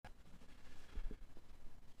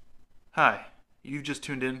Hi, you've just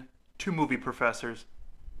tuned in to Movie Professors.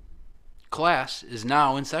 Class is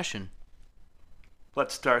now in session.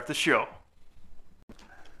 Let's start the show.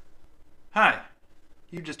 Hi,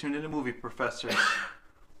 you've just tuned in to Movie Professors.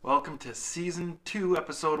 Welcome to Season 2,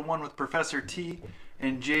 Episode 1 with Professor T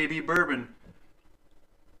and JB Bourbon.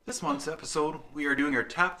 This month's episode, we are doing our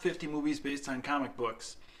top 50 movies based on comic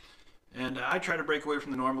books. And I try to break away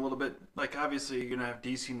from the norm a little bit. Like, obviously, you're going to have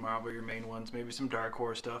DC and Marvel, your main ones. Maybe some Dark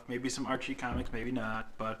Horse stuff. Maybe some Archie comics. Maybe not.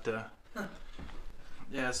 But,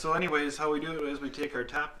 yeah. So anyways, how we do it is we take our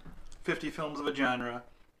top 50 films of a genre.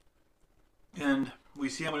 And we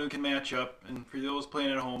see how many we can match up. And for those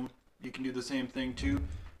playing at home, you can do the same thing, too.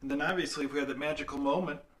 And then, obviously, if we have that magical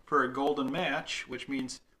moment for a golden match, which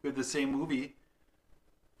means we have the same movie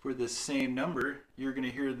for the same number, you're going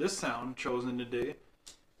to hear this sound chosen today.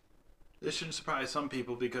 This shouldn't surprise some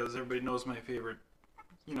people because everybody knows my favorite,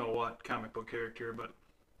 you know what, comic book character, but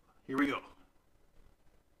here we go.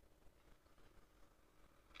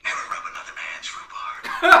 Never rub another man's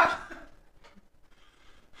rhubarb.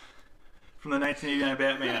 From the 1989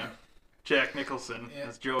 Batman, Jack Nicholson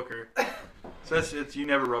as Joker. So it's you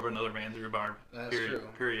never rub another man's rhubarb. That's true.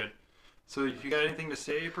 Period. So you got anything to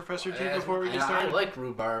say, Professor T, before we get I started? like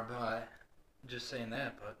rhubarb. Just saying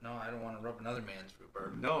that, but no, I don't want to rub another man's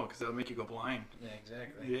rhubarb. No, because that'll make you go blind. Yeah,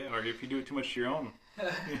 exactly. Yeah, or if you do it too much to your own.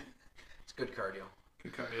 It's good cardio.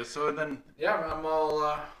 Good call. Yeah, so then... Yeah, I'm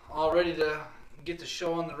all ready to get the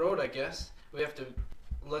show on the road, I guess. We have to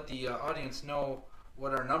let the audience know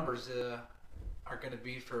what our numbers are going to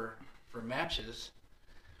be for matches.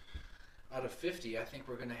 Out of 50, I think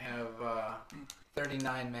we're going to have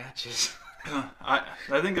 39 matches. I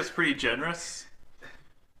think that's pretty generous.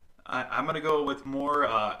 I'm going to go with more,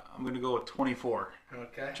 I'm going to go with 24.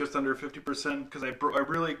 Okay. Just under 50%, because I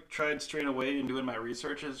really tried straight away in doing my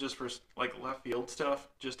researches just for, like, left field stuff,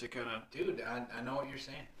 just to kind of... Dude, I know what you're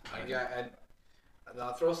saying.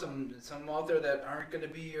 I'll throw some out there that aren't going to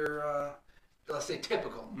be your, let's say,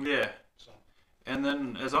 typical. Yeah. So. And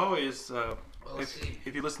then, as always, let's see.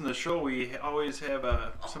 if you listen to the show, we always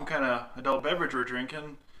have some kind of adult beverage we're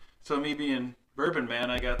drinking. So me being Bourbon Man,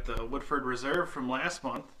 I got the Woodford Reserve from last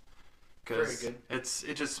month. Very good. It's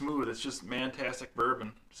just smooth. It's just fantastic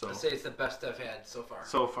bourbon. So I'd say it's the best I've had so far.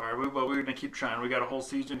 But we're gonna keep trying. We got a whole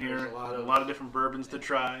season here. There's A lot of different bourbons to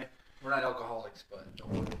try. We're not alcoholics, but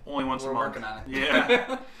Only once a month. we're working on it.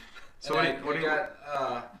 Yeah. So I what do you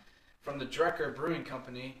got from the Drecker Brewing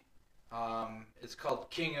Company. It's called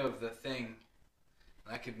King of the Thing.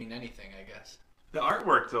 That could mean anything, I guess. The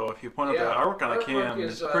artwork, though, if you point out the artwork on the can,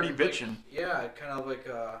 is pretty bitchin'. Yeah, kind of like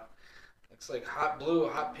looks like hot blue,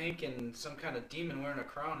 hot pink, and some kind of demon wearing a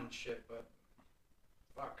crown and shit. But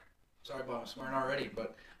fuck, sorry about swearing already,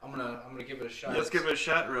 but I'm gonna give it a shot. Let's give it a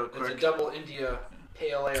shot real quick. It's a double India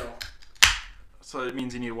Pale Ale. So it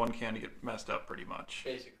means you need one can to get messed up, pretty much.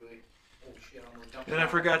 Basically. Oh shit, I'm gonna dump it And I out.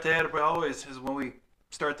 forgot to add, but always is when we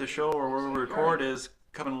start the show or where we record is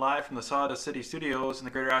coming live from the Sawdust City Studios in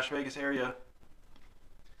the greater Las Vegas area.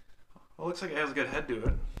 Well, looks like it has a good head to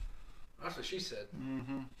it. That's what she said.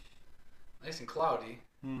 Mm-hmm. Nice and cloudy.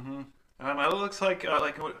 Mm-hmm. It looks like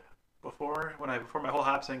before my whole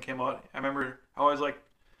hops thing came out, I remember I always liked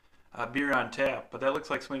beer on tap, but that looks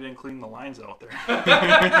like somebody didn't clean the lines out there.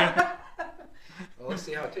 Well, let's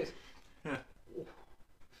see how it tastes. Yeah.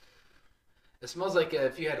 It smells like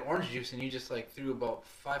if you had orange juice and you just like threw about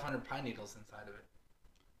 500 pine needles inside of it.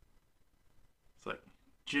 It's like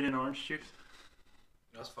gin and orange juice.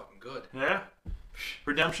 That's fucking good. Yeah.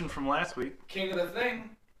 Redemption from last week, King of the Thing.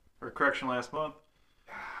 or correction, last month.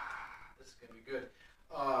 This is gonna be good.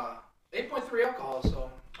 8.3 alcohol,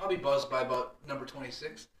 so I'll be buzzed by about number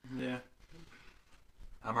 26. Yeah.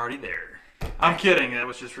 I'm already there. I'm kidding. That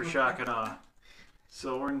was just for shock and awe.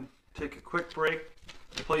 So we're going to take a quick break,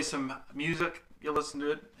 play some music. You'll listen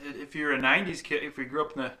to it. If you're a 90s kid, if you grew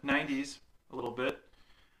up in the 90s a little bit,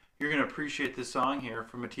 you're going to appreciate this song here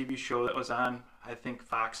from a TV show that was on, I think,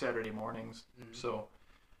 Fox Saturday mornings. Mm-hmm. So,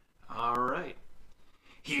 all right.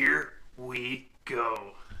 Here we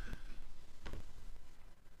go.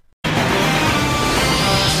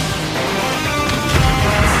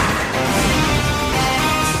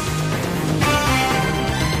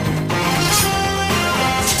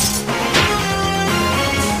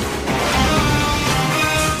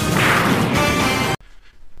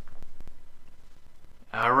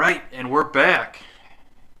 All right, and we're back.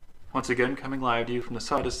 Once again, coming live to you from the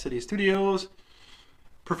Sawdust City Studios.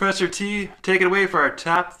 Professor T, take it away for our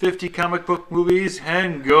top 50 comic book movies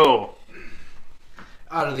and go.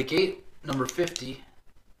 Out of the gate, number 50,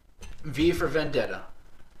 V for Vendetta.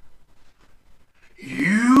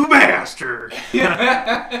 You bastard!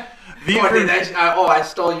 V V Oh, for, I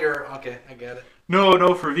stole your. Okay, I got it.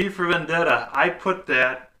 no, for V for Vendetta, I put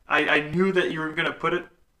that. I knew that you were going to put it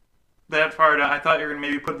that far down. I thought you were going to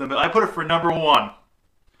maybe put it in the middle. I put it for number 1.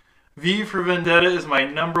 V for Vendetta is my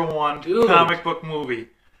number 1 Dude. comic book movie.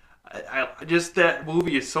 I just, that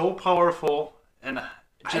movie is so powerful, and I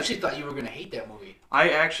actually thought you were gonna hate that movie. I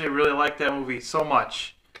actually really like that movie so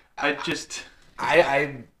much. I'm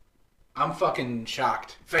fucking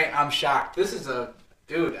shocked. I'm shocked. This is a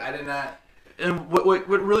dude. I did not. And what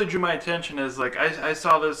really drew my attention is, like, I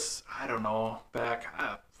saw this, I don't know, back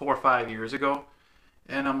 4 or 5 years ago,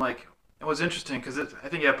 and I'm like, it was interesting because I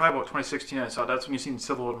think probably about 2016 I saw. That's when you seen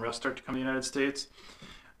civil unrest start to come to the United States.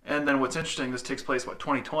 And then what's interesting, this takes place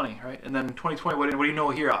 2020, right? And then 2020, what do you know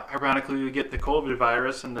here? Ironically, we get the COVID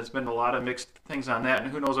virus, and there's been a lot of mixed things on that,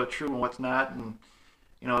 and who knows what's true and what's not. And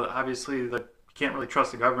obviously, you can't really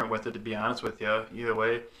trust the government with it, to be honest with you, either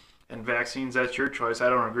way. And vaccines, that's your choice. I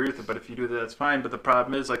don't agree with it, but if you do that, that's fine. But the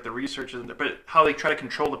problem is, like, the research isn't there. But how they try to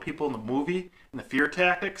control the people in the movie and the fear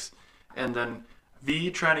tactics, and then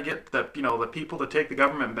V trying to get the people to take the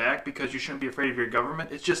government back because you shouldn't be afraid of your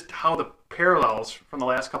government. It's just how the parallels from the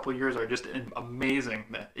last couple of years are just amazing.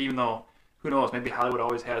 Even though, who knows, maybe Hollywood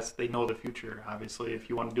always they know the future, obviously, if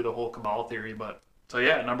you want to do the whole cabal theory. But so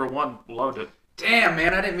yeah, number 1, loved it. Damn,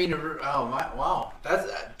 man, I didn't mean to. Oh my, wow, I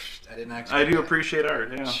didn't actually. I do appreciate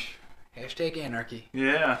art. Yeah. Hashtag anarchy.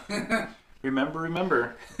 Yeah.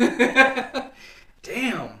 remember.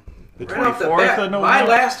 Damn. The Right off the 24th bat, of November. my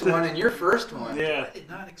last one and your first one. Yeah. I did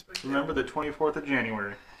not expect Remember the 24th of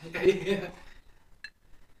January. that. Yeah.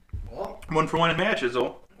 Well, 1 for 1 in matches,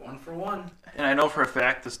 though. 1 for 1. And I know for a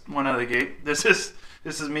fact, this one out of the gate, this is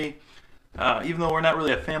me. Even though we're not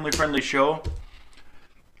really a family-friendly show,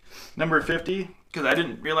 number 50, because I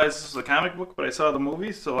didn't realize this was a comic book, but I saw the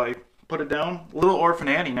movie, so I put it down. Little Orphan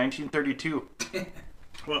Annie, 1932.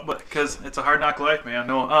 Well, but because it's a hard knock life, man.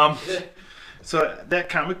 No. So that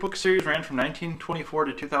comic book series ran from 1924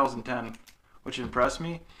 to 2010, which impressed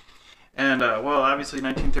me. And obviously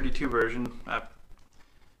 1932 version,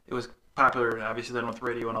 it was popular, obviously, then with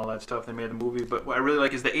radio and all that stuff. They made the movie, but what I really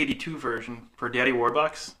like is the 82 version for Daddy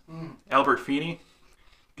Warbucks, Albert Feeney,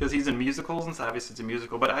 because he's in musicals, and so obviously it's a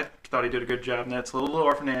musical, but I thought he did a good job in that. It's Little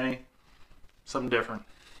Orphan Annie, something different.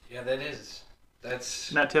 Yeah,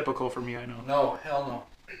 that's Not typical for me, I know. No, hell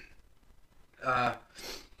no.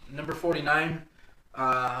 Number 49,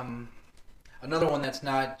 another one that's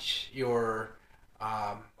not your,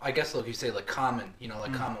 I guess like you say, like common,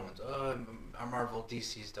 common ones. Our Marvel,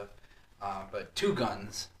 DC stuff. But Two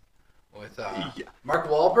Guns with Mark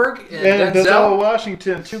Wahlberg and Denzel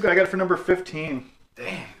Washington, I got it for number 15.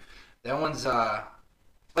 Dang. That one's,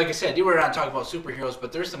 like I said, you were not talking about superheroes,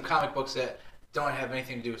 but there's some comic books that don't have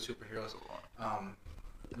anything to do with superheroes.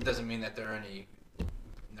 It doesn't mean that they're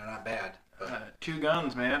not bad. Two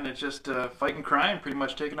Guns, man. It's just fighting crime, pretty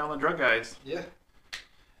much taking on the drug guys. Yeah.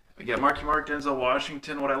 We got Marky Mark, Denzel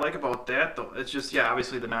Washington. What I like about that, though, it's just,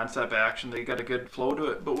 obviously the nonstop action. They got a good flow to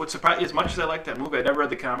it. But what surprised, as much as I like that movie, I never read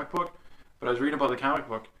the comic book, but I was reading about the comic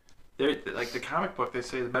book. Like the comic book, they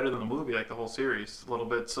say is better than the movie, like the whole series a little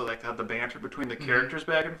bit. So like have the banter between the characters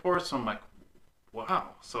back and forth. So I'm like,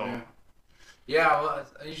 wow. So yeah. Well,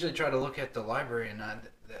 I usually try to look at the library, and I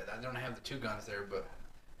don't have the Two Guns there, but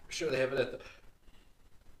I'm sure they have it at the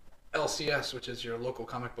LCS, which is your local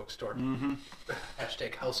comic book store. Mm-hmm.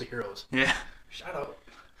 Hashtag House of Heroes. Yeah. Shout out.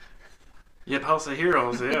 Yep, House of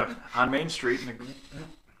Heroes. Yeah, on Main Street.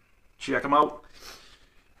 Check them out.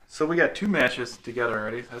 So we got 2 matches together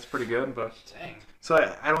already. That's pretty good. But Dang.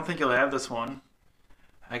 So I don't think you'll have this one.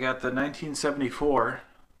 I got the 1974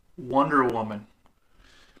 Wonder Woman,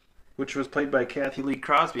 which was played by Kathy Lee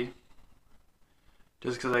Crosby.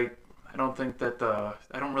 Just because I don't think that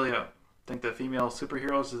I don't really think that female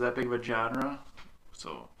superheroes is that big of a genre.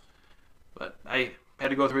 So, but I had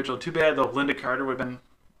to go with the original. Too bad though. Linda Carter would have been,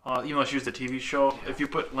 even though she was the TV show. If you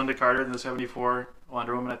put Linda Carter in the '74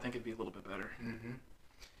 Wonder Woman, I think it'd be a little bit better. Mm-hmm.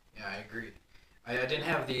 Yeah, I agree. I didn't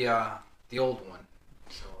have the old one.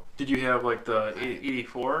 So. Did you have like the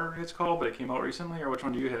 '84 it's called, but it came out recently, or which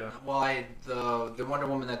one do you have? Well, I the Wonder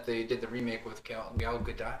Woman that they did the remake with Gal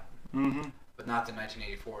Gadot. Mm-hmm. But not the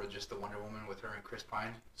 1984, just the Wonder Woman with her and Chris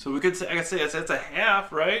Pine. So I could say it's a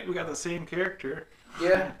half, right? We got the same character.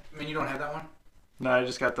 Yeah, I mean you don't have that one. No, I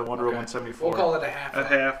just got the Wonder Woman '74. We'll call it a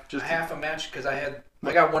half. Just a half a match because I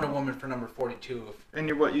got Wonder Woman for number 42. And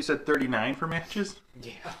you said 39 for matches?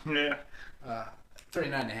 Yeah. Yeah.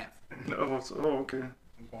 39 and a half. Okay.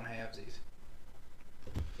 I'm going halvesies.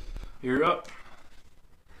 You're up.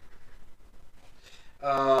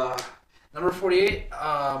 Number 48.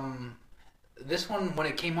 this one, when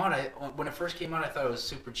it came out, when it first came out, I thought it was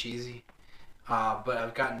super cheesy. But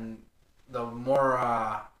I've gotten the more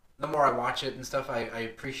I watch it and stuff, I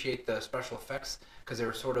appreciate the special effects because they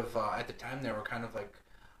were sort of at the time they were kind of like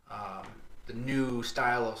the new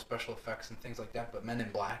style of special effects and things like that. But Men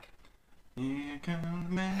in Black. Here comes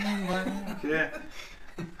the Man in Black. Yeah.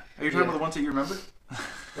 Are you talking about the ones that you remember?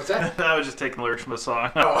 What's that? I was just taking lyrics from a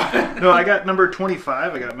song. Oh. No, I got number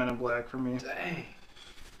 25. I got Men in Black for me. Dang.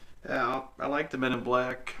 Yeah, I like the Men in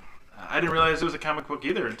Black. I didn't realize it was a comic book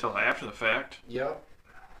either until after the fact. Yep.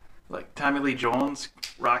 Like Tommy Lee Jones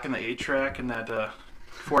rocking the 8-track in that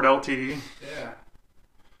Ford LTD. Yeah.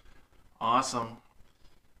 Awesome.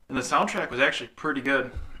 And the soundtrack was actually pretty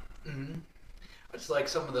good. Mm-hmm. It's like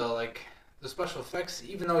some of the special effects,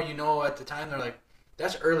 even though at the time they're like,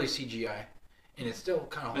 that's early CGI, and it still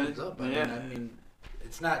kind of holds up. Yeah. I mean,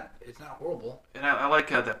 it's not horrible. And I like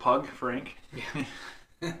that pug, Frank.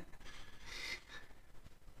 Yeah.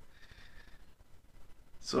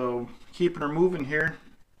 So, keeping her moving here.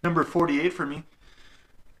 Number 48 for me.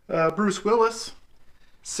 Bruce Willis,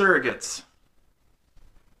 Surrogates.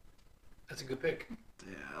 That's a good pick.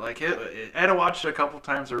 Yeah, I like it. I had to watch it a couple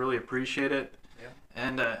times to really appreciate it. Yeah.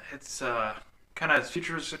 And it's kind of as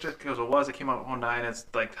futuristic as it was. It came out in 2009. It's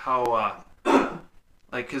like how,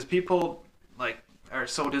 because people are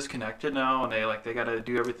so disconnected now, and they got to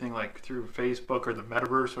do everything through Facebook or the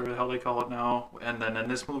metaverse, or whatever the hell they call it now. And then in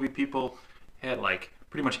this movie, people had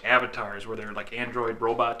pretty much avatars where they're android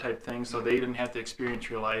robot type things, so they didn't have to experience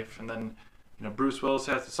real life. And then Bruce Willis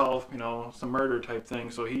has to solve some murder type thing,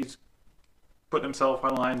 so he's putting himself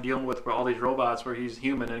on the line dealing with all these robots where he's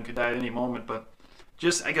human and could die at any moment. But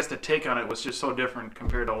just, I guess, the take on it was just so different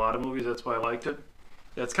compared to a lot of movies. That's why I liked it.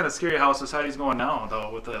 Yeah, it's kind of scary how society's going now,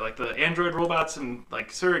 though, with the android robots and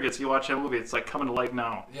Surrogates. You watch that movie, it's coming to life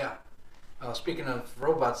now. Yeah. Speaking of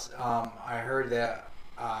robots, I heard that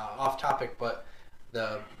off topic, but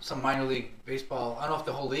some minor league baseball, I don't know if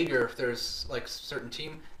the whole league or if there's certain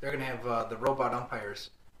team, they're gonna have the robot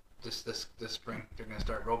umpires this spring. They're gonna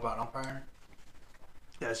start robot umpiring.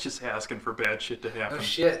 Yeah, it's just asking for bad shit to happen. No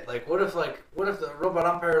shit. What if the robot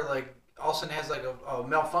umpire all of a sudden has a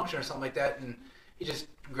malfunction or something like that, and he just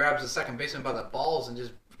grabs the second baseman by the balls and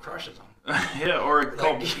just crushes him. Yeah, or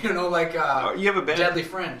you have a bad Deadly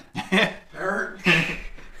Friend.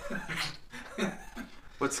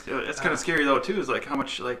 It's kind of scary though too. Is how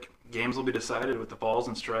much games will be decided with the balls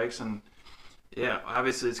and strikes, and yeah,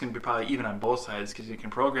 obviously it's going to be probably even on both sides because you can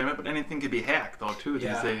program it, but anything could be hacked though too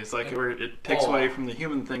these days. Where it takes away from the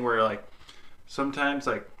human thing, where sometimes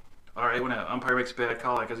all right, when an umpire makes a bad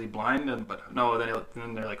call, is he blind? But no,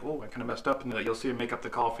 then they're like, oh, I kind of messed up, and you'll see him make up the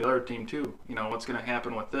call for the other team too. What's going to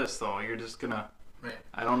happen with this though? You're just gonna. Right.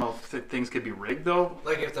 I don't know if things could be rigged though.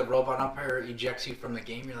 If the robot umpire ejects you from the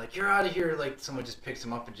game, you're you're out of here. Someone just picks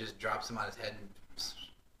him up and just drops him on his head and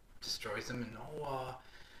destroys him. And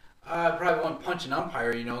I probably won't punch an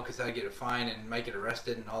umpire, because I get a fine and might get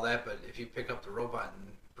arrested and all that. But if you pick up the robot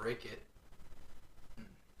and break it,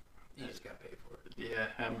 you just got paid for it. Yeah,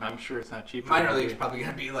 I'm sure it's not cheap. Minor league's probably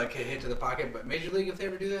gonna be a hit to the pocket, but major league, if they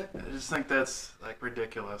ever do that, I just think that's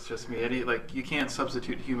ridiculous. Just me, you can't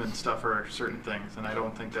substitute human stuff for certain things, and I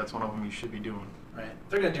don't think that's one of them you should be doing. Right? If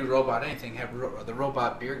they're gonna do robot anything, have the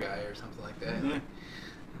robot beer guy or something like that. Yeah.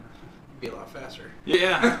 Be a lot faster.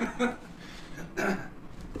 Yeah.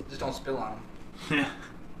 Just don't spill on them.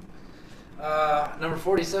 Yeah. Number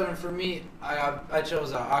 47 for me, I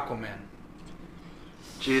chose Aquaman.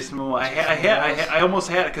 Jason Momoa. I almost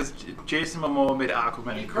had it because Jason Momoa made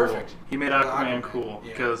Aquaman cool. Perfect. He made Aquaman cool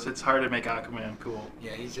yeah. because it's hard to make Aquaman cool.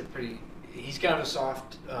 Yeah, he's kind of a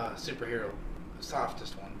soft superhero, the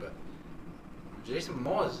softest one, but Jason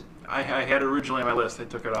Momoa's. I had it originally on my list. I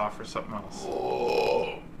took it off for something else.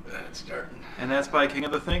 Oh, that's starting. And that's by King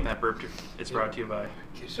of the Thing that burped. It's brought to you by.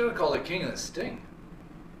 You should have called it King of the Sting.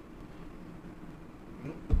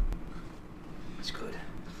 It's good.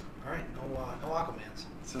 All right, no Aquamans.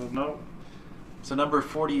 So number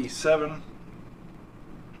 47.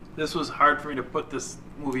 This was hard for me to put this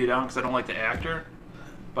movie down because I don't like the actor,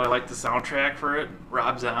 but I like the soundtrack for it.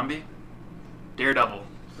 Rob Zombie, Daredevil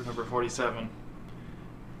for number 47.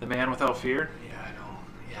 The Man Without Fear. Yeah, I know.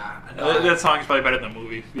 Yeah, I know. That song is probably better than the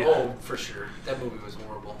movie. Yeah. Oh, for sure. That movie was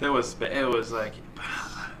horrible. It was like.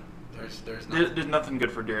 There's nothing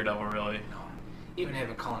good for Daredevil really. No. Even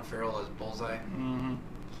having Colin Farrell as Bullseye. Mm-hmm.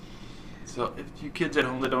 So if you kids at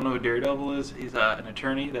home that don't know who Daredevil is, he's an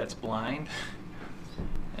attorney that's blind,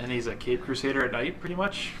 and he's a Cape Crusader at night, pretty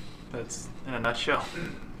much. That's in a nutshell.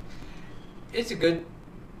 It's a good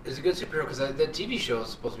superhero because that TV show is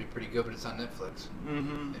supposed to be pretty good, but it's on Netflix.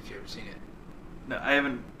 Mm-hmm. If you've ever seen it. No, I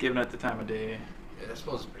haven't given it the time of day. Yeah, that's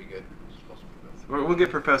supposed to be pretty good. It's supposed to be good. We'll get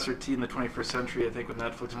Professor T in the 21st century, I think, with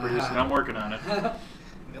Netflix producing. I'm working on it.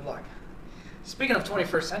 Good luck. Speaking of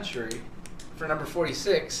 21st century, for number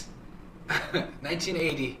 46,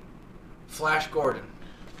 1980, Flash Gordon.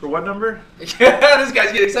 For what number? This guy's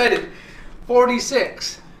getting excited.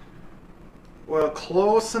 46. Well,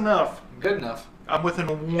 close enough. Good enough. I'm within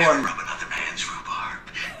Never one. rub another man's rhubarb.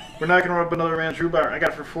 We're not gonna rub another man's rhubarb. I got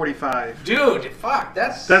it for 45. Dude, fuck,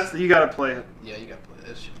 that's You gotta play it. yeah, you gotta play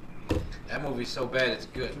this shit. That movie's so bad, it's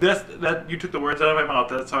good. That you took the words out of my mouth.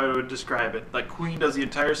 That's how I would describe it. Like Queen does the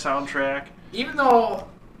entire soundtrack. Even though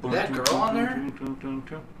that girl on there,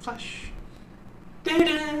 Flash.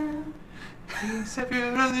 da-da.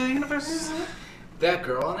 Savior of the universe. That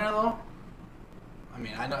girl on there though. I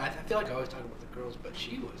mean, I know. I feel like I always talk about the girls, but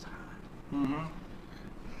she was hot. Mm-hmm.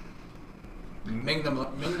 Ming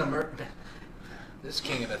the this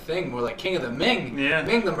king of the thing, more like king of the Ming. Yeah.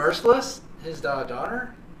 Ming the Merciless, his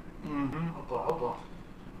daughter. Mm-hmm. Opa.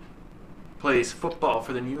 Plays football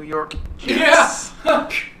for the New York Jets. Yeah.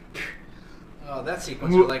 Oh, that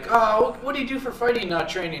sequence was like, oh, what do you do for fighting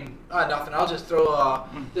training? Nothing. I'll just throw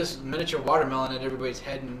this miniature watermelon at everybody's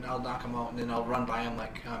head and I'll knock them out and then I'll run by them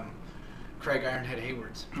like Craig Ironhead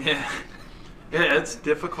Haywards. Yeah. Yeah, it's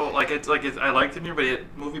difficult. I liked the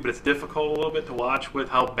movie, but it's difficult a little bit to watch with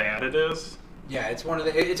how bad it is. Yeah, it's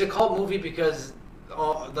it's a cult movie because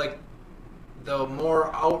the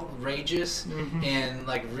more outrageous and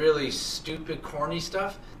like really stupid, corny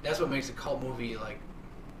stuff. That's what makes a cult movie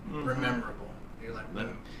memorable. You're like,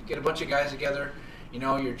 get a bunch of guys together. You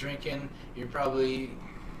know, you're drinking. You're probably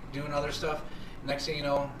doing other stuff. Next thing you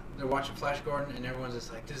know, they're watching Flash Gordon, and everyone's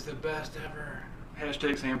just like, "This is the best ever."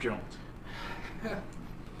 Hashtag Sam Jones.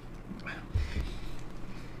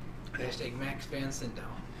 Hashtag Max Van Sydow.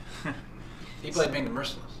 He played Ming the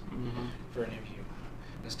Merciless for any of you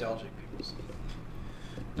nostalgic people.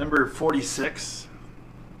 Number 46.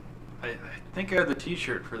 I think I had the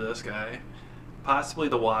T-shirt for this guy. Possibly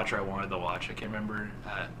the Watcher. I wanted the Watch. I can't remember.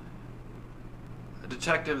 A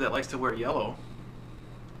detective that likes to wear yellow.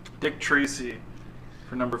 Dick Tracy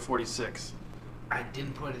for number 46. I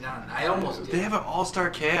didn't put it on. I almost did. They have an all-star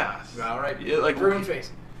cast. All right. Yeah, like Ruin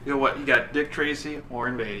face. You know what? You got Dick Tracy,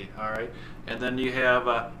 Warren Beatty. All right, and then you have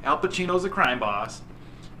Al Pacino's the crime boss,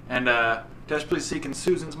 and Desperately Seeking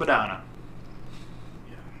Susan's Madonna.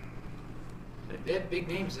 They had big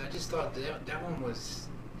names. I just thought that one was.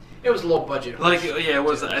 It was low budget. It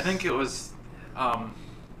was. I think it was. I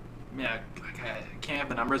can't have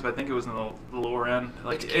the numbers, but I think it was in the lower end.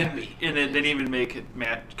 It can't be. And it didn't even make it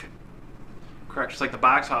match. Correct. It's like the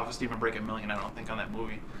box office didn't even break $1 million. I don't think on that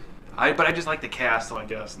movie. But I just like the cast, though, I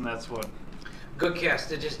guess, and that's what. Good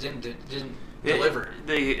cast. It just didn't deliver.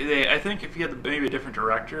 I think if you had maybe a different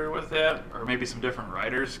director with that, or maybe some different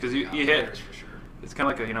writers, because you had. Writers for sure. It's kind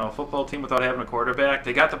of like a football team without having a quarterback.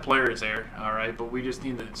 They got the players there, all right, but we just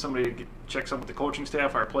need somebody to check some with the coaching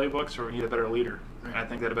staff, our playbooks, or we need a better leader. And I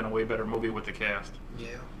think that'd have been a way better movie with the cast.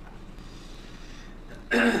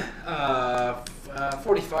 Yeah.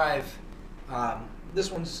 45.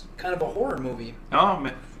 This one's kind of a horror movie, Oh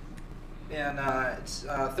man, and it's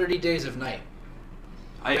 30 Days of Night.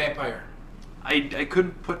 Vampire. I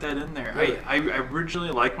couldn't put that in there. Really? I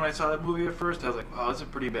originally liked when I saw that movie at first. I was like, wow, this is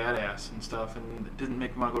pretty badass and stuff, and it didn't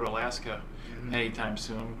make me want to go to Alaska anytime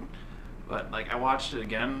soon. But I watched it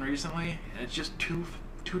again recently, and it's just too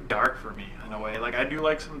dark for me in a way. Like I do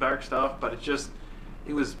like some dark stuff, but it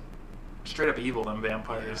was straight up evil, them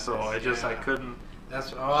vampires. Yeah, so I couldn't.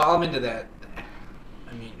 I'm into that.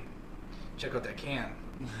 I mean, check out that can.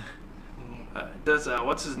 Does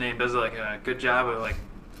what's his name? Does a good job of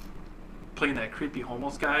playing that creepy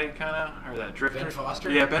homeless guy kind of, or that drifter. Ben Foster?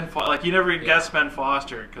 Yeah, Ben Foster. You never guess Ben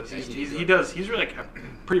Foster because Yeah, he's really a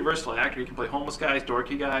pretty versatile actor. He can play homeless guys,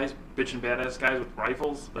 dorky guys, bitch and badass guys with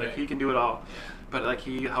rifles. Right. He can do it all. But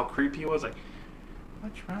how creepy he was.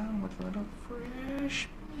 What's wrong with little fresh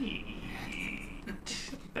meat?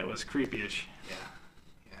 That was creepy-ish.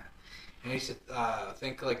 Yeah. And I used to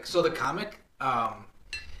think so the comic,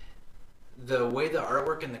 the way the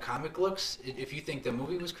artwork in the comic looks, if you think the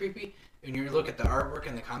movie was creepy, and you look at the artwork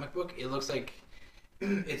in the comic book, it looks like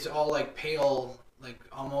it's all pale,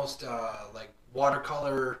 almost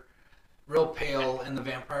watercolor, real pale, and the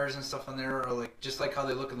vampires and stuff on there are just like how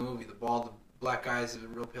they look in the movie, the bald black guys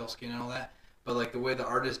with real pale skin and all that. But the way the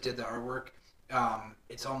artist did the artwork,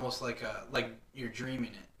 it's almost like you're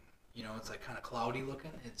dreaming it. It's kind of cloudy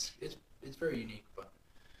looking. It's very unique, but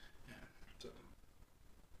yeah.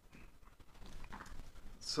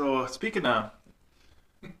 So speaking of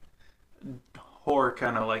horror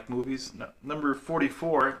kind of like movies. Number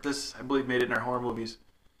 44. This I believe made it in our horror movies.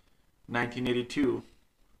 1982.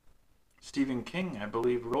 Stephen King, I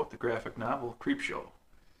believe, wrote the graphic novel Creepshow.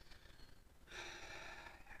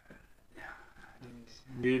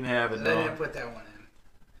 You didn't have it. I No. didn't put that one in.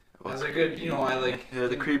 That was a good, I like. Yeah,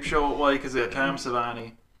 the Creepshow, well, because Tom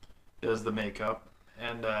Savini does the makeup,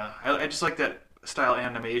 and I just like that style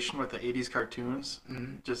animation with the 80s cartoons.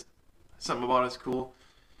 Mm-hmm. Just something about it's cool.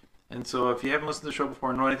 And so, if you haven't listened to the show before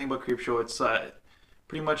and know anything about Creepshow, it's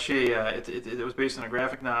pretty much it was based on a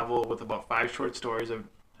graphic novel with about 5 short stories of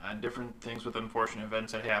different things with unfortunate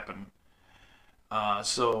events that happen.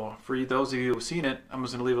 So, for those of you who've seen it, I'm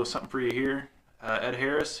just going to leave something for you here. Ed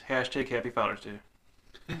Harris, hashtag Happy Father's Day.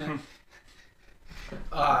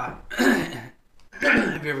 Have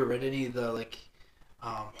you ever read any of the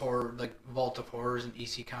horror, like Vault of Horrors and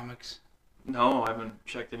EC Comics? No, I haven't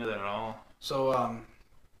checked into that at all. So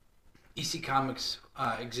EC Comics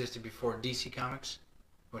existed before DC Comics,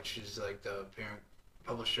 which is like the parent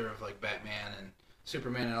publisher of like Batman and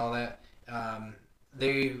Superman and all that.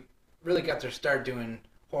 They really got their start doing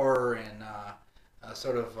horror and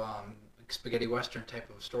sort of spaghetti western type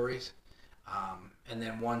of stories. And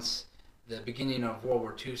then once the beginning of World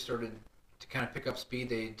War II started to kind of pick up speed,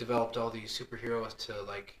 they developed all these superheroes to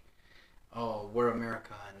like, oh, we're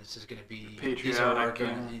America and this is going to be these are our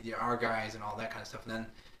guys and all that kind of stuff. And then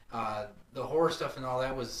the horror stuff and all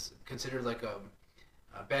that was considered like a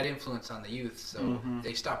bad influence on the youth, so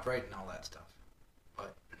they stopped writing all that stuff.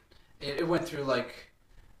 But it went through like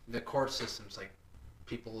the court systems, like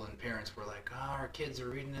people and parents were like, oh, our kids are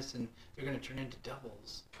reading this and they're going to turn into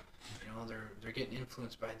devils. They're getting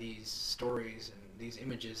influenced by these stories and these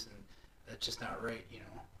images, and that's just not right,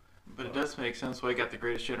 But it does make sense why you got the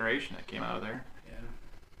Greatest Generation that came out of there.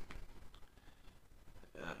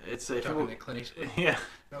 Yeah. It's Talking to Clint Eastwood. Yeah.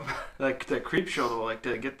 Like the Creepshow, though, like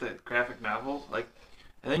to get the graphic novel, like,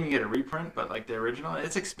 and then you get a reprint, but like the original,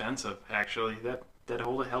 it's expensive actually. That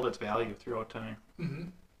held its value throughout time. Mm-hmm.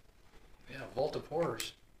 Yeah, Vault of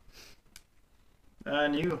Horrors.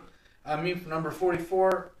 And you? I mean, for number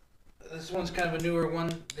 44, this one's kind of a newer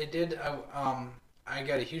one they did. I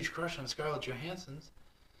got a huge crush on Scarlett Johansson's,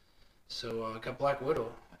 so I got Black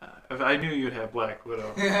Widow. If I knew you'd have Black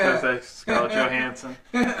Widow because that's Scarlett Johansson.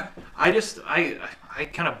 I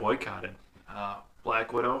kind of boycotted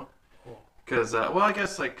Black Widow because I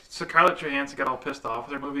guess like Scarlett Johansson got all pissed off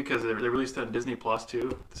with her movie because they released it on Disney Plus too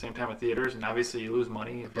at the same time at theaters, and obviously you lose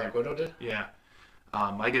money. Black Widow did? Yeah.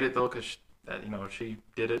 I get it though because she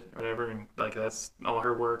did it, whatever, and like that's all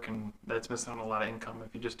her work, and that's missing on a lot of income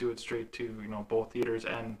if you just do it straight to both theaters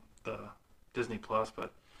and the Disney Plus.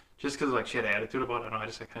 But just because like she had an attitude about it, I don't know, I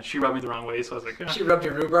just like, she rubbed me the wrong way, so I was like, She rubbed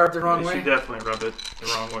your rhubarb the wrong way? She definitely rubbed it the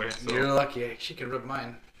wrong way. So. You're lucky. She can rub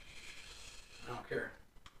mine. I don't care.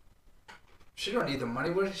 She don't need the money.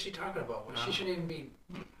 What is she talking about? She shouldn't even be.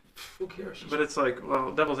 Who cares? But it's like,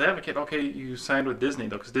 well, devil's advocate. Okay, you signed with Disney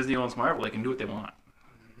though, because Disney owns Marvel. They can do what they want.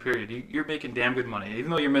 Period. You're making damn good money.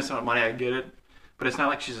 Even though you're missing out money, I get it. But it's not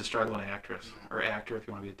like she's a struggling actress or actor, if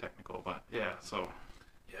you want to be technical. But yeah, so.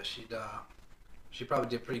 Yeah, she probably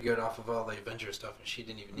did pretty good off of all the Avengers stuff, and she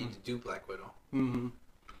didn't even need to do Black Widow. Mm-hmm.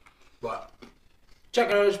 But check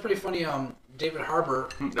it out. It's pretty funny. David Harbour.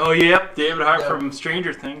 Oh yep, David Harbour from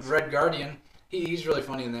Stranger Things. Red Guardian. He's really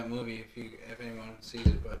funny in that movie. If anyone sees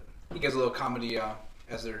it, but he gets a little comedy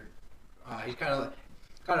as their. He's kind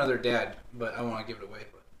of their dad, but I don't want to give it away.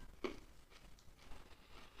 But.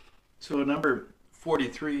 So number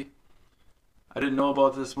 43, I didn't know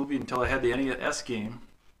about this movie until I had the NES game.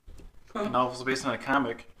 The novel was based on a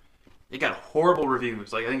comic. It got horrible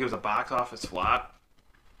reviews. Like I think it was a box office flop.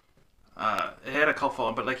 It had a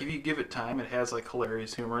couple, but like if you give it time, it has like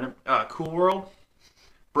hilarious humor in it. Cool World,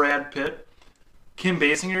 Brad Pitt, Kim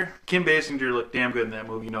Basinger. Kim Basinger looked damn good in that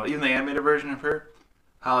movie. Even the animated version of her,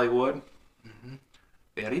 Hollywood. Mm-hmm.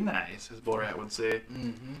 Very nice, as Borat would say.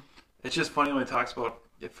 Mm-hmm. It's just funny when it talks about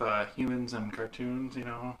if humans and cartoons,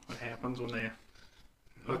 what happens when they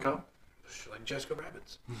hook up. Like Jessica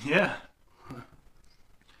Rabbits. Yeah.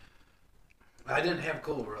 I didn't have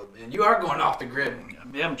Cool World, man. You are going off the grid.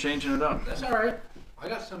 Yeah, I'm changing it up. That's all right. I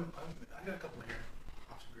got a couple here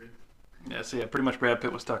off the grid. Yeah, so pretty much Brad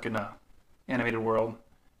Pitt was stuck in a animated world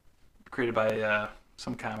created by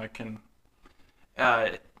some comic, and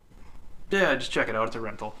just check it out. It's a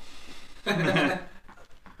rental. Let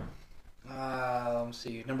me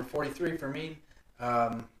see. Number 43 for me.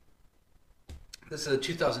 This is a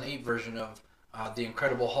 2008 version of The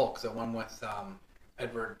Incredible Hulk, the one with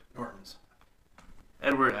Edward Norton's.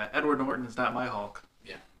 Edward Norton is not my Hulk.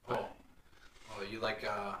 Yeah. But, You like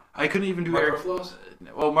I couldn't even do Mark Eric. Ruffalo's?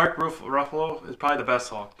 Well, Mark Ruffalo is probably the best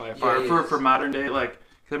Hulk by far he for is. modern day. Like,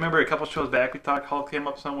 'cause I remember a couple shows back we talked Hulk came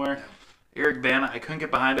up somewhere. Yeah. Eric Bana, I couldn't get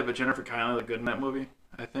behind it, but Jennifer Connelly looked good in that movie.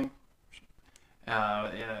 I think.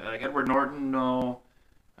 Yeah, like Edward Norton, no.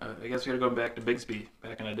 I guess we got to go back to Bigsby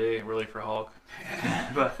back in the day, really, for Hulk.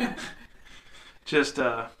 But just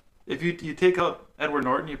if you take out Edward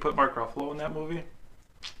Norton, you put Mark Ruffalo in that movie,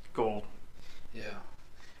 gold. Yeah.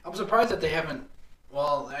 I'm surprised that they haven't.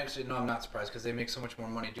 Well, actually, no, I'm not surprised because they make so much more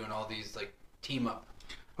money doing all these like team up.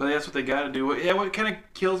 Well, that's what they got to do. Yeah, what kind of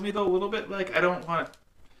kills me though a little bit, like I don't want to,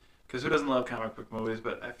 because who doesn't love comic book movies?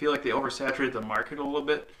 But I feel like they oversaturated the market a little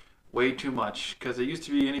bit, way too much. Because it used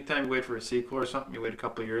to be anytime you wait for a sequel or something, you wait a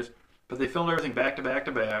couple of years. But they filmed everything back to back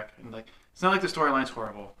to back, and like it's not like the storyline's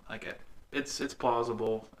horrible. Like it's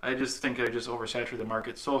plausible. I just think I just oversaturated the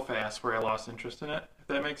market so fast where I lost interest in it. If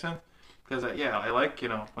that makes sense. Because I like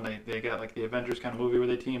when they got like the Avengers kind of movie where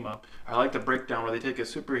they team up. I like the breakdown where they take a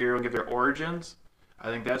superhero and give their origins. I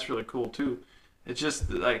think that's really cool too. It's just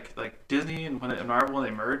like Disney and Marvel when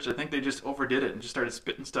they merged, I think they just overdid it and just started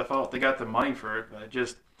spitting stuff out. They got the money for it, but I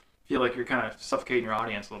just feel like you're kind of suffocating your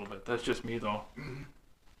audience a little bit. That's just me though. Mm-hmm.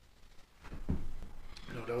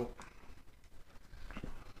 No doubt.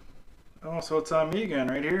 Oh, so it's on me again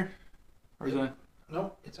right here. Or is it?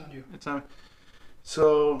 Nope, it's on you. It's on.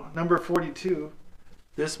 So number 42,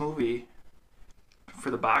 this movie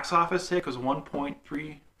for the box office sake was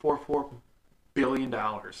 $1.344 billion.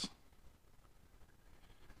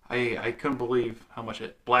 I couldn't believe how much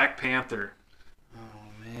it. Black Panther. Oh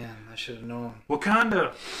man, I should have known.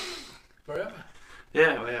 Wakanda. Forever.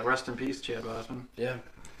 Yeah. Rest in peace, Chad Boseman. Yeah.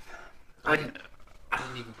 I didn't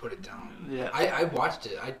even put it down. Yeah. I watched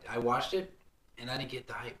it. I watched it, and I didn't get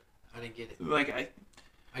the hype. I didn't get it. Like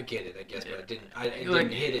I get it, I guess, but I didn't. It like,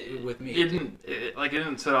 didn't hit it with me. It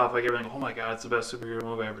didn't set off like everything. Oh my god, it's the best superhero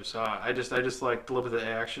movie I ever saw. I just like the little bit of the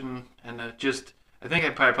action and I think I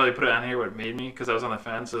probably put it on here. What made me, because I was on the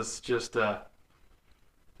fence, is just that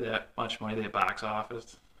much money they box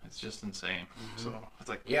office. It's just insane. Mm-hmm. So it's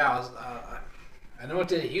like yeah, I know it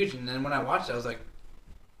did huge, and then when I watched it, I was like,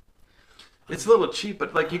 it's a little cheap,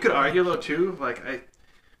 but like you could argue though too. Like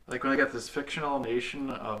when I got this fictional nation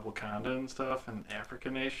of Wakanda and stuff, and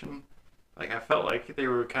African nation, like I felt like they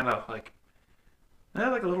were kind of like,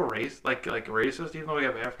 like a little like racist, even though we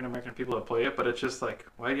have African American people that play it. But it's just like,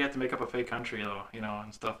 why do you have to make up a fake country though,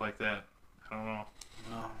 and stuff like that? I don't know.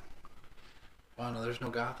 oh, well, no, there's no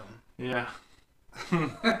Gotham. Yeah,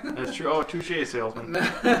 that's true. Oh, touche, salesman.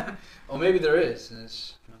 Well, maybe there is.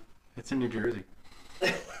 It's in New Jersey.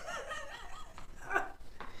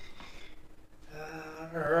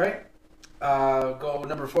 All right. Go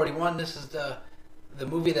number 41. This is the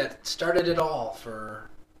movie that started it all for,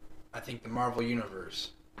 I think, the Marvel Universe.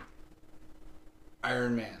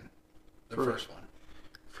 Iron Man, the first one.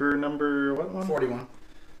 For number what one? 41.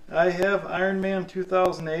 I have Iron Man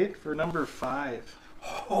 2008 for number 5.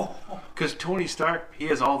 Oh. Because Tony Stark, he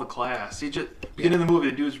has all the class. He just beginning of the movie,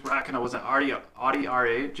 the dude's rocking a Audi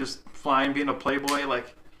R8, just flying, being a playboy,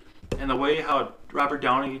 like, and the way how Robert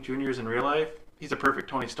Downey Jr. is in real life. He's a perfect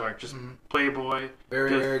Tony Stark, just playboy.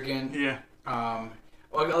 Very arrogant. Yeah. Well,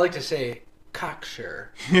 I like to say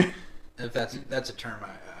cocksure. If that's a term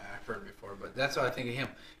I've heard before, but that's what I think of him.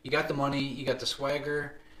 You got the money, you got the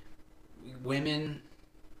swagger, women,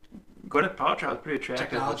 Gwyneth Paltrow is pretty attractive.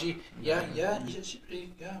 technology. Yeah.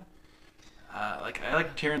 Like I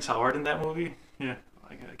like Terrence Howard in that movie. Yeah.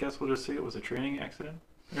 I guess we'll just say it was a training accident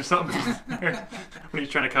or something when he's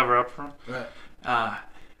trying to cover up for him. Right.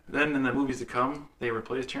 Then in the movies to come, they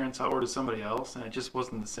replaced Terrence Howard with somebody else, and it just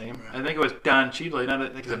wasn't the same. Right. I think it was Don Cheadle.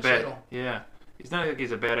 Not like he's a bad. Cheadle. Yeah, he's not like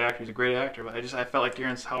he's a bad actor. He's a great actor, but I felt like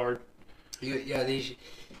Terrence Howard.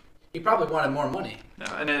 He probably wanted more money.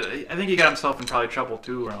 And I think he got himself in probably trouble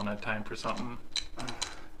too around that time for something.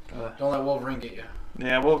 Don't let Wolverine get you.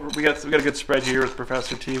 Yeah, well, we got a good spread here with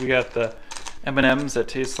Professor T. We got the M&Ms that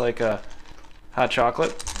taste like hot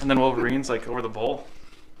chocolate, and then Wolverine's like over the bowl.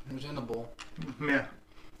 It was in the bowl. Yeah.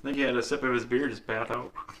 I think he had a sip of his beer, just bath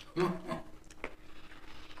out.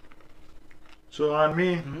 So on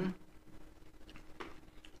me,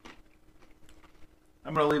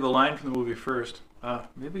 I'm going to leave a line from the movie first.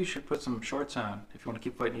 Maybe you should put some shorts on if you want to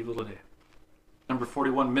keep fighting evil today. Number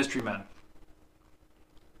 41, Mystery Men.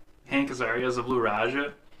 Hank Azaria as the Blue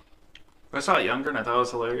Raja. I saw it younger and I thought it was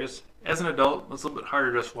hilarious. As an adult, it's a little bit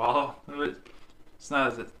harder to swallow. It's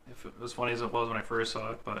not if it was funny as it was when I first saw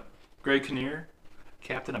it, but Greg Kinnear,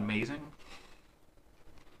 Captain Amazing.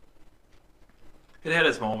 It had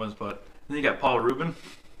its moments, but then you got Paul Rubin.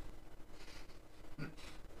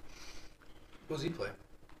 Who's he play?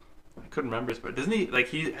 couldn't remember, but doesn't he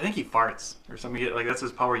like I think he farts or something. Like that's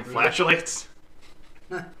his power. He flashlights.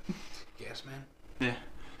 Gas man.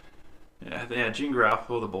 Yeah. Gene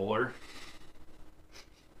Garofalo, the bowler.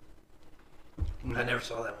 I never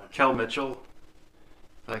saw that one. Kel Mitchell.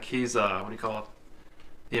 Like he's what do you call it?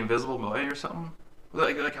 The Invisible Boy or something.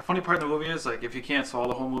 Like a funny part of the movie is like if you can't swallow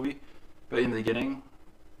the whole movie, but in the beginning,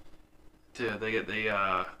 they get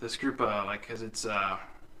this group like cause it's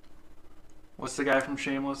what's the guy from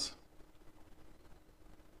Shameless?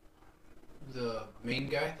 The main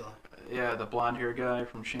guy, The blonde hair guy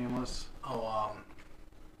from Shameless. Oh,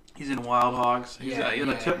 he's in Wild Hogs. He's in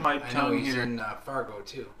the tip of my tongue he's here. in Fargo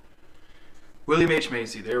too. William H.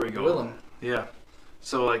 Macy. There we go. Willem. Yeah.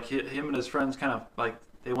 So like him and his friends kind of like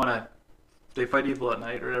they fight evil at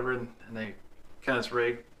night or whatever, and they kind of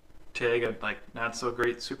ragtag at like not so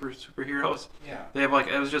great superheroes. Yeah. They have like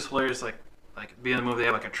it was just hilarious like being in the movie they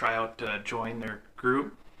have like a tryout to join their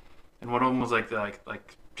group, and one of them was like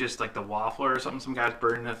just like the waffler or something. Some guy's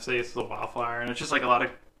burning his face with a waffle iron. It's just like a lot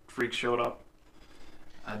of freaks showed up.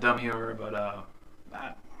 Dumb humor, but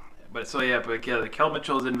the Kel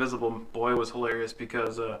Mitchell's Invisible Boy was hilarious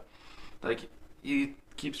because like he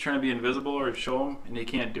keeps trying to be invisible or show him, and he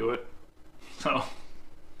can't do it. So.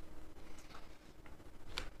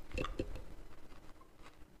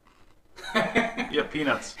 Yeah,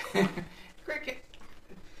 peanuts. Cricket.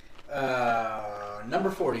 Number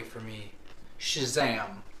 40 for me,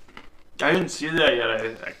 Shazam. I didn't see that yet.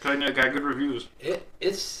 I kind of got good reviews.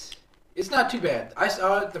 It's not too bad. I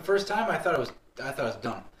saw it the first time. I thought it was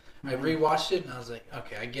dumb. I rewatched it and I was like,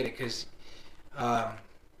 okay, I get it because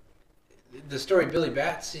the story Billy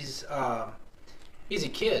Bats, he's a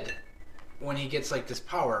kid when he gets like this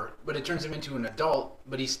power, but it turns him into an adult,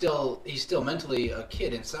 but he's still mentally a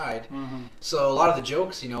kid inside. Mm-hmm. So a lot of the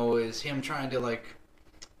jokes, is him trying to like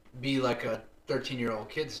be like a 13-year-old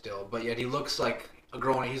kid still, but yet he looks like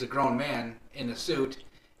he's a grown man in a suit,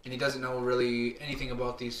 and he doesn't know really anything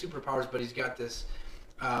about these superpowers, but he's got this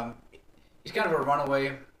he's kind of a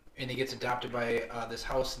runaway, and he gets adopted by this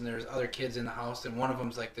house, and there's other kids in the house, and one of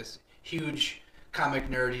them's like this huge comic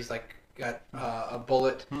nerd. He's like got a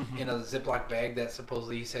bullet in a Ziploc bag that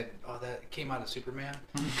supposedly he said, that came out of Superman.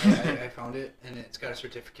 I found it, and it's got a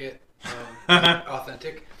certificate,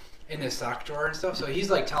 authentic, in his sock drawer and stuff. So he's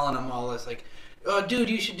like telling him all this, like, dude,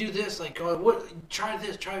 you should do this. Like, try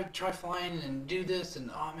this, try flying and do this,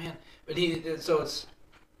 and oh man. But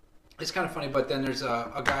it's kind of funny. But then there's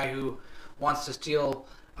a guy who wants to steal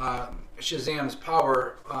Shazam's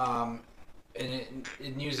power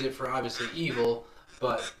and use it for obviously evil,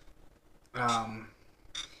 but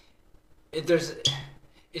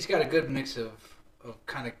it's got a good mix of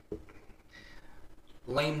kind of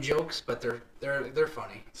lame jokes, but they're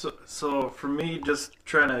funny. So for me, just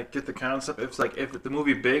trying to get the concept, it's like if the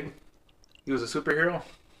movie Big, he was a superhero.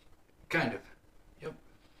 Kind of. Yep.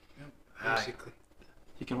 Basically.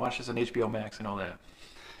 You can watch this on HBO Max and all that.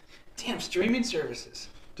 Damn, streaming services.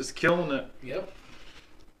 Just killing it. Yep.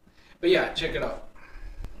 But yeah, check it out.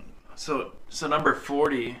 So number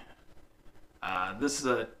 40. This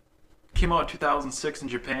came out in 2006 in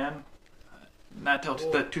Japan. Not till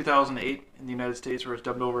 2008 in the United States, where it's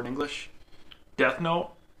dubbed over in English. Death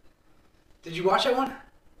Note. Did you watch that one?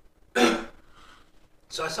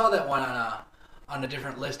 So I saw that one on a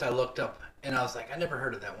different list I looked up, and I was like, I never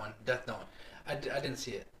heard of that one, Death Note. I didn't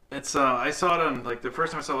see it. It's I saw it on like the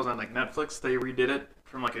first time I saw it was on like Netflix. They redid it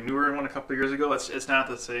from like a newer one a couple of years ago. It's not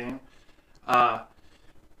the same.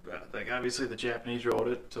 Like obviously the Japanese wrote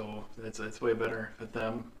it, so it's way better for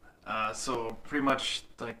them. So pretty much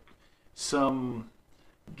like some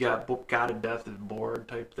got to death is bored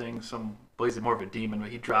type thing. Well, he's more of a demon, but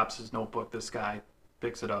he drops his notebook. This guy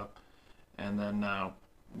picks it up, and then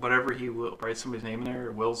whatever he writes somebody's name in there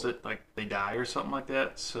or wills it, like they die or something like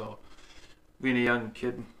that. So being a young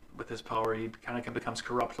kid with his power, he kind of becomes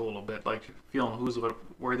corrupt a little bit, like feeling who's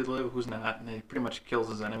where they live, who's not, and he pretty much kills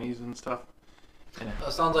his enemies and stuff. And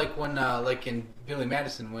it sounds like when, like in Billy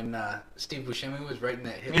Madison, when Steve Buscemi was writing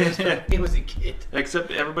that hit list, he was a kid.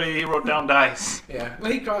 Except everybody he wrote down dies. Yeah.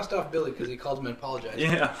 Well, he crossed off Billy because he called him and apologized.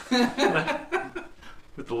 Yeah.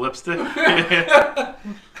 With the lipstick.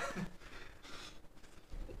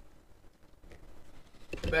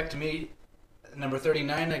 Back to me. Number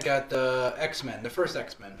 39, I got the X-Men, the first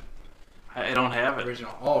X-Men. I don't have it.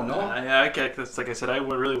 Original. Oh, no? Like I said, I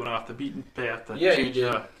really went off the beaten path. Yeah, you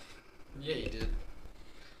did. Yeah, you did.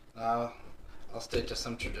 I'll stick to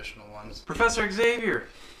some traditional ones. Professor Xavier.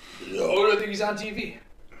 Oh, I think he's on TV.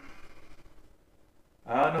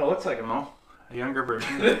 No, it looks like him though. A younger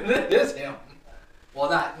version. It is him. Well,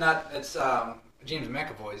 not. It's James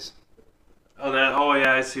McAvoy's. Oh, that. Oh,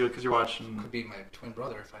 yeah, I see it because you're watching. Could be my twin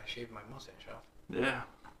brother if I shaved my mustache off. Yeah.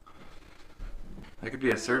 That could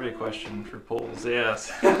be a survey question for polls.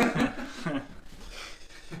 Yes.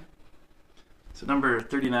 So number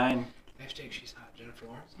 39. Hashtag she's hot, Jennifer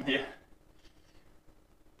Lawrence. Yeah.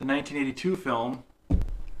 The 1982 film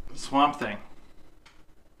Swamp Thing.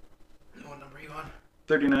 What number are you on?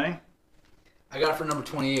 39. I got it for number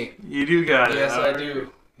 28. You do got it. Yes, I Howard.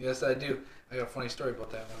 do. Yes, I do. I got a funny story about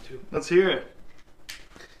that one too. Let's hear it.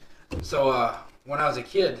 So when I was a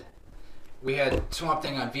kid, we had Swamp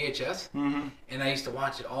Thing on VHS, Mm-hmm. and I used to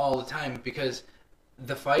watch it all the time because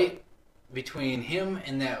the fight between him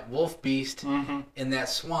and that wolf beast Mm-hmm. in that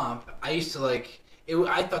swamp, I used to like.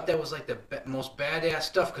 I thought that was like the most badass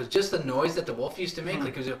stuff because just the noise that the wolf used to make,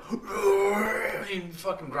 like it was and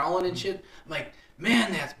fucking growling and shit. I'm like,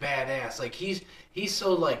 man, that's badass. Like he's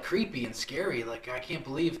so like creepy and scary. Like I can't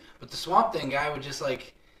believe. But the Swamp Thing guy would just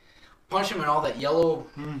like punch him and all that yellow.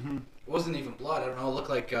 Mm-hmm. It wasn't even blood. I don't know. It looked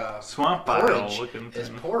like Swamp bile porridge. looking It's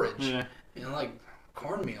thing. porridge. Yeah. You know, like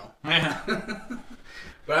cornmeal. Yeah.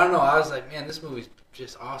 But I don't know. I was like, man, this movie's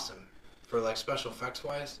just awesome for like special effects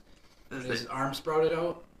wise. And his arm sprouted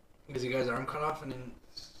out because he got his arm cut off, and then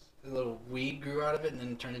a little weed grew out of it, and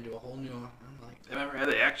then turned into a whole new. I'm like, I remember I had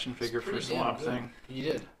the action figure it's for pretty damn Swamp good. Thing. You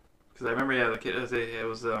did. Because I remember, yeah, the kid, it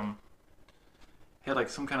was had like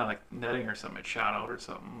some kind of like netting or something it shot out or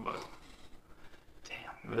something, but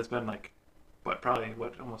Damn. it's been like, probably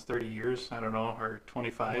almost 30 years, I don't know, or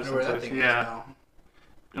 25 I wonder since where that I've- thing yeah, is now.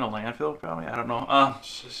 in a landfill probably, I don't know.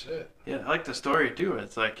 It's just it. Yeah, I like the story too.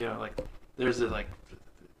 It's like, like there's like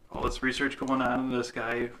all this research going on, and this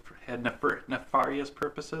guy had nefarious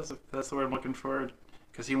purposes, if that's the word I'm looking for,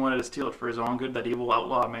 because he wanted to steal it for his own good, that evil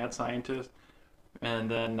outlaw mad scientist,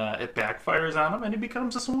 and then it backfires on him, and he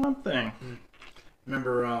becomes a Swamp Thing.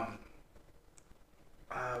 Remember,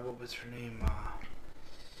 what was her name?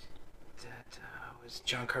 That was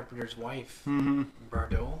John Carpenter's wife, Mm-hmm.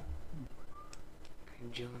 Bardot.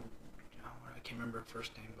 Jill, I can't remember her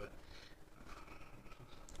first name, but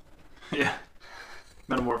Yeah.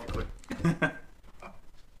 Metamorphically.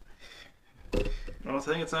 Well, I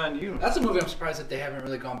think it's on you. that's a movie I'm surprised that they haven't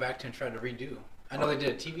really gone back to and tried to redo. I know they did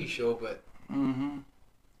a TV show, but Mm-hmm.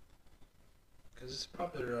 because it's a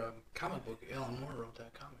popular comic book. Alan Moore wrote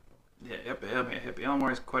that comic book. Yeah, yep. Alan Moore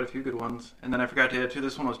has quite a few good ones. And then I forgot to add too,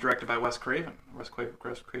 this one was directed by Wes Craven. Wes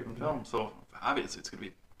Craven film, so obviously it's going to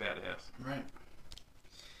be badass. Right.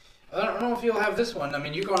 I don't know if you'll have this one. I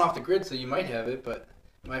mean, you're going off the grid, so you might have it, but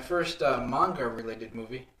my first manga-related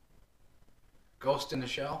movie, Ghost in the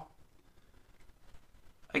Shell.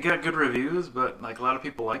 I got good reviews, but like a lot of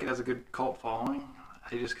people like it, has a good cult following.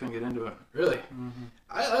 I just couldn't get into it. Really? Mm-hmm.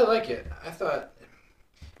 I like it. I thought,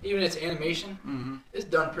 even its animation, Mm-hmm. it's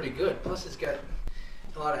done pretty good. Plus, it's got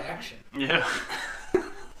a lot of action. Yeah.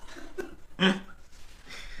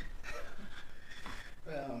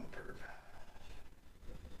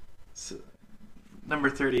 So, number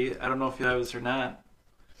 30, I don't know if you have this or not.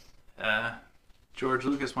 George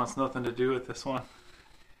Lucas wants nothing to do with this one.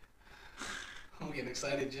 I'm getting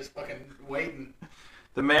excited just fucking waiting.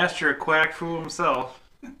 The master of quack fu himself,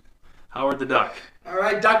 Howard the Duck. All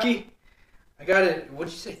right, Ducky. I got it.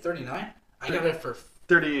 What'd you say, 39? I got it for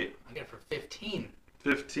 38, I got it for 15.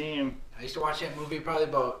 15. I used to watch that movie probably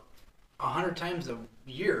about 100 times a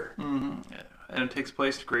year. Mm-hmm. Yeah. And it takes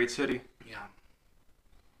place in a great city, Yeah.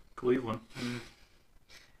 Cleveland.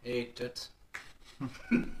 Hey, tits.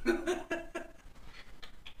 When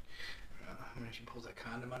she pulls that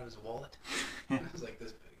condom out of his wallet, it was like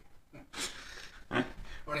this big.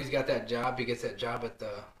 When he's got that job, he gets that job at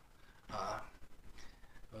the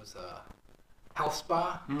health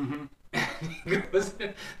spa. Mm-hmm. He goes,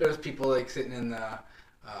 there's people like sitting in the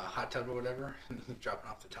hot tub or whatever, and he's dropping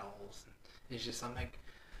off the towels. And he's just, I'm like,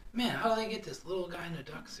 man, how do they get this little guy in a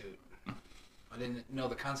duck suit? I didn't know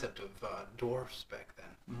the concept of dwarfs back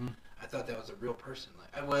then. Mm-hmm. I thought that was a real person.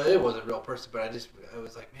 Like, well, it was a real person, but I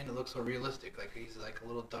was like, man, it looks so realistic. Like he's like a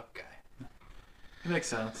little duck guy. It makes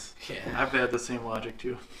sense. Yeah. I've had the same logic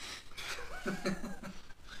too. I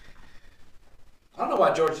don't know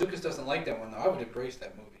why George Lucas doesn't like that one though. I would embrace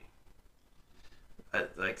that movie.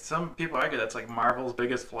 Like some people argue that's like Marvel's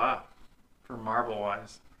biggest flop, for Marvel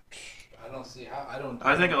wise. I don't see how.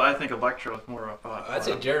 I think Electro is more of a flop. I'd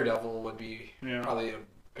say Daredevil would be Yeah. probably a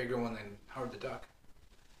bigger one than Howard the Duck.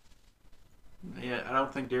 Yeah, I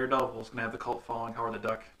don't think Daredevil's gonna have the cult following Howard the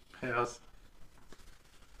Duck has.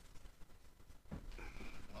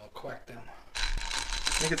 I'll quack them. I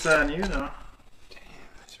think it's on you though. Damn,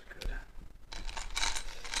 these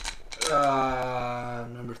are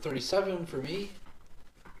good. Number 37 for me.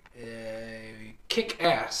 Kick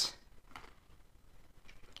Ass.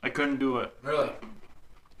 I couldn't do it. Really.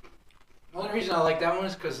 The only reason I like that one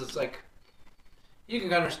is because it's like, you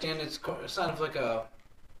can understand it's kind of like a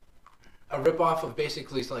ripoff of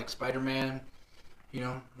basically like Spider-Man, you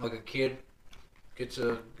know, like a kid gets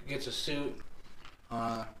a suit,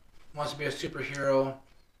 wants to be a superhero,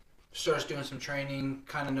 starts doing some training,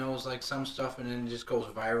 kind of knows like some stuff, and then just goes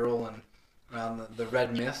viral and around the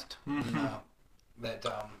Red Mist. Mm-hmm. And, that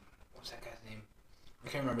what's that guy's name? I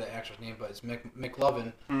can't remember the actor's name, but it's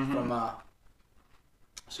McLovin Mm-hmm. from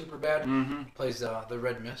Superbad. Mm-hmm. Plays the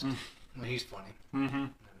Red Mist. Well, he's funny Mm-hmm. in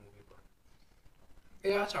that movie, but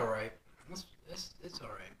yeah, it's all right. It's all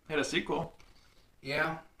right. Had a sequel.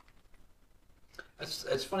 Yeah.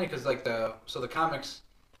 It's funny because like the comics,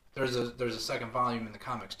 there's a second volume in the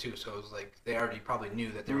comics too. So it was like they already probably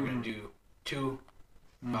knew that they were gonna do two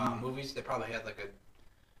movies. They probably had like a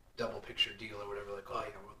double picture deal or whatever. Like, oh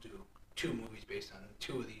yeah, we'll do 2 movies based on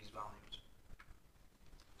 2 of these volumes.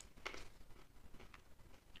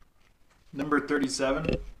 Number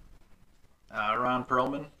 37. Ron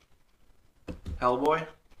Perlman. Hellboy.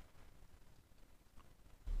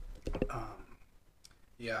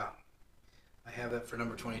 Yeah, I have that for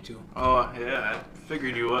number 22. Oh yeah, I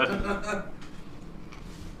figured you would.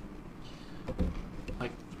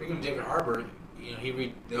 Like, Speaking of David Harbour, you know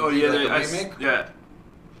he oh yeah, like a I remake. yeah.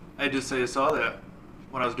 I just saw that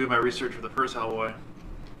when I was doing my research for the first Hellboy.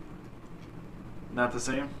 Not the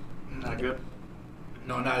same. Not good.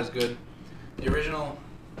 No, not as good. The original,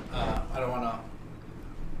 I don't want to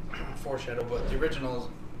foreshadow, but the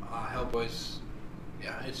original Hellboy's,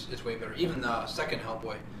 yeah, it's way better. Even the second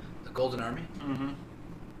Hellboy, the Golden Army, Mm-hmm.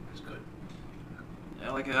 is good. I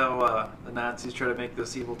like how the Nazis try to make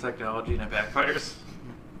this evil technology and it backfires.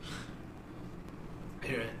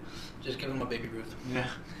 Here, just give him a Baby Ruth. Yeah,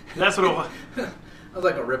 that's what it was. That was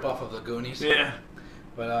like a ripoff of the Goonies. Yeah.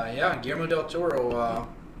 But yeah, Guillermo del Toro,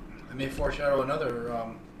 I may foreshadow another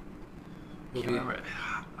Can't movie. remember.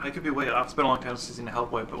 I could be way off. It's been a long time since I've seen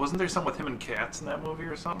Hellboy, but wasn't there something with him and cats in that movie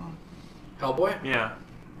or something? Hellboy. Yeah.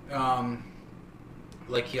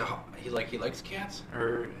 Like he likes cats.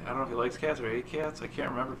 Or I don't know if he likes cats or hates cats. I can't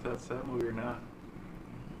remember if that's that movie or not.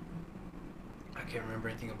 I can't remember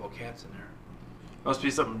anything about cats in there. Must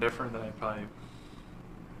be something different that I probably.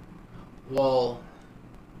 Well,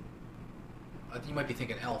 I think you might be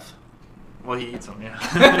thinking Elf. Well, he eats them, yeah.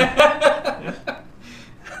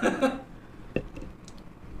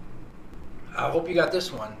 I hope you got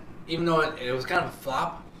this one, even though it was kind of a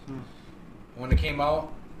flop when it came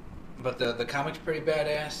out. But the comic's pretty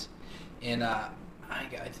badass, and I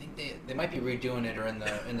think they might be redoing it or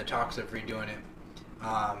in the talks of redoing it.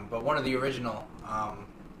 But one of the original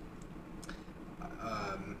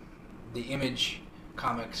the Image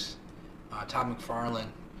comics, Todd McFarlane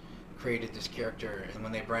created this character, and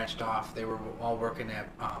when they branched off, they were all working at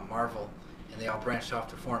Marvel, and they all branched off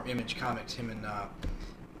to form Image Comics. Him and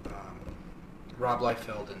Rob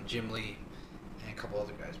Liefeld and Jim Lee and a couple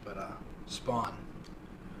other guys, but Spawn.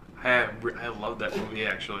 I love that movie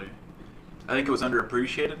actually. I think it was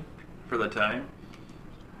underappreciated for the time.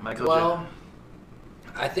 Well,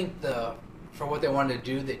 I think for what they wanted to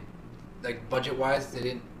do, that like budget wise, they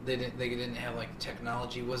didn't have like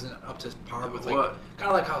technology wasn't up to par with like What? kind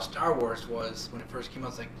of like how Star Wars was when it first came out.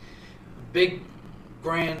 It's like big,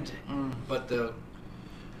 grand, but the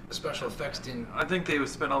special effects didn't. I think they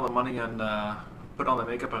spent all the money on putting all the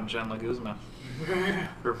makeup on John Leguizamo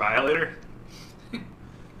for Violator. It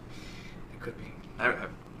could be.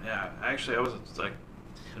 Yeah, actually, I was like.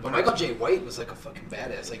 But Michael J. White was like a fucking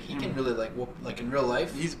badass. Like he can really like whoop, like in real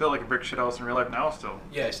life. He's built like a brick shit house in real life now still.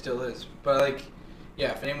 Yeah, he still is. But like,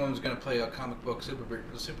 yeah, if anyone was gonna play a comic book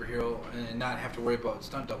superhero and not have to worry about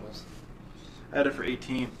stunt doubles. I had it for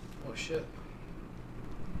 18. Oh shit.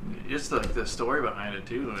 Just like the story behind it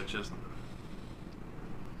too. It's just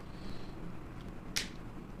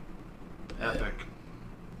epic.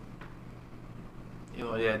 You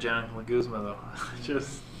know, yeah, John Leguizamo though.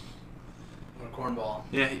 Just What a cornball.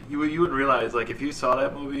 yeah, you wouldn't realize like if you saw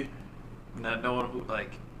that movie, not knowing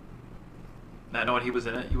he was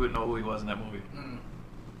in it, you wouldn't know who he was in that movie. No,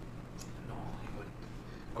 he wouldn't.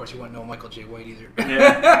 Of course, you wouldn't know Michael J. White either.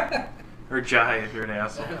 Yeah. Or Jai if you're an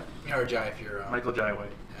asshole. Or Jai if you're Michael Jai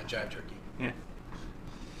White. Jive Turkey. Yeah.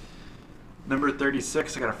 Number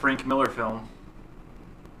 36, I got a Frank Miller film.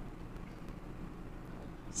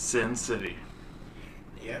 Sin City.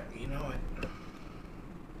 Yeah, you know it.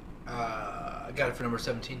 I got it for number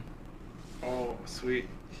 17. Oh, sweet.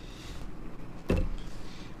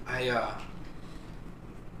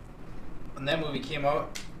 When that movie came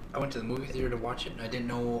out, I went to the movie theater to watch it, and I didn't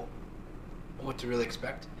know what to really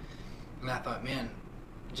expect. And I thought, man,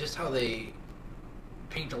 just how they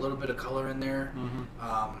paint a little bit of color in there.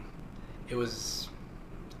 Mm-hmm. It was,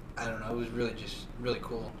 I don't know, it was really just really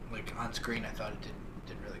cool. Like on screen, I thought it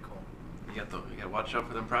did really cool. You gotta watch out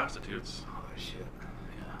for them prostitutes. Oh shit,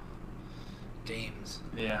 yeah. Dames.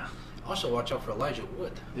 Yeah. Also, watch out for Elijah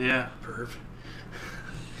Wood. Yeah. Perv.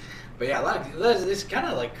 But yeah, it's kind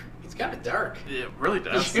of like it's kind of dark. It really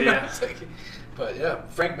does. You know, Yeah. it's like, but yeah,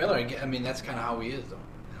 Frank Miller. I mean, that's kind of how he is, though.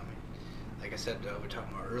 You know, I mean, like I said, we were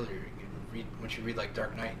talking about earlier. Once you read like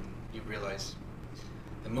Dark Knight, you realize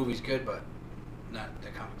the movie's good, but not the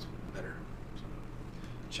comics better. So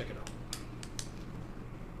check it out.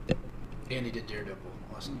 And he did Daredevil.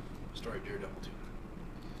 Awesome story, Daredevil too.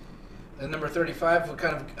 And number 35, we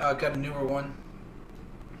kind of got a newer one.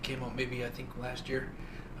 Came out maybe I think last year.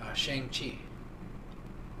 Shang-Chi.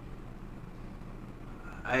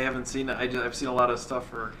 I haven't seen it. I've seen a lot of stuff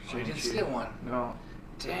for Oh, you Shang-Chi. didn't see that one? No.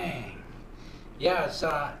 Dang. Yeah,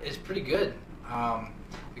 it's pretty good.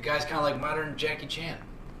 The guy's kind of like modern Jackie Chan.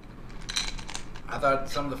 I thought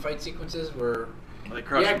some of the fight sequences were Like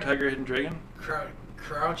Crouching Tiger, Hidden Dragon?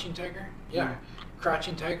 Crouching Tiger? Yeah,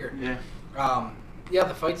 Crouching Tiger. Yeah. Yeah,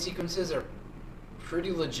 the fight sequences are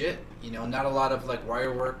pretty legit. You know, not a lot of like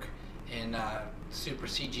wire work and super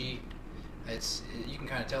CG. You can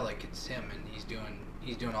kind of tell like it's him and he's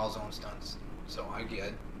doing all his own stunts. So I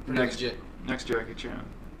get pretty legit. Next Jackie Chan.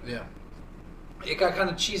 Yeah. It got kind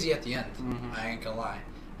of cheesy at the end. Mhm. I ain't gonna lie.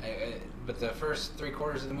 But the first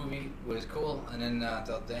 3/4 of the movie was cool, and then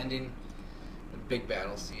the ending, the big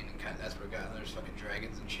battle scene, and kind of that's where it got. There's fucking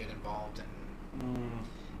dragons and shit involved, and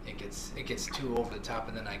it gets too over the top,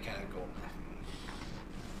 and then I kind of go.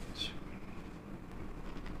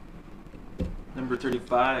 Number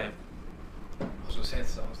 35. I was gonna say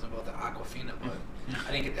something about the Aquafina, but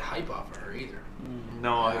I didn't get the hype off of her either.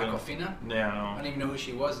 No, I didn't. Aquafina? Yeah, I no. didn't even know who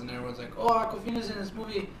she was, and everyone's like, "Oh, Aquafina's in this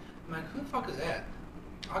movie." I'm like, "Who the fuck is that?"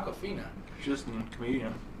 Aquafina. She's just a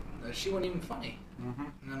comedian. She wasn't even funny. Mm-hmm.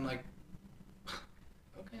 And I'm like,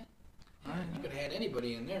 okay. Yeah, Right. you could have had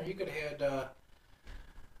anybody in there. You could have had,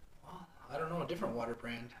 well, I don't know, a different water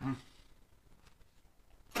brand.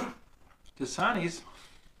 Dasani's.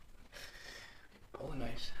 Holy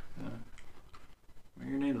nice.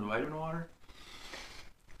 Your name is Vitamin Water?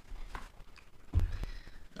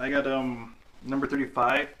 I got number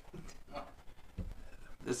 35.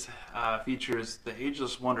 This features the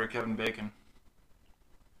ageless wonder Kevin Bacon.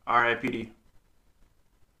 R.I.P.D.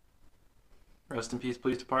 Rest in peace,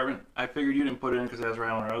 police department. I figured you didn't put it in because it has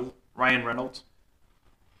Ryan Reynolds.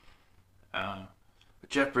 But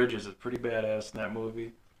Jeff Bridges is pretty badass in that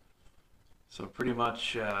movie. So pretty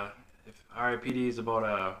much, if R.I.P.D. is about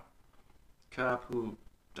a cop who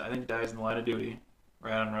I think dies in the line of duty,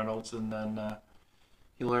 Ryan Reynolds, and then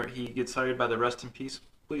he gets hired by the Rest in Peace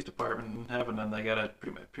police department in heaven, and they gotta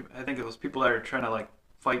I think it was people that are trying to like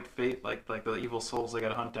fight fate, like the evil souls they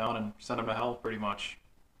gotta hunt down and send them to hell, pretty much.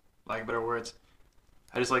 Like better words.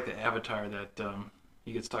 I just like the avatar that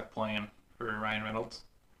he gets stuck playing for Ryan Reynolds,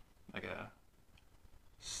 like a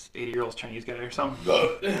 80-year-old Chinese guy or something.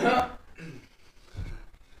 Ryan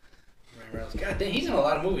Reynolds. God damn, he's in a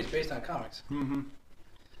lot of movies based on comics. Mm-hmm.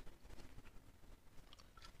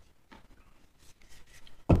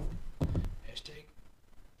 Hashtag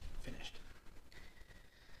finished.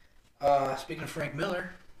 Speaking of Frank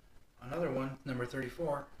Miller, another one, number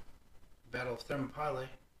 34, Battle of Thermopylae.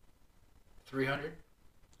 300.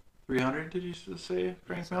 300, did you say,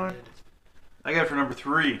 Frank Yes, I Miller? did. I got it for number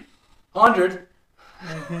 3. 100.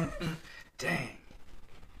 Dang.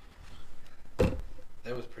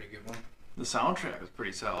 That was a pretty good one. The soundtrack was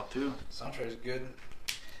pretty solid too. Soundtrack is good.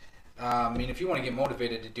 I mean, if you want to get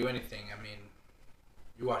motivated to do anything, I mean,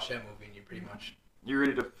 you watch that movie and you pretty much You're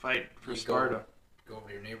ready to fight for You Sparta. go over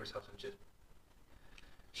to your neighbor's house and just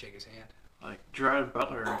shake his hand. Like Gerard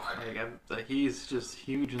Butler, he's just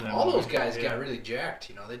huge in that All movie. those guys Yeah. got really jacked.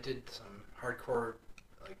 You know, they did some hardcore,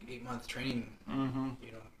 like 8-month training. Mm-hmm.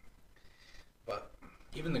 You know, but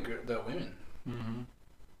even the women. Mm-hmm.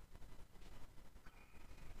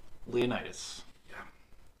 Leonidas.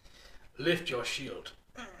 Lift your shield.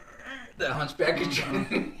 The hunchback is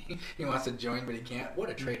he wants to join, but he can't. What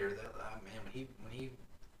a traitor! That man, when he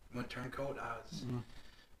went turncoat, I was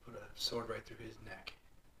put a sword right through his neck.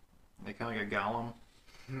 They kind of like a Gollum.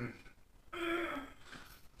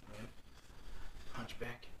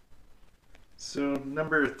 Hunchback. So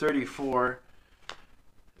number 34.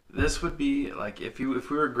 This would be like if we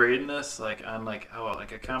were grading this like on like how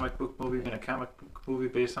like a comic book movie and a comic book movie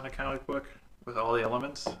based on a comic book with all the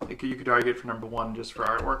elements. You could argue it for number 1 just for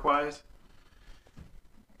artwork wise.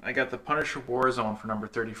 I got the Punisher Warzone for number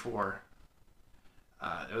 34.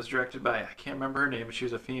 It was directed by, I can't remember her name, but she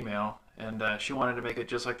was a female, and she wanted to make it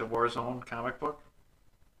just like the Warzone comic book.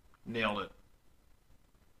 Nailed it.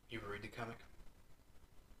 You ever read the comic?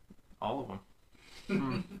 All of them.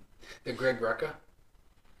 The Greg Rucka?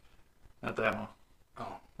 Not that one.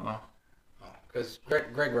 Oh. Oh. Oh. Because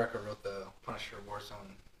Greg Rucka wrote the Punisher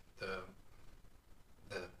Warzone,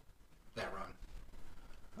 that run.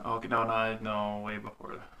 Oh, no, way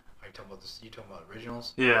before that. Are you talking about this? You talking about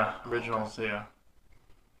originals? Yeah, Oh, originals, yeah.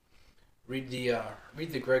 Read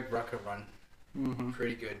the Greg Rucka run. Mm-hmm.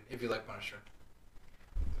 Pretty good if you like Punisher.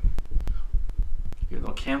 Even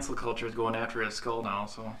though cancel culture is going after his skull now,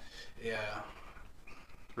 so Yeah.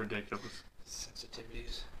 it's ridiculous.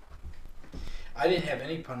 Sensitivities. I didn't have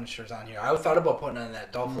any Punishers on here. I thought about putting on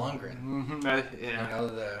that Dolph Lundgren. Mm-hmm. Yeah. You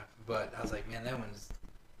know, but I was like, man, that one's.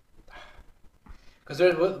 Because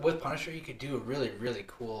with Punisher, you could do a really, really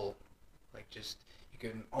cool, like you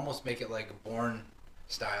could almost make it like Bourne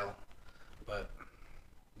style, but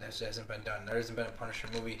that hasn't been done. There hasn't been a Punisher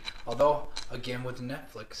movie. Although, again, with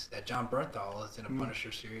Netflix, that John Bernthal is in a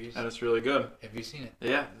Punisher series. And it's really good. Have you seen it?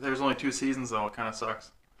 Yeah, there's only 2 seasons though. It kind of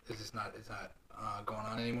sucks. It's not going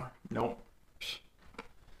on anymore? Nope.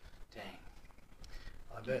 Dang.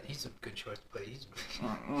 Well, I bet he's a good choice to play.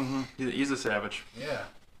 Mm-hmm. He's a savage. Yeah.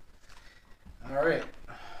 All right.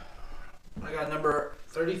 I got number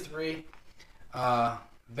 33,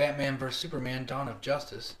 Batman vs. Superman: Dawn of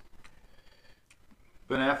Justice.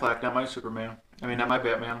 Ben Affleck, not my Superman. I mean, not my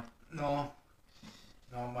Batman. No,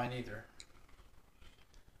 mine either.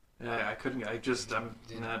 Yeah, I couldn't. I'm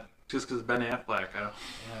not just because Ben Affleck.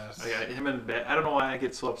 Yes. Him and I don't know why I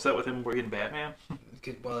get so upset with him. We're getting Batman.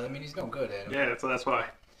 Well, I mean, he's no good at it. Yeah, so that's why.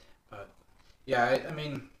 But yeah, I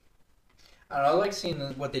mean, I don't know. I like seeing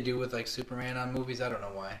what they do with like Superman on movies. I don't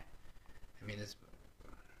know why. I mean, it's. I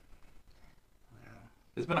don't know.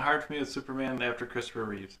 It's been hard for me with Superman after Christopher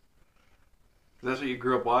Reeves. 'Cause that's what you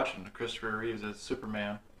grew up watching, Christopher Reeves as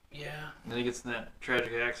Superman. Yeah. And then he gets in that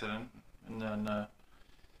tragic accident, and then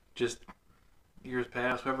just years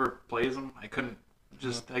pass. Whoever plays him, I couldn't.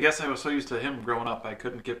 I guess I was so used to him growing up, I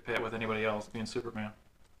couldn't get pet with anybody else being Superman.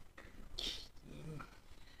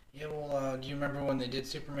 Yeah, well, do you remember when they did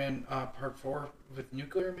Superman Part 4 with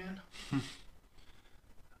Nuclear Man?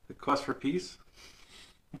 The Quest for Peace?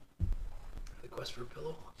 The Quest for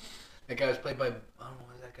Pillow? That guy was played by, I don't know,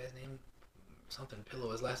 what is that guy's name? Something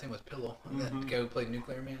Pillow. His last name was Pillow. That guy who played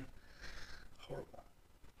Nuclear Man. Horrible.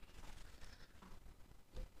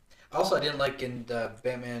 Also, I didn't like in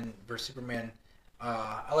Batman vs. Superman,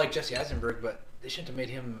 I like Jesse Eisenberg, but they shouldn't have made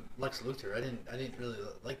him Lex Luthor. I didn't really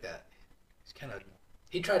like that. He's kind of...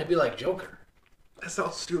 He tried to be like Joker. That's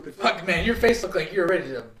all stupid. Fuck, man, your face looked like you were ready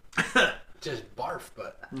to just barf,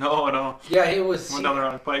 but... No. Yeah, it was... Went down the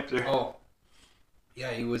wrong pipe there. Oh.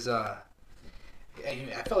 Yeah, he was, I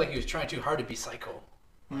felt like he was trying too hard to be Psycho.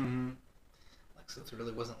 Mm-hmm. Lex Luthor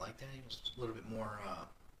really wasn't like that. He was a little bit more,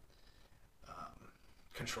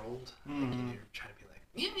 controlled. Mm-hmm. Like, he was trying to be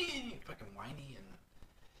like, fucking whiny and...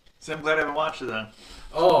 So I'm glad I haven't watched it then.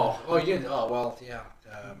 Oh, you didn't? Oh, well, yeah.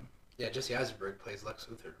 Yeah, Jesse Eisenberg plays Lex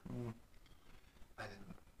Luthor. Mm. I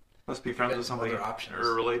didn't... Must be friends with some somebody other options.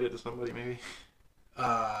 or related to somebody maybe.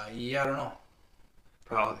 Yeah, I don't know.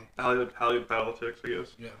 Probably. Hollywood politics, I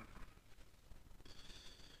guess. Yeah.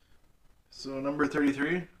 So number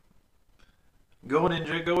 33. Go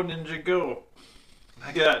Ninja, go.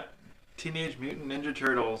 I got Teenage Mutant Ninja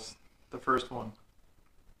Turtles, the first one.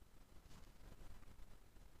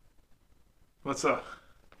 What's up?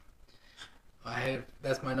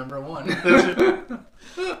 That's my number one.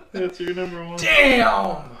 That's your number one.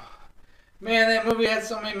 Damn! Man, that movie had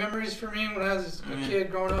so many memories for me when I was a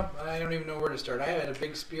kid growing up. I don't even know where to start. I had a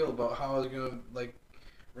big spiel about how I was going to, like,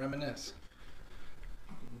 reminisce.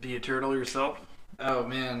 Be a turtle yourself? Oh,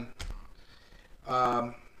 man.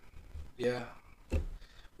 Yeah.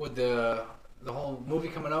 With the whole movie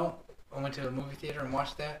coming out, I went to a movie theater and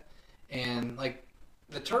watched that. And, like,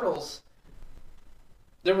 the Turtles,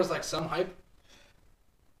 there was, like, some hype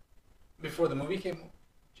before the movie came out.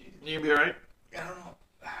 Jesus. You'll be alright? I don't know.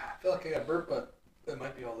 I feel like I got burp, but it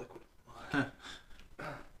might be all liquid.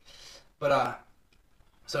 But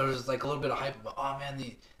so there was like a little bit of hype about, oh man,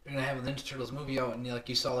 they're gonna have a Ninja Turtles movie out, and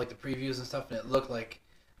you saw like the previews and stuff, and it looked like,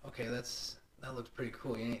 okay, that looks pretty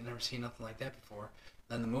cool. You ain't never seen nothing like that before.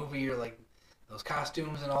 Then the movie, you're like those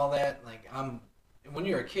costumes and all that. Like when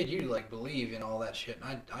you're a kid, you like believe in all that shit,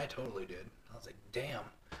 and I totally did. I was like, damn,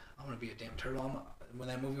 I'm gonna be a damn turtle. When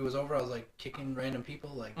that movie was over, I was like kicking random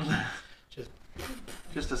people, like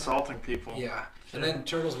just assaulting people. Yeah. And then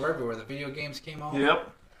Turtles were everywhere. The video games came out. Yep.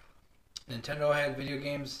 Nintendo had video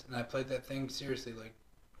games, and I played that thing seriously, like,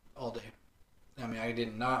 all day. I mean, I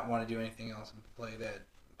did not want to do anything else and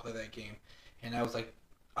play that game. And I was like,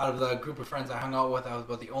 out of the group of friends I hung out with, I was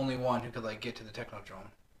about the only one who could like get to the Technodrome.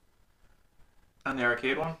 On the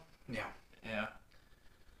arcade one? Yeah. Yeah.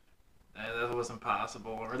 That was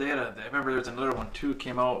impossible. Or they had I remember there was another one too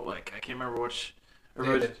came out, like, I can't remember which. They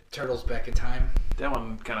had the Turtles Back in Time. That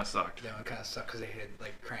one kind of sucked. That one kind of sucked because they had,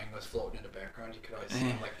 like, Krang was floating in the background. You could always see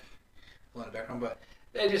him, like, floating in the background. But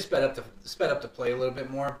they just sped up the play a little bit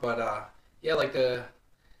more. But, yeah, like the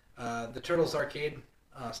Turtles arcade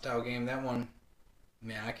style game, that one,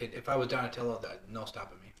 man, I could, if I was Donatello, no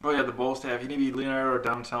stopping me. Oh, yeah, the bow staff. You need to be Leonardo or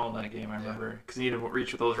Donatello in that game, I remember. Because you need to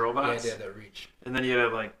reach with those robots. Yeah, that reach. And then you had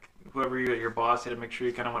to, like, whoever your boss, you had to make sure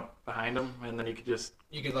you kind of went behind them. And then you could just...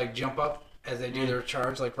 You could, like, jump up as they do their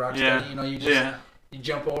charge, like Rocksteady. Yeah. You know, you just you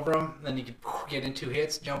jump over them, then you could get in 2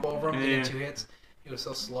 hits, jump over them, get in 2 hits. It was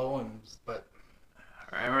so slow, but...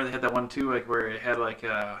 I remember they had that one, too, like, where it had, like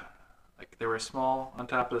they were small on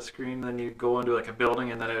top of the screen, then you'd go into, like, a building,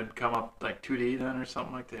 and then it would come up, like, 2D then, or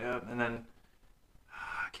something like that. And then...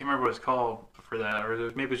 I can't remember what it was called for that, or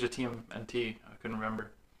maybe it was just TMNT. I couldn't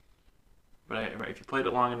remember. But if you played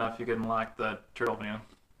it long enough, you could unlock the turtle van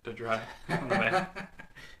to drive on the back.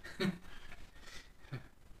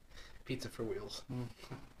 Pizza for wheels.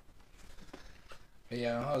 But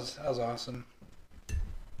yeah, that was awesome.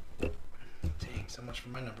 Dang, so much for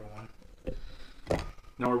my number one.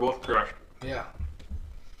 No, we're both crushed. Yeah.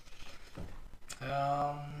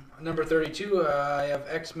 Number 32, I have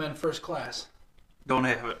X-Men First Class. Don't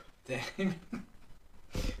have it. Dang.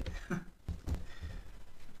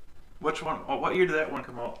 Which one? Oh, what year did that one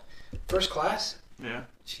come out? First Class? Yeah.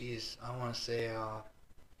 Jeez, I want to say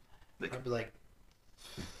probably like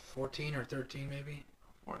 14 or 13 maybe.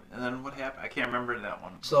 And then what happened? I can't remember that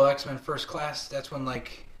one. So X-Men First Class, that's when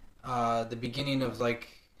like the beginning of like,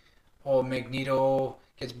 Magneto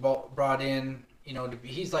gets brought in. You know,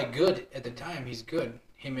 he's like good at the time. He's good.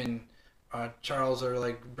 Him and Charles are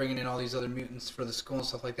like bringing in all these other mutants for the school and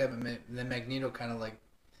stuff like that. But then Magneto kind of like,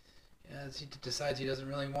 he decides he doesn't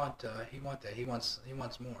really want that. He wants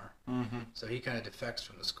more. Mm-hmm. So he kind of defects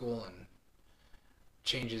from the school and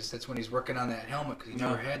changes. That's when he's working on that helmet because he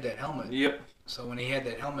never had that helmet. Yep. So when he had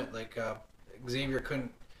that helmet, like Xavier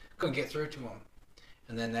couldn't get through to him.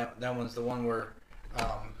 And then that one's the one where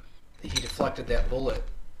he deflected that bullet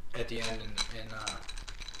at the end, and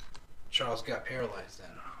Charles got paralyzed then.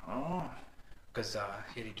 Oh. Because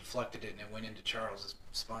he deflected it and it went into Charles's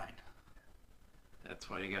spine. That's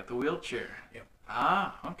why you got the wheelchair. Yep.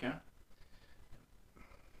 Ah, okay.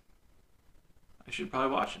 I should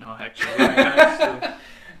probably watch it now, actually.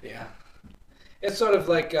 Yeah. It's sort of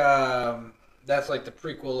like that's like the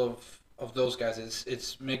prequel of those guys.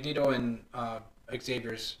 It's Magneto and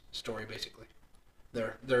Xavier's story basically.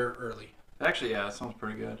 They're early. Actually, yeah, that sounds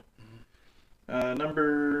pretty good. Mm-hmm.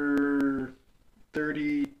 Number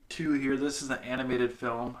 32 here. This is an animated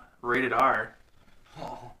film, rated R.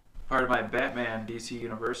 Oh. Part of my Batman DC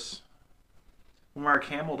universe. Mark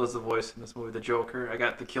Hamill does the voice in this movie, the Joker. I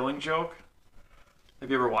got The Killing Joke. Have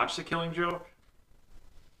you ever watched The Killing Joke?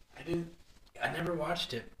 I never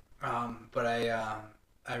watched it, but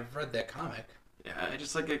I've read that comic. Yeah, I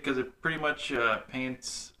just like it because it pretty much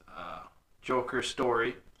paints Joker's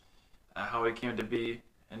story, how he came to be,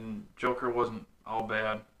 and Joker wasn't all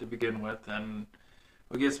bad to begin with. And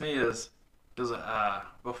what gets me is,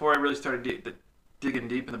 before I really started digging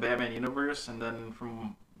deep in the Batman universe, and then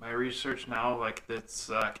from my research now, like that's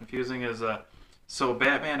confusing, is so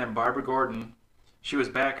Batman and Barbara Gordon, she was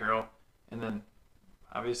Batgirl, and then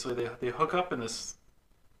obviously they hook up in this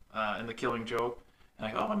in The Killing Joke,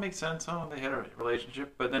 and like, oh, it makes sense. Oh, they had a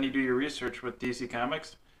relationship. But then you do your research with DC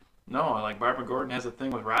Comics. No, like Barbara Gordon has a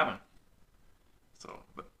thing with Robin. So,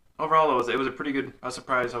 but overall, it was a pretty good. I was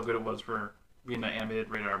surprised how good it was for being an animated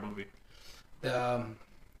rated R movie.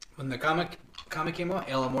 When the comic came out,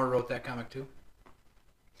 Alan Moore wrote that comic too.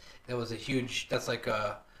 That was a huge. That's like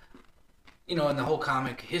in the whole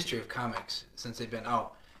comic history of comics since they've been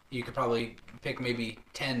out, you could probably pick maybe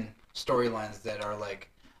 10 storylines that are like,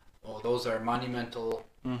 those are monumental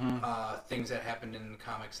things that happened in the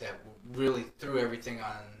comics that really threw everything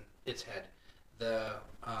on its head. The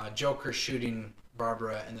Joker shooting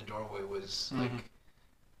Barbara in the doorway was like,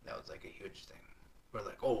 that was like a huge thing. We're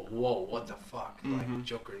like, oh, whoa, what the fuck? Like,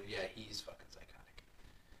 Joker, yeah, he's fucking psychotic.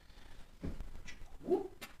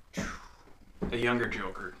 A younger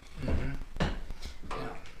Joker. Yeah.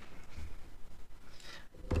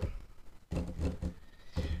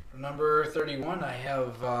 For number 31, I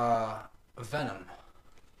have Venom.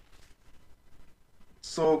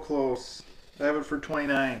 So close. I have it for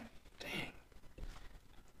 29. Dang.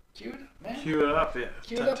 Dude, man, man. Cue it up, yeah.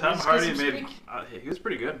 Cue it up, Tom let's Hardy get some made. speak. He was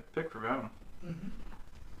pretty good. Pick for Venom. Mm-hmm.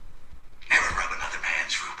 Never rub another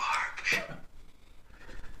man's rhubarb.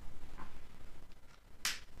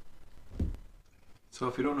 So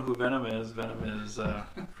if you don't know who Venom is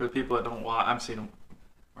for the people that don't watch. I'm seeing him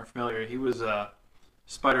are familiar. He was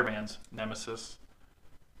Spider-Man's nemesis.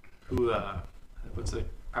 Who what's the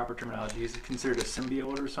proper terminology? He's considered a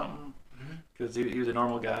symbiote or something because he was a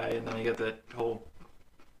normal guy, and then he got that whole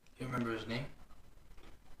You remember his name?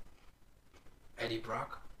 Eddie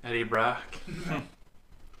Brock. Eddie Brock.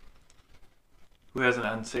 Who has an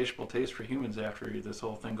insatiable taste for humans after this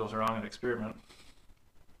whole thing goes wrong in experiment.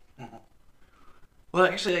 Mhm. Well,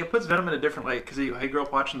 actually, it puts Venom in a different light because he grew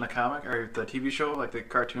up watching the comic or the TV show, like the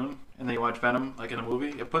cartoon, and then you watch Venom like in a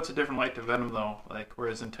movie. It puts a different light to Venom though, like where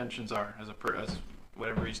his intentions are as as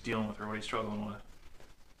whatever he's dealing with or what he's struggling with.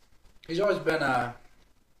 He's always been a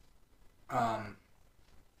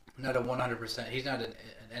not a 100%. He's not an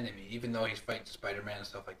enemy, even though he's fighting Spider-Man and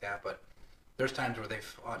stuff like that. But there's times where they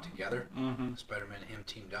fought together. Mm-hmm. Spider-Man and him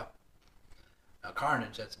teamed up. Now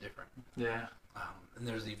Carnage, that's different. Yeah. And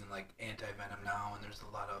there's even like anti-Venom now, and there's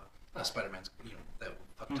a lot of Spider-Man's. That we'll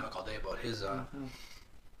fucking talk all day about his.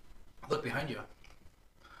 Look behind you.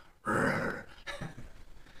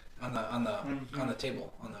 on the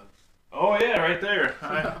table on the. Oh yeah, right there.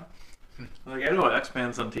 I know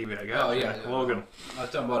X-Men's on TV. I got. Oh yeah, Logan. I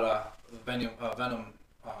was talking about Venom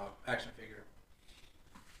action figure.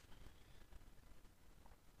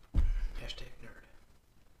 Hashtag nerd.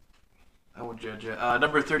 I won't judge you.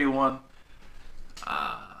 Number 31.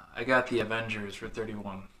 I got the Avengers for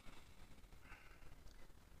 31.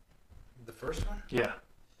 The first one? Yeah.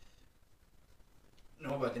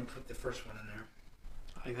 No, but I didn't put the first one in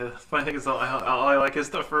there. The funny thing is, all I like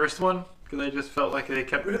is the first one because I just felt like they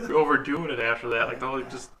kept overdoing it after that. Like the whole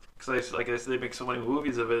just because like I said, they make so many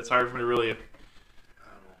movies of it. It's hard for me to really.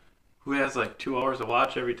 Who has like 2 hours to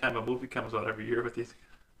watch every time a movie comes out every year with these?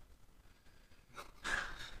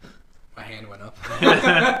 My hand went up.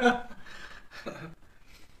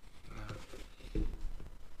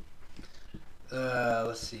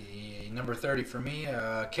 Let's see. Number 30 for me,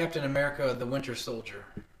 Captain America: The Winter Soldier.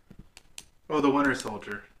 Oh, the Winter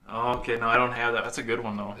Soldier. Oh, okay, no, I don't have that. That's a good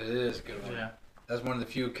one though. It is a good one. Yeah. That's one of the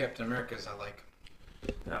few Captain Americas I like.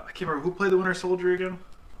 Yeah, I can't remember who played the Winter Soldier again.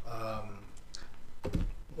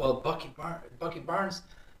 Well, Bucky Barnes.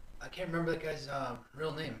 I can't remember that guy's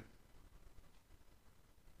real name.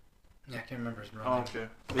 Yeah, I can't remember his real name. Okay.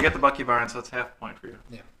 You got the Bucky Barnes, so that's half a point for you.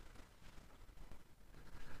 Yeah.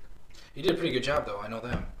 He did a pretty good job, though. I know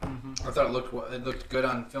that. Mm-hmm. I thought it looked good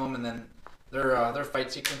on film, and then their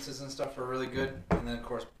fight sequences and stuff were really good. And then, of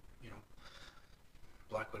course,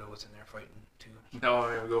 Black Widow was in there fighting too. No,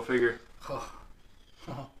 yeah, go figure. Oh.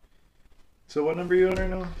 So what number are you on right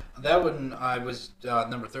now? That one I was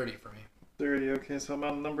number 30 for me. 30. Okay, so I'm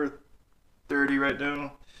on number 30 right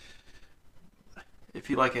now. If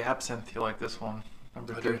you like Absinthe, you'll like this one.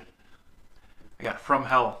 Number 30. I got From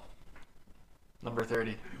Hell. Number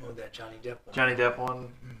 30. Oh, that Johnny Depp one. Johnny Depp one.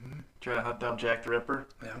 Mm-hmm. Trying to hunt down Jack the Ripper.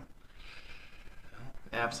 Yeah.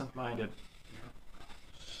 Absent-minded.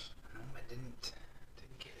 No, I didn't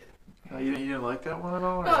get it. Oh, you didn't like that one at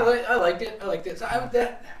all? No, I liked it. I liked it. So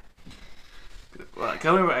Well,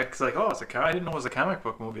 tell me, it's like, oh, it's I didn't know it was a comic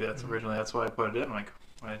book movie. That's originally. That's why I put it in. Like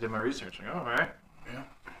when I did my research, like, oh, all right. Yeah.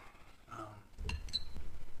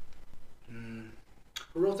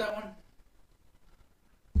 Who wrote that one?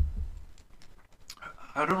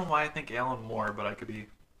 I don't know why I think Alan Moore, but I could be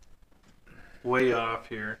way off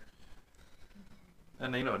here.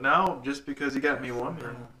 And now just because you got me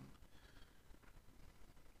wondering,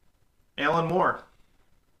 Alan Moore,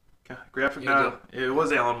 graphic novel. It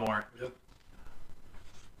was Alan Moore. Yep.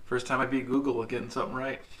 First time I beat Google with getting something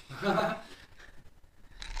right. Yeah.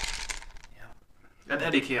 And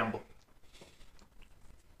Eddie Campbell.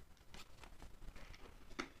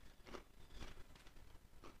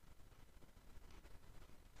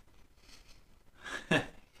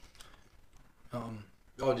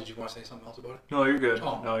 Oh, did you want to say something else about it? No, you're good.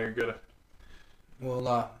 Oh. No, you're good.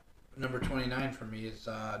 Well, number 29 for me is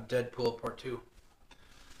Deadpool Part 2.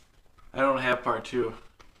 I don't have part 2.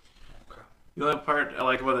 Okay. The only part I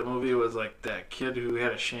like about that movie was like that kid who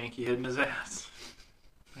had a shanky hidden his ass.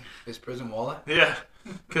 His prison wallet? Yeah,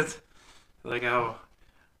 because Ryan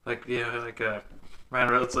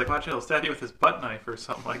Reynolds like, watch it, he'll stab you with his butt knife or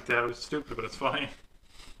something like that. It was stupid, but it's funny.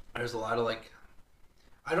 There's a lot of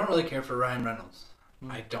I don't really care for Ryan Reynolds.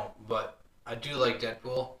 I don't, but I do like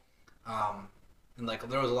Deadpool. And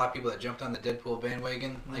there was a lot of people that jumped on the Deadpool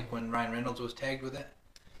bandwagon, when Ryan Reynolds was tagged with it.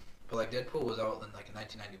 But Deadpool was out in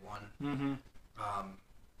 1991. Mm-hmm.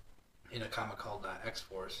 in a comic called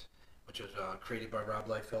X-Force, which was created by Rob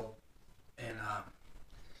Liefeld, and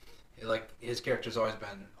his character's always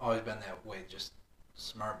been that way, just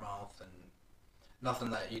smart mouth and nothing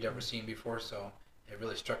that you'd ever seen before. So it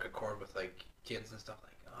really struck a chord with like kids and stuff.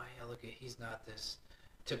 Like, oh yeah, look, he's not this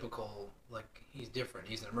typical, like, he's different.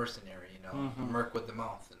 He's a mercenary, a merc with the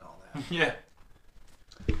mouth and all that. Yeah.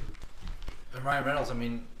 And Ryan Reynolds, I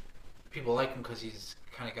mean, people like him because he's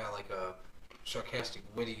kind of got like a sarcastic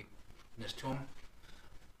wittiness to him.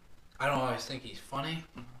 I don't always think he's funny,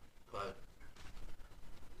 but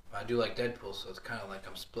I do like Deadpool, so it's kind of like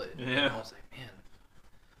I'm split. Yeah. I was like, man,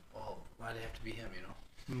 well, why'd it have to be him,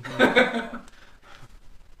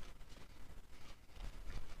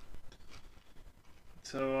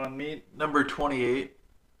 So on me, number 28,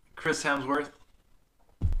 Chris Hemsworth,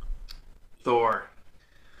 Thor.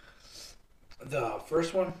 The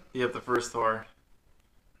first one? Yep, the first Thor.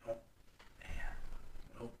 Nope.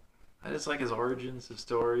 Nope. I just like his origins, his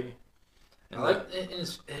story. I like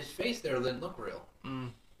his face there didn't look real.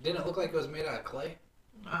 Didn't it look like it was made out of clay?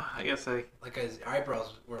 I guess Like his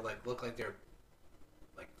eyebrows were looked like they're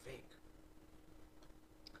like fake.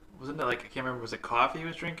 Wasn't it like, I can't remember, was it coffee he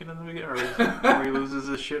was drinking in the beginning? Or where he loses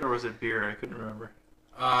his shit, or was it beer? I couldn't remember.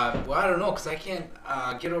 Well, I don't know, because I can't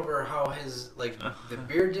get over how his, like, the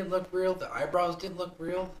beard didn't look real, the eyebrows didn't look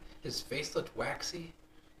real, his face looked waxy.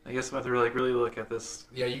 I guess I'm about to really look at this.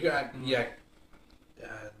 Yeah, you got,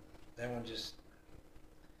 that one just,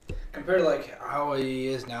 compared to, like, how he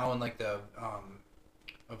is now in, like, the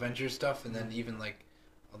Avengers stuff, and then even, like,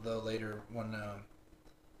 the later one,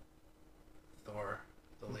 Thor,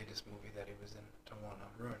 the latest movie that he was in, don't want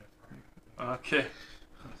to ruin it for him. Okay.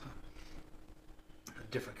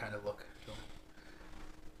 A different kind of look.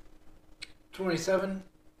 27,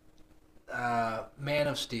 Man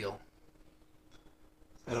of Steel.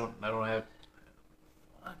 I don't have.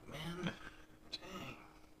 Fuck, man. Dang.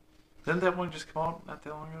 Didn't that one just come out not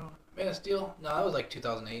that long ago? Man of Steel? No, that was like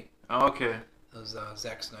 2008. Oh, okay. That was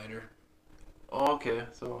Zack Snyder. Oh, okay.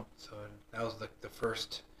 So that was the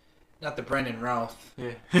first, not the Brendan Routh.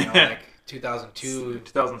 yeah. Like 2002.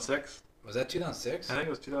 2006. Was that 2006? I think it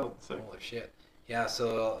was 2006. Holy shit. Yeah,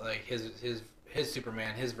 so like his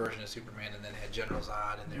Superman, his version of Superman, and then had General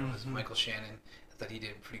Zod, and there was Michael Shannon. I thought he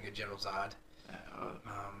did a pretty good General Zod.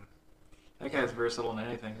 That guy's versatile in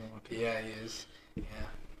anything. Yeah, he is. Yeah.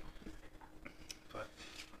 But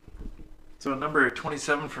So number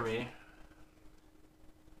 27 for me,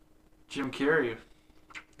 Jim Carrey,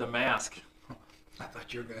 The Mask. I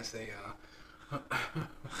thought you were gonna say. I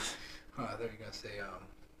thought you were gonna say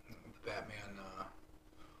the Batman.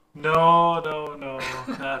 No,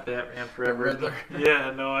 not Batman Forever. Riddler?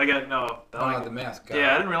 Yeah, no, I got no. The Mask.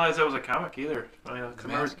 Yeah, I didn't realize that was a comic either. The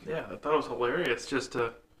Mask. Yeah, I thought it was hilarious. Just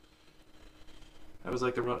that was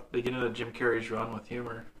like the beginning of Jim Carrey's run with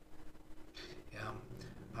humor.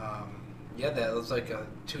 Yeah. Yeah, that was like a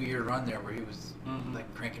 2-year run there where he was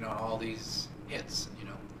like cranking out all these hits.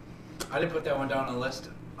 I didn't put that one down on the list.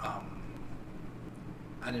 I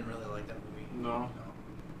didn't really like that movie. No.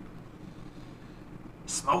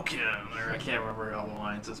 Smoking, or I can't remember all the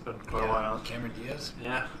lines. It's been quite a while. Cameron Diaz.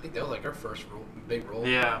 Yeah. I think that was like her first big role.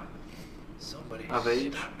 Yeah. Somebody Of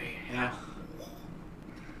age. stop me. Yeah.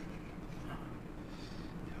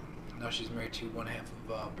 Now she's married to one half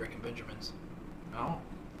of Breaking Benjamins. Oh.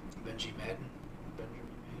 Benji Madden.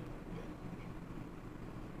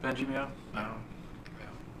 Benjamin. No. Yeah.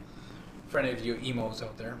 For any of you emos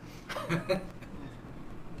out there.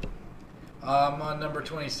 I'm on number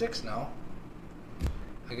 26 now.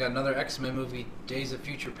 I got another X-Men movie, Days of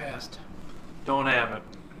Future Past. Don't have it.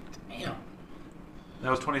 Damn. That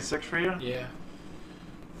was 26 for you? Yeah.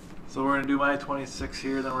 So we're going to do my 26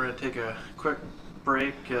 here, then we're going to take a quick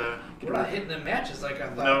break. We're not hitting the matches like I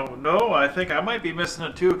thought. No, I think I might be missing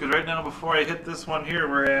it too, because right now before I hit this one here,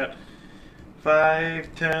 we're at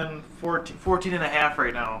 5, 10, 14 and a half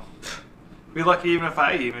right now. Be lucky even if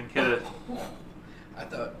I even hit it. I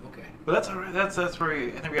thought, okay. But that's all right. That's where I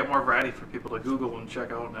think we got more variety for people to Google and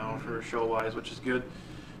check out now for show-wise, which is good.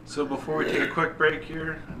 So before we take a quick break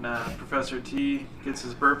here, and Professor T gets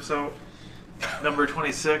his burps out, number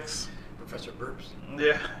 26. Professor Burps.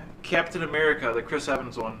 Yeah, Captain America, the Chris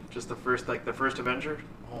Evans one, just the first Avenger.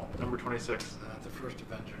 Oh, Number 26. the first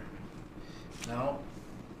Avenger. No,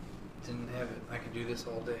 didn't have it. I could do this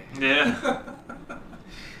all day. Yeah.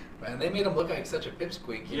 Man, they made him look like such a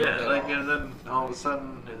pipsqueak. And then all of a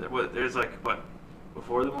sudden, there's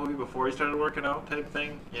before the movie, before he started working out type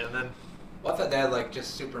thing. Yeah, and then. Well, I thought they had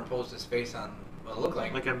just superimposed his face on what looked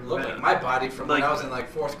like like my body from when I was in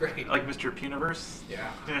 4th grade. Like Mr. Puniverse.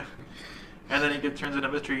 Yeah. Yeah. And then he turns into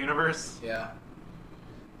Mr. Universe. Yeah.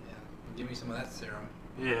 Give me some of that serum.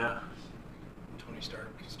 Yeah. Tony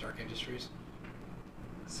Stark Industries.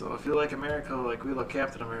 So if you like America, like we love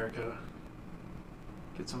Captain America,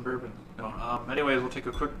 get some bourbon. No. Anyways, we'll take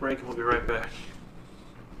a quick break and we'll be right back.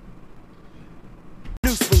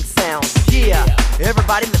 New swing sounds, yeah.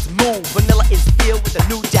 Everybody let's move. Vanilla is filled with a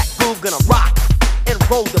new jack groove. Gonna rock and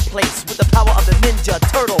roll the place with the power of the Ninja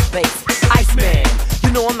Turtle bass. Iceman,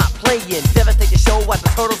 you know I'm not playing. Devastate the show what the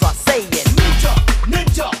turtles are saying. Ninja,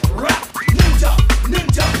 ninja, rap. Ninja,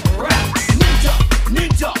 ninja, rap. Ninja,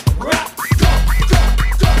 ninja, rap. Go, go,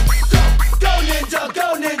 go, go. Go ninja,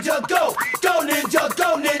 go ninja, go. Go ninja,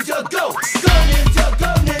 go ninja, go. Go ninja,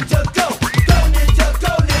 go ninja, go. Go ninja,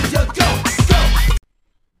 go ninja, go. Go.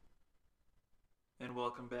 And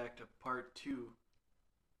welcome back to part 2.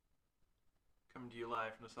 Coming to you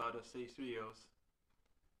live from the Sawdust City Studios.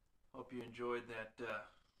 Hope you enjoyed that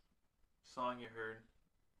song you heard,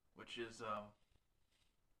 which is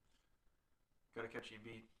got a catchy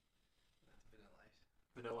beat. That's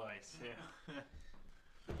Vanilla Vanilla Ice, Ice. yeah.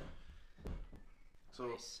 So,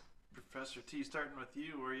 Nice. Professor T, starting with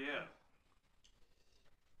you, where you at?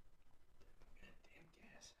 Damn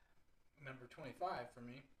gas. Number 25 for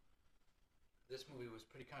me. This movie was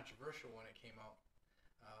pretty controversial when it came out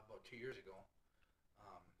about 2 years ago.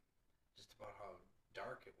 Just about how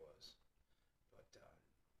dark it was. But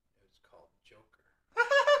it was called Joker.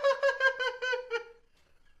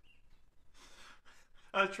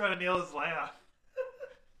 I was trying to nail his laugh.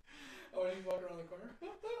 Oh, and he walked around the corner?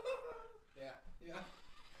 Yeah.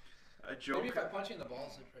 A Joker. Maybe if I punch you in the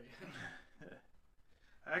balls, it's pretty.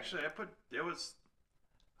 Actually,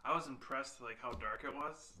 I was impressed like how dark it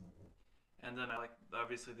was, and then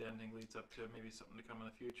obviously the ending leads up to maybe something to come in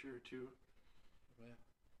the future too. Yeah.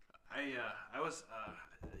 I was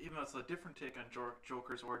even though it's a different take on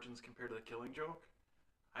Joker's origins compared to the Killing Joke,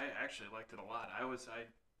 I actually liked it a lot. I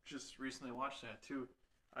just recently watched that too.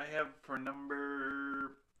 I have for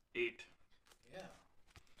number 8. Yeah.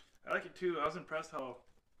 I like it too. I was impressed how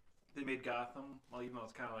they made Gotham. Well, even though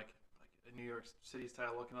it's kind of like a New York City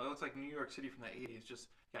style looking, it looks like New York City from the '80s. Just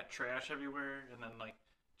got trash everywhere, and then like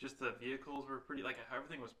just the vehicles were pretty. Like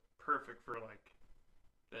everything was perfect for like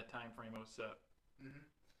that time frame it was set. Mm-hmm.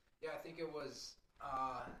 Yeah, I think it was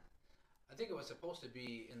supposed to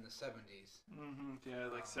be in the 70s. Mm-hmm. Yeah,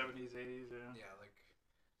 like 70s, 80s. Yeah. Yeah, like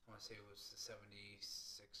I want to say it was 76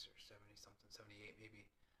 or 70 something, 78 maybe.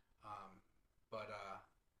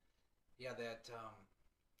 Yeah,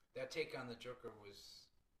 that take on the Joker was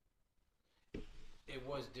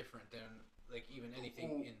different than like even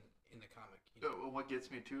anything in the comic. You know? Well, what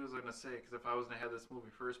gets me too is I'm gonna say because if I was gonna have this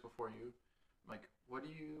movie first before you, I'm like, when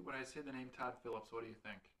I say the name Todd Phillips, what do you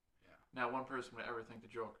think? Yeah. Not one person would ever think the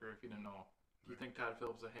Joker if you didn't know. You think Todd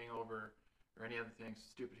Phillips, The Hangover, or any other things,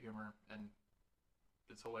 stupid humor, and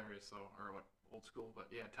it's hilarious. So, or what, old school, but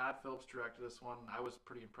yeah, Todd Phillips directed this one. I was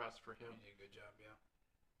pretty impressed for him. He did a good job, yeah.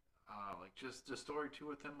 Like just the story too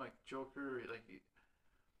with him, like Joker, like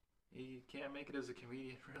he can't make it as a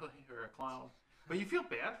comedian really, or a clown. But you feel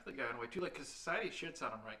bad for the guy in a way too, like because society shits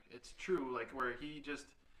on him, right? It's true, like where he just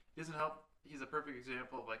doesn't help. He's a perfect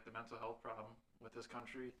example of like the mental health problem with this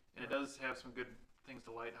country, and it does have some good things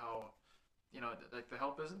to light. How like the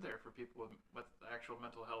help isn't there for people with actual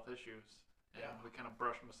mental health issues, and Yeah. we kind of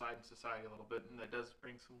brush them aside in society a little bit, and it does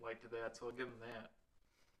bring some light to that. So I'll give him that.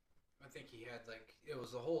 I think he had like it was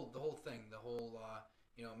the whole thing, the whole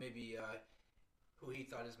maybe who he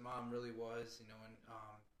thought his mom really was, and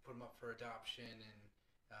put him up for adoption, and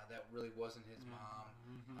that really wasn't his mom,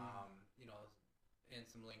 and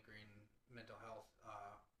some lingering mental health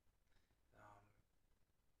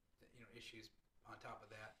issues on top of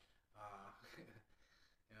that.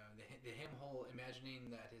 The whole imagining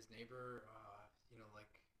that his neighbor like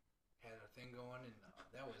had a thing going, and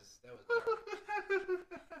that was dark.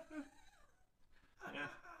 Yeah.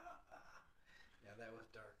 Yeah, that was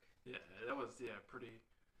dark. Yeah, that was pretty,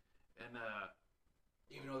 and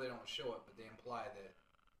Even though they don't show it, but they imply that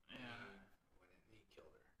he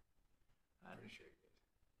killed her. I'm pretty sure he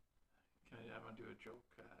did. I'm gonna do a joke.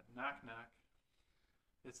 Knock knock.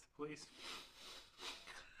 It's the police.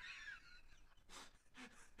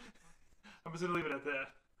 I'm just gonna leave it at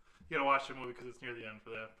that. You gotta watch the movie because it's near the end for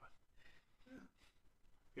that.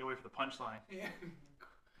 You gotta wait for the punchline. Yeah.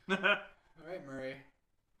 All right, Murray.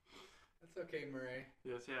 That's okay, Murray.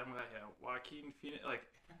 Yes, yeah, Joaquin Phoenix. Like,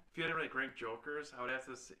 if you had to rank Jokers, I would have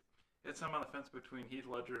to say I'm on the fence between Heath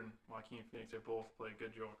Ledger and Joaquin Phoenix. They both play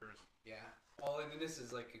good Jokers. Yeah. Well, and this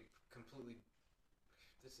is like a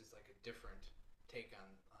different take on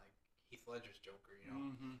like Heath Ledger's Joker. You know,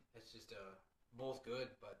 Mm-hmm. it's just both good,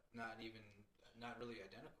 but not really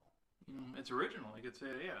identical. It's original. You could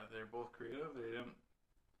say, yeah, they're both creative. They didn't.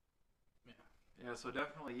 Yeah. Yeah, so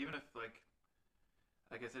definitely, even if like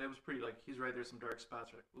I said, it was pretty like he's right. There's some dark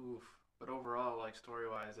spots. Like oof. But overall, like story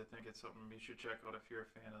wise, I think it's something you should check out if you're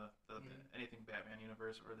a fan of anything Batman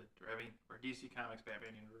universe or or DC Comics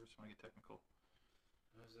Batman universe. If you want to get technical.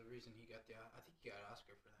 That was the reason he got I think he got an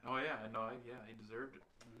Oscar for that. Oh yeah, yeah, he deserved it.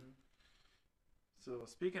 Mm-hmm. So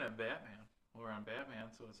speaking of Batman, we're on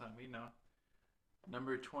Batman, so it's on me now.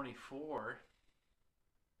 Number 24.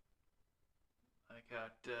 I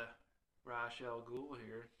got Ra's al Ghul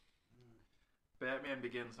here. Batman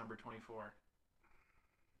Begins, number 24.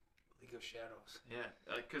 League of Shadows. Yeah,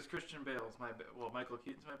 because Christian Bale's Michael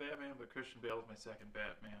Keaton's my Batman, but Christian Bale's my second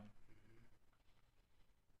Batman.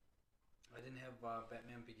 I didn't have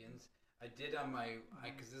Batman Begins. I did on my,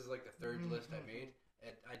 because this is like the third list I made.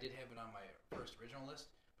 I did have it on my first original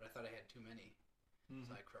list, but I thought I had too many,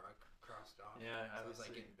 so I crossed off. Yeah, so I was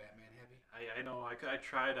like getting Batman heavy. I know. I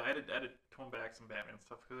tried. I had to tone back some Batman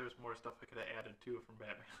stuff because there's more stuff I could have added too from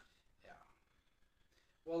Batman. Yeah.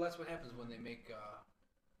 Well, that's what happens when they make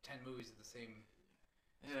 10 movies of the same.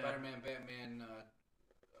 Yeah. Spider-Man, Batman,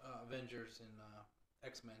 Avengers, and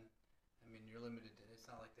X-Men. I mean, you're limited. It's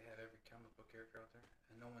not like they have every comic book character out there,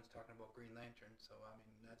 and no one's talking about Green Lantern. So I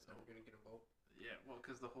mean, that's never gonna get a vote. Yeah, well,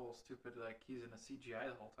 because the whole stupid he's in a CGI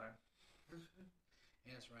the whole time.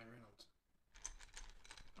 And it's Ryan Reynolds.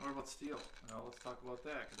 What about Steel? Well, let's talk about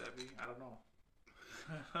that. Could that be? I don't know.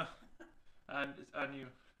 on you.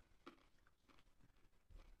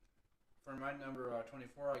 For my number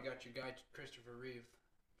 24, I got your guy Christopher Reeve,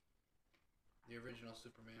 the original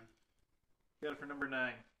Superman. Got it for number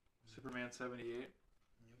 9, Superman 78. Yep.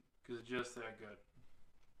 Because it's just that good.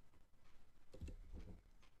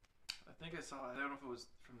 I think I saw. I don't know if it was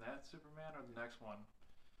from that Superman or the next one.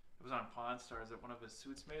 It was on Pawn Stars that one of his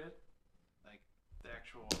suits made it, like the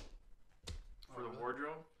actual for the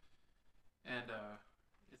wardrobe, and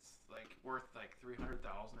it's like worth like $300,000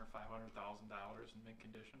 or $500,000 in mint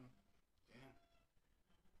condition. Yeah.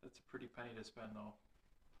 That's a pretty penny to spend, though.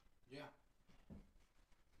 Yeah.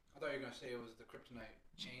 I thought you were gonna say it was the kryptonite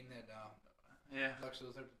chain that yeah Lex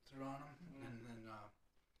Luthor threw on him, and then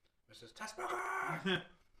Mrs. Tasberger,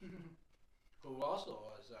 who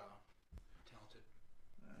also was talented.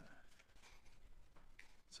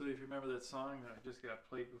 So if you remember that song that I just got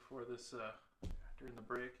played before this during the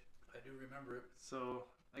break, I do remember it. So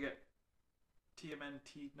I got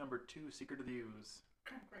TMNT number 2, Secret of the Ooze.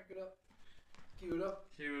 Crank it up. Cue it up.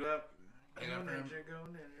 Cue it up. I got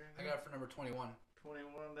it for number 21. 21.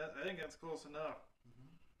 I think that's close enough.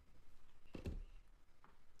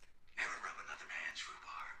 Never rub another man's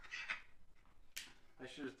rhubarb. I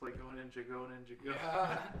should just play Go Ninja, Go Ninja, Go.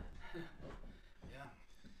 Yeah. Yeah.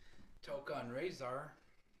 Toka and Razor.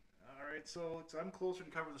 Alright, so I'm closer to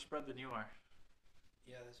cover the spread than you are.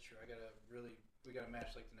 Yeah, that's true. We gotta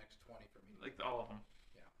match like the next 20 for me. Like all of them.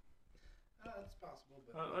 Yeah. That's possible,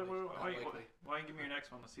 but why don't you give me your next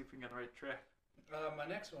one? Let's see if we can get on the right track. My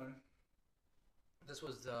next one. This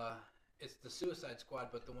was it's the Suicide Squad,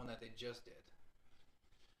 but the one that they just did.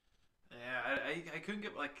 Yeah, I couldn't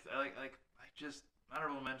get I just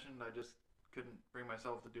honorable mention. I just couldn't bring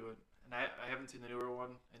myself to do it, and I haven't seen the newer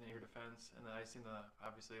one in your defense, and then I seen the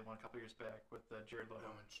obviously one a couple years back with Jared Leto.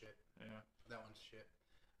 That one's shit. Yeah, that one's shit.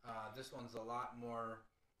 This one's a lot more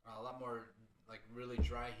like really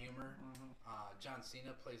dry humor. Mm-hmm. John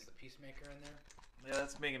Cena plays the Peacemaker in there. Yeah,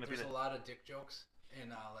 that's making it. There's a lot of dick jokes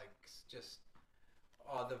and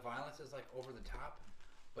the violence is like over the top,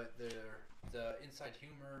 but the inside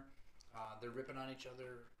humor, they're ripping on each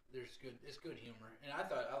other. It's good humor, and I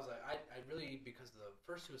really, because the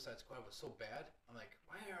first Suicide Squad was so bad, I'm like,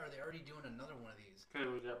 why are they already doing another one of these?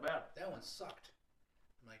 Because it was that bad. That one sucked.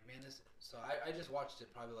 I'm like, man, so I just watched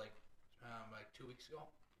it probably like 2 weeks ago.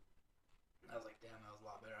 I was like, damn, that was a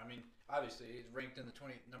lot better. I mean, obviously it's ranked in the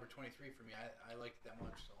number 23 for me. I liked it that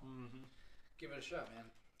much, so give it a shot,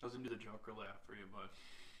 man. I was gonna do the Joker laugh for you, but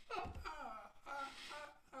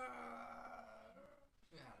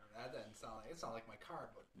yeah, that doesn't sound like it's not like my card,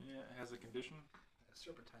 but yeah, it has a condition. A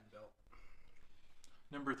serpentine belt.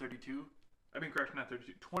 Number 32. I mean, correction, not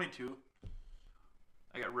 32. 22.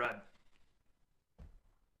 I got Red.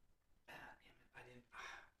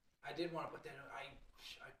 I did want to put that. I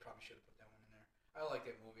probably should have put that one in there. I like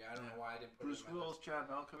that movie. I don't know why I didn't put Bruce it in my Willis, list. John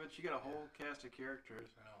Malkovich. You got a whole cast of characters.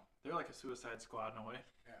 I know. They're like a Suicide Squad in a way.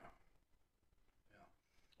 Yeah. Yeah.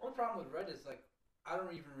 Only problem with Red is I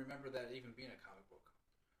don't even remember that even being a comic book.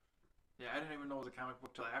 Yeah, I didn't even know it was a comic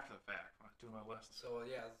book till after the fact when I was doing my list. So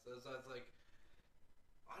yeah, so it's like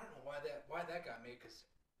I don't know why that got made, because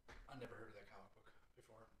I never heard of that comic book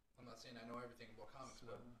before. I'm not saying I know everything about comics,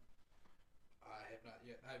 but I have not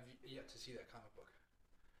yet. I've yet to see that comic book.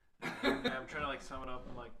 Yeah, I'm trying to like sum it up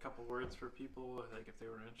in like a couple words for people, like if they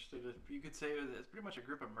were interested. You could say it's pretty much a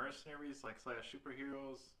group of mercenaries, like slash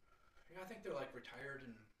superheroes. Yeah, I think they're like retired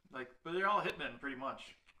and Like, but they're all hitmen, pretty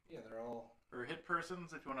much, yeah, they're all or hit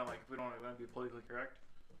persons. If you want to, like, if we don't want to be politically correct,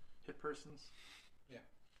 hit persons,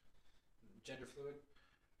 gender fluid.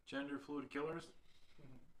 gender fluid killers.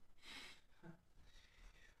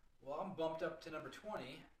 Well, I'm bumped up to number 20,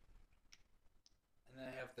 and then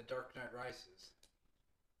I have The Dark Knight Rises.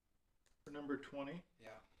 For number 20.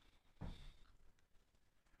 Yeah.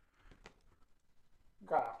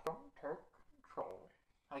 Gotham, take control.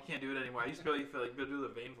 I can't do it anymore. I used to really feel like do the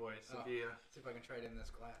Bane voice. Oh. If you, See if I can try it in this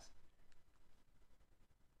class.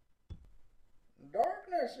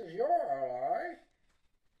 Darkness is your ally.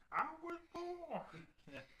 I was born.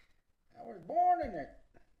 I was born in it,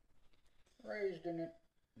 raised in it.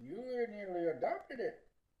 You nearly adopted it.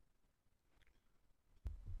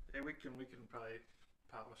 Yeah, we can probably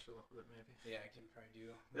polish it a little bit, maybe. Yeah, I can probably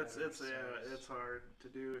do. It's hard to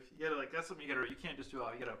do. If you gotta like that's something you can't just do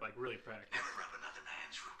all. You gotta like really practice. Never rub another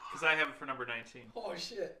man's rhubarb. Because I have it for number 19. Oh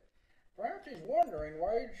shit! Perhaps he's wondering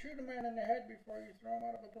why you'd shoot a man in the head before you throw him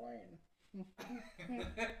out of a plane.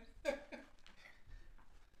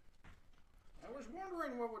 I was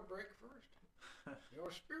wondering what would break first,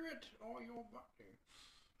 your spirit or your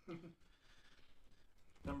body.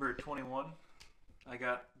 Number 21, I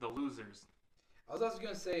got The Losers. I was also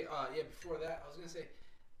gonna say, before that, I was gonna say,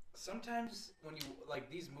 sometimes when you like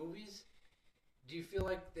these movies, do you feel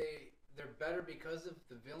like they're better because of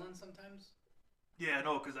the villain sometimes? Yeah,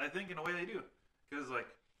 no, because I think in a way they do. Because like,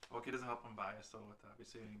 okay, it doesn't help I'm biased though with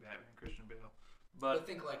obviously being Batman and Christian Bale, But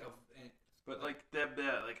think like of. but like that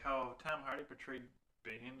like how Tom Hardy portrayed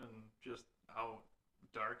Bane and just how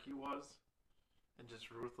dark he was, and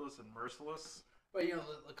just ruthless and merciless. But you know,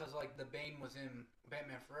 because like the Bane was in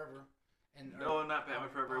Batman Forever, and No, not Batman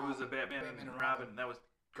Forever. It was a Batman and Robin. That was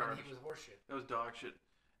garbage. And he was horseshit. That was dog shit.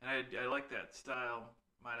 And I like that style,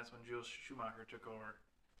 minus when Joel Schumacher took over.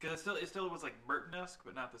 Because it still was like Burton-esque,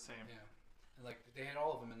 but not the same. Yeah, and like they had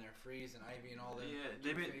all of them in there, Freeze and Ivy and all them. Yeah,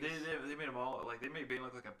 they made them all like they made Bane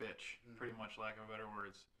look like a bitch, Mhm. pretty much, lack of better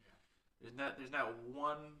words. Yeah. There's not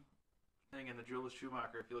one thing in the Joel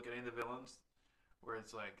Schumacher, if you look at any of the villains, where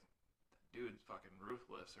it's like, that dude's fucking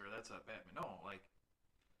ruthless or that's a Batman. No, like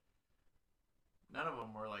none of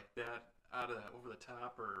them were like that over the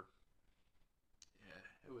top or. Yeah,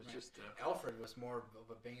 it was Right. just. Alfred was more of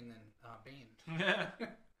a Bane than Bane. Yeah.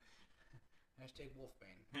 Hashtag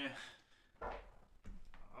Wolfbane. Yeah.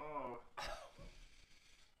 Oh.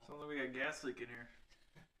 Sounds like we got gas leak in here.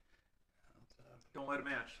 Don't light a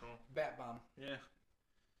match. So. Bat Bomb. Yeah.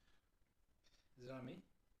 Is it on me?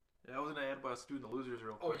 Yeah, I was gonna add about doing the losers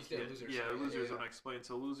real Oh, quick. you said yeah, Losers. Yeah, Yeah, losers. yeah. I want to explain.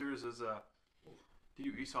 So losers is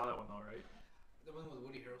you saw that one though, right? The one with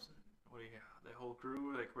Woody Harrelson. What do you the whole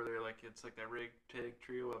crew like where they're like it's like that ragtag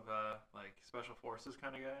trio of like special forces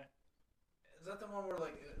kind of guy. Is that the one where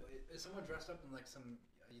like is someone dressed up in like some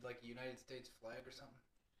like United States flag or something?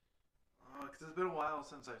 Because it's been a while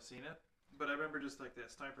since I've seen it, but I remember just like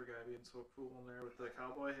that sniper guy being so cool in there with the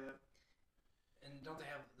cowboy hat. And don't they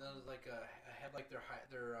have those like have like their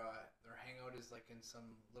hangout is like in some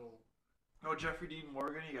little. Oh, Jeffrey Dean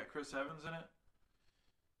Morgan. You got Chris Evans in it.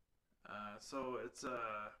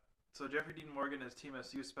 So Jeffrey Dean Morgan and his team of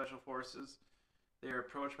U.S. Special Forces. They are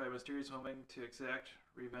approached by a mysterious woman to exact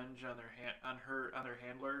revenge on their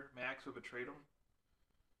handler Max, who betrayed them.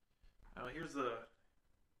 Here's the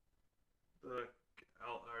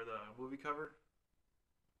movie cover.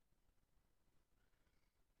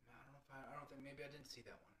 I don't think maybe I didn't see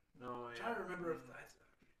that one. No, I'm trying to remember if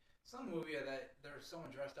some movie that there's someone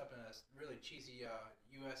dressed up in a really cheesy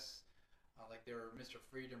U.S. Like they were Mr.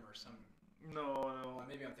 Freedom or some. No.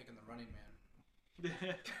 Maybe I'm thinking The Running Man.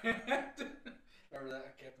 Remember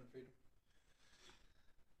that Captain Freedom?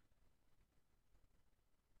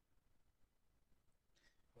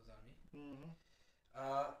 Was that on me?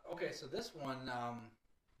 Mm-hmm. Okay, so this one,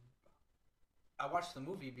 I watched the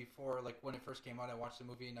movie before, like when it first came out. I watched the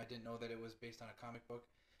movie and I didn't know that it was based on a comic book.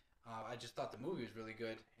 I just thought the movie was really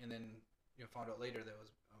good, and then found out later that it was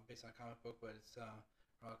based on a comic book. But it's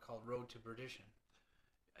called Road to Perdition.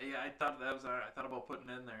 Yeah, I thought that was alright. I thought about putting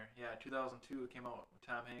it in there. Yeah, 2002 it came out with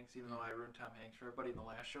Tom Hanks, even though I ruined Tom Hanks for everybody in the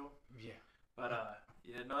last show. Yeah. But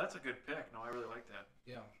that's a good pick. No, I really like that.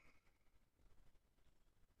 Yeah.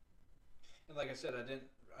 And like I said, I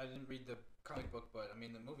didn't read the comic book, but I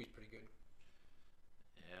mean the movie's pretty good.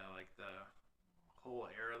 Yeah, like the whole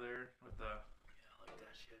era there with the. Yeah, I like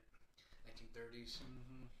that shit. 1930s.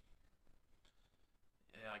 Mm-hmm.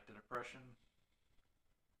 Yeah, like the Depression.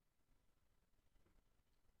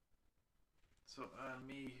 So on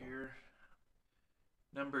me here,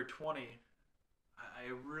 number 20.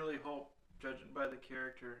 I really hope, judging by the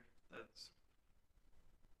character that's,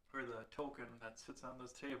 or the token that sits on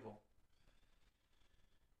this table,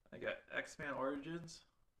 I got X-Men Origins,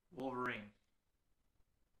 Wolverine,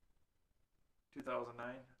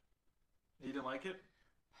 2009. You didn't like it?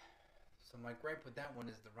 So my gripe with that one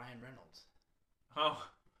is the Ryan Reynolds. Oh,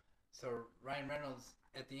 So Ryan Reynolds,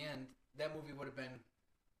 at the end, that movie would have been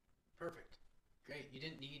perfect. Great. You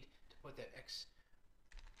didn't need to put that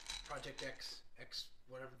Project X,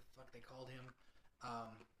 whatever the fuck they called him,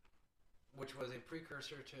 which was a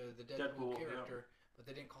precursor to the Deadpool character, but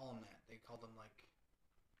they didn't call him that. They called him like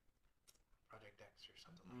Project X or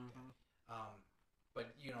something like that.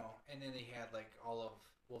 But you know, and then they had like all of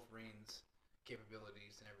Wolverine's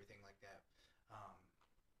capabilities and everything like that.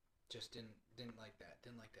 Just didn't like that.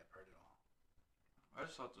 Didn't like that part at all. I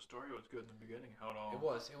just thought the story was good in the beginning. How it all. It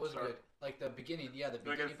was started. good. Like the beginning, the Like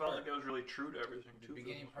beginning I felt part. like it was really true to everything The too.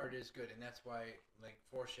 beginning part is good, and that's why, like,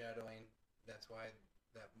 foreshadowing. That's why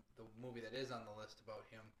that the movie that is on the list about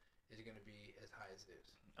him is going to be as high as it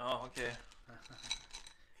is. Oh, okay.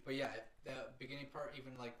 But yeah, the beginning part,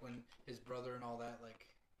 even like when his brother and all that, like,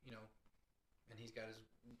 you know, and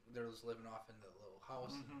they're just living off in the little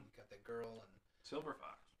house, and you got that girl, and Silver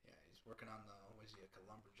Fox. yeah, he's working on was he like a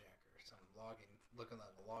lumberjack or some looking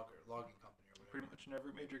like a logging company or whatever. Pretty much in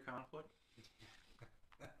every major conflict.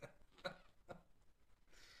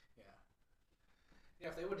 Yeah. Yeah,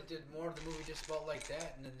 if they would have did more of the movie just about like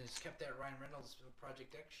that, and then just kept that Ryan Reynolds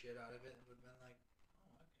Project X shit out of it, it would have been like,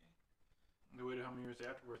 oh, okay. They waited how many years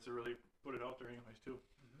afterwards to really put it out there anyways too.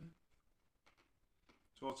 Mm-hmm.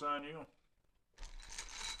 So what's on you?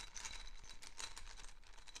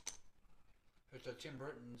 It's Tim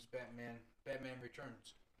Burton's Batman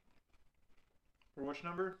Returns. For which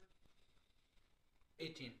number?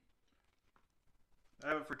 18. I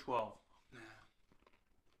have it for 12. Nah.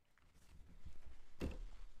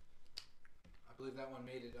 I believe that one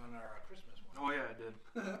made it on our Christmas one. Oh yeah, I did.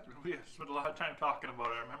 We spent a lot of time talking about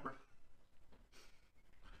it, I remember.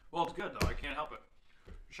 Well, it's good though, I can't help it.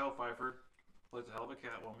 Michelle Pfeiffer plays a hell of a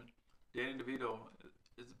Catwoman. Danny DeVito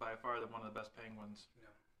is by far one of the best Penguins. No.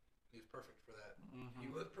 He was perfect for that. Mm-hmm. He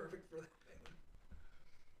was perfect for that penguin.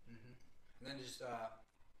 And then just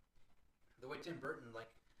the way Tim Burton, like,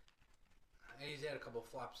 and he's had a couple of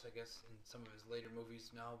flops, I guess, in some of his later movies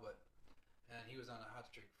now, and he was on a hot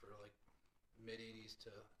streak for like mid '80s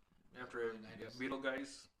to After early '90s.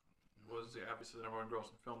 Beetlegeist was obviously the number one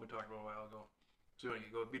grossing film we talked about a while ago. So you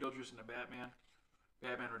go Beetlejuice into Batman.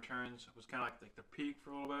 Batman Returns was kind of like the peak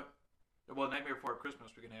for a little bit. Well, Nightmare Before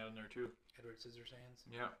Christmas we can add in there too. Edward Scissorhands.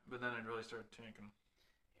 Yeah, but then it really started tanking.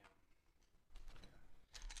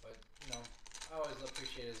 But you know, I always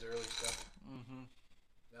appreciate his early stuff. Mm-hmm.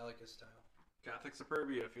 I like his style. Gothic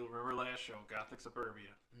Suburbia, if you remember last show, Gothic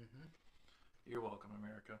Suburbia. Mm-hmm. You're welcome,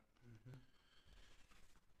 America.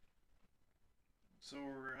 So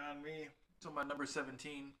we're on me. So my number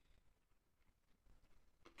 17.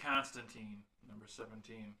 Constantine, number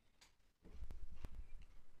 17.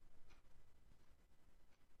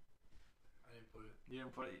 I didn't put it. You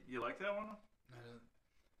didn't put it. You like that one? I didn't.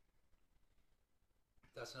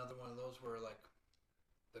 That's another one of those where like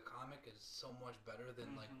the comic is so much better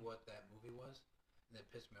than like what that movie was, and it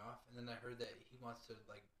pissed me off. And then I heard that he wants to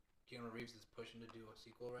like Keanu Reeves is pushing to do a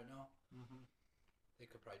sequel right now. Mm-hmm.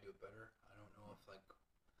 They could probably do it better. I don't know if like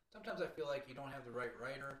sometimes I feel like you don't have the right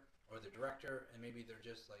writer or the director, and maybe they're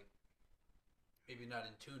just like maybe not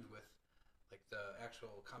in tune with like the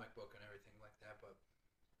actual comic book and everything like that. But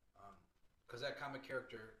because that comic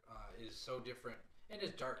character is so different and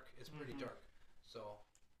it's dark. It's pretty dark. So,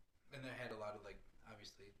 and that had a lot of like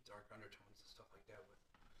obviously dark undertones and stuff like that. With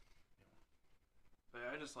you know, But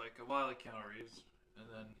I just like a lot of Keanu Reeves, and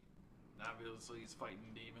then obviously he's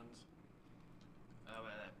fighting demons.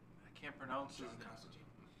 I can't pronounce his John name.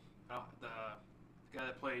 Constantine. The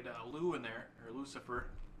guy that played Lou in there, or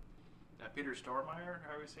Lucifer, Peter Stormare,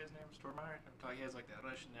 how do we say his name? Stormare? He has like that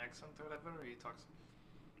Russian accent or whatever. He talks.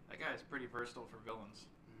 That guy is pretty versatile for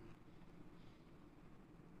villains.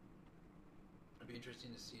 It'd be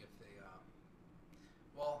interesting to see if they,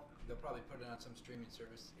 well, they'll probably put it on some streaming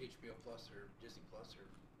service, HBO Plus or Disney Plus or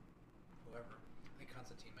whoever. I think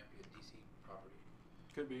Constantine might be a DC property.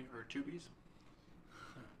 Could be, or Tubies.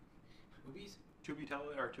 Movies? Tubi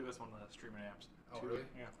Tele, or Tubi, that's one of the streaming apps. Oh, Tubi,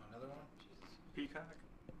 really? Yeah. Another one? Jesus. Peacock,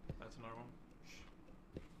 that's another one.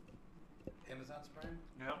 Amazon's Prime?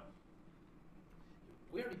 Yeah.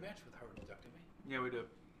 We already matched with Howard Duck, didn't we? Yeah, we do.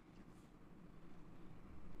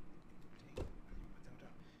 Dang, I didn't put them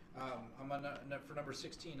down. I'm on for number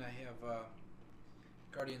 16. I have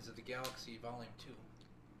Guardians of the Galaxy Volume 2.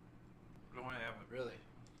 No, I haven't. Really?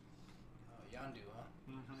 Oh, Yondu, huh?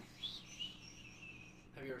 Mm-hmm.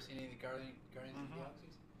 Have you ever seen any of the Guardians of the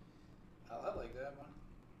Galaxies? I like that one.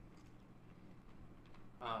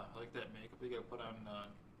 I like that makeup they got put on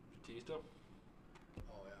Batista.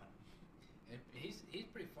 Oh yeah, and he's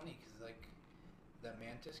pretty funny because like that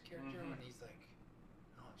Mantis character when he's like,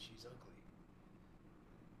 oh she's ugly,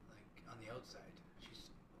 like on the outside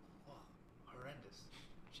she's horrendous.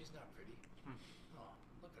 She's not pretty. Oh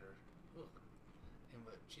look at her, look, and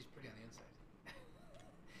but she's pretty on the inside.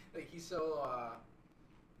 Like he's so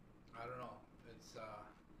I don't know. It's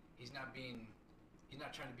he's not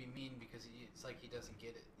trying to be mean because it's like he doesn't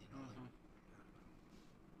get it, you know. Like,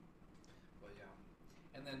 but yeah,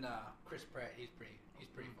 and then Chris Pratt, he's pretty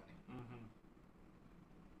funny. Mm-hmm.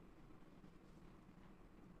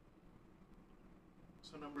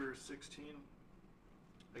 So number 16,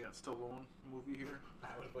 I got Stallone movie here.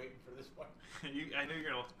 I was waiting for this one. I knew you're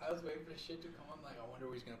gonna. I was waiting for the shit to come on. Like, I wonder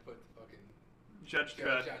where he's gonna put the fucking Judge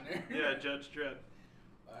Judge Dredd. on there. Yeah, Judge Dredd.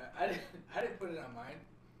 I didn't put it on mine,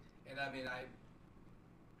 and I mean I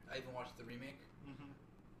even watched the remake. Mm-hmm.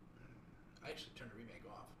 I actually turned the remake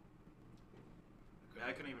off.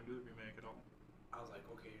 I couldn't even do the remake at all. I was like,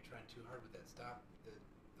 okay, you're trying too hard with that stop.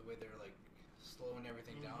 The way they're like slowing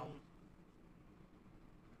everything down.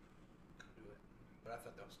 Couldn't do it. But I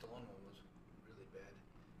thought that Stallone one was really bad,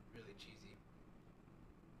 really cheesy.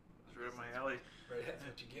 It's right up my alley. Right, that's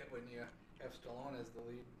what you get when you have Stallone as the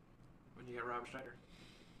lead. When you got Rob Schneider.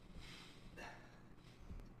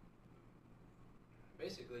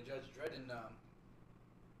 Basically, Judge Dredd and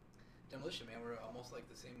Demolition Man were almost like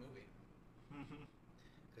the same movie. Mm-hmm.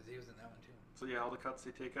 Because he was in that one too. So yeah, all the cuts they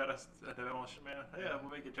take out of Demolition Man. Yeah, we'll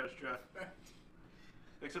make it Judge Dredd.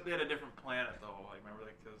 Except they had a different planet though. I remember,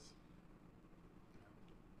 like, because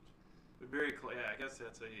very yeah. I guess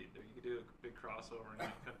that's you could do a big crossover and you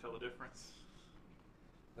can tell the difference.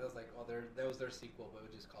 That was like, that was their sequel, but we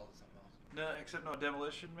just called it something else. No, except no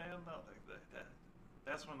Demolition Man. No,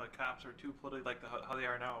 that's when the cops are too political, like how they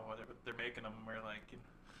are now. They're making them where like, you know,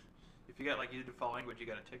 if you got like you do foul language, you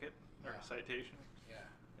got a ticket or a citation. Yeah.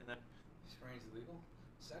 And then spraying's illegal.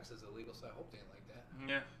 Sex is illegal, so I hope they ain't like that.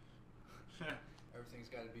 Yeah. Everything's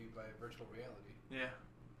got to be by virtual reality. Yeah.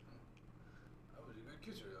 I was a good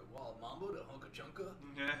kisser. A wild mambo, the hunka chunka.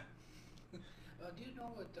 Yeah. Do you know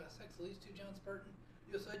what sex leads to, John Spartan?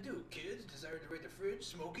 Yes, I do. Kids, desire to raid the fridge,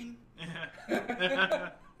 smoking. Yeah.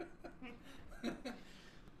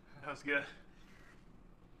 That was good.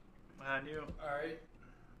 I knew. All right.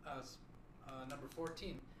 Number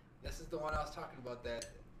 14. This is the one I was talking about that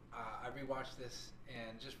I rewatched this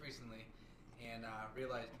and just recently and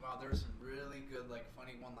realized, wow, there's some really good, like,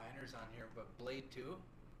 funny one-liners on here. But Blade 2.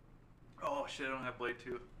 Oh shit! I don't have Blade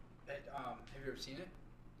 2. Have you ever seen it?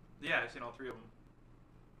 Yeah, I've seen all three of them.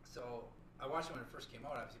 So I watched it when it first came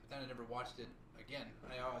out, obviously, but then I never watched it again.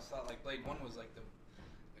 I always thought like Blade 1 was like the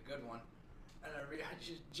good one, and I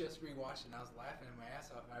just rewatched it, and I was laughing my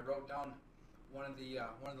ass off. And I wrote down one of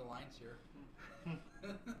the lines here.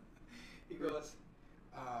 He goes,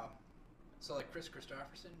 so like Chris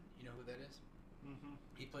Christopherson, you know who that is? Mm-hmm.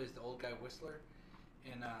 He plays the old guy Whistler,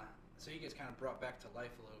 and so he gets kind of brought back to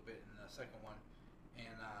life a little bit in the second one,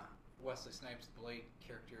 and Wesley Snipes' Blade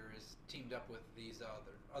character is teamed up with these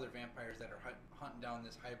other vampires that are hunting down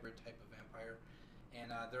this hybrid type of vampire, and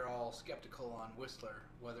they're all skeptical on Whistler,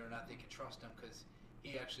 whether or not they can trust him, because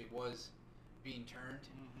he actually was being turned,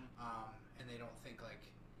 and they don't think like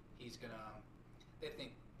he's gonna. They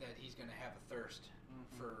think that he's gonna have a thirst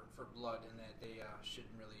for blood, and that they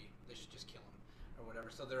they should just kill him or whatever.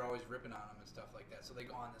 So they're always ripping on him and stuff like that. So they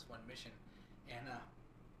go on this one mission, and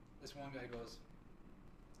this one guy goes.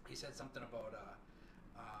 He said something about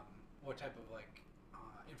what type of like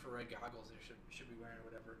infrared goggles they should be wearing or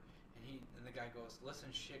whatever, and the guy goes,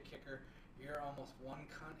 "Listen, shit kicker, you're almost one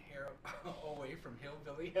cunt hair away from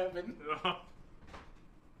hillbilly heaven."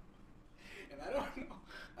 And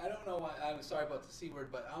I don't know why. I'm sorry about the C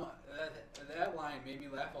word, but that line made me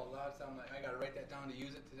laugh out loud. So I'm like, I gotta write that down to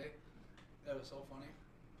use it today. That was so funny.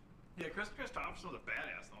 Yeah, Chris Thompson was a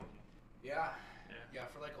badass though. Yeah.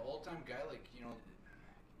 For like an old time guy, like, you know.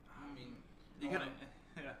 I mean, You I gotta,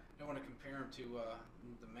 don't want to compare him to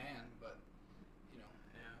the man, but you know,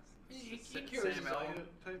 he Sam carries his Elliott own.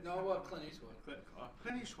 type? No, well, Clint Eastwood.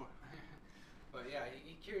 Clint Eastwood. But yeah,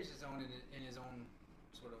 he carries his own in his own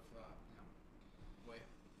sort of way.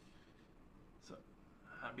 So,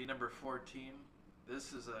 be number 14.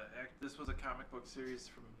 This was a comic book series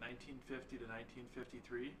from 1950 to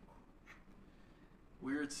 1953.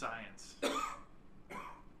 Weird Science. So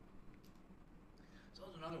that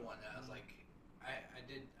was another one that I was like, I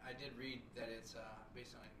did read that it's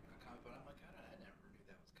based on a comic book. I'm like, I never knew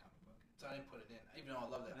that was a comic book, so I didn't put it in. Even though I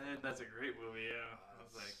love that. That's a great movie. Yeah, I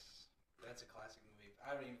was like, that's a classic movie.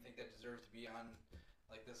 I don't even think that deserves to be on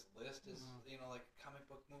like this list. Is like a comic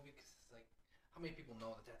book movie? Because it's like, how many people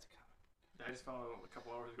know that that's a comic book? I just found out a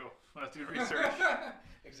couple hours ago when I was doing research.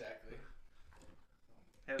 Exactly.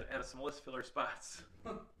 Had some list filler spots.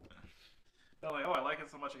 I'm like, oh, I like it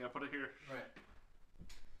so much, I gotta put it here. Right.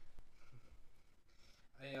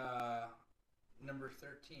 Number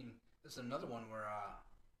 13. This is another one where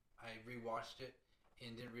I rewatched it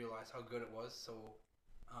and didn't realize how good it was. So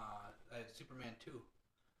I had Superman 2,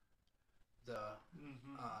 the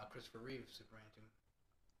Christopher Reeve Superman 2,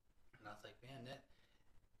 and I was like, man,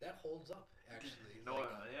 that holds up actually.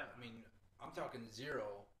 Yeah. I mean, I'm talking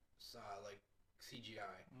zero, like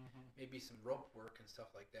CGI, maybe some rope work and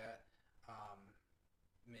stuff like that,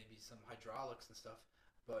 maybe some hydraulics and stuff,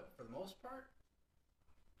 but for the most part,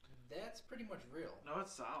 that's pretty much real. No,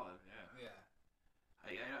 it's solid. Yeah. Yeah.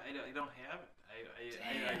 I don't have it.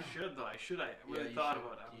 I should though. I really thought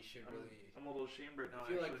about it. You should really. I'm a little ashamed right now. I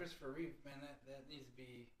feel like Christopher Reeve, man. That needs to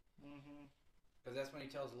be. Because that's when he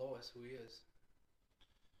tells Lois who he is.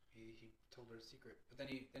 He told her a secret, but then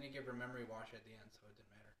he gave her a memory wash at the end, so it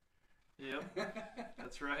didn't matter. Yep,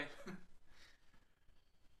 that's right.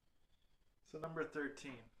 So number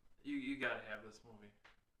 13, you gotta have this movie.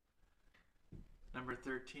 Number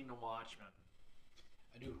 13, The Watchmen.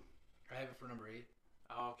 I do. I have it for number 8.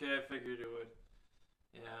 Okay, I figured it would.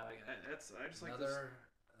 Yeah, I just like this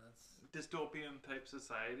dystopian type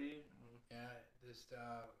society. Yeah, just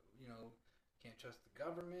can't trust the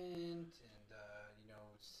government, and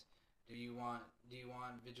do you want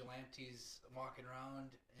vigilantes walking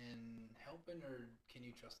around and helping, or can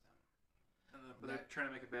you trust them? But they're trying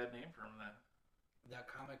to make a bad name for them.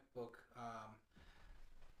 That comic book,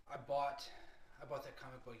 I bought that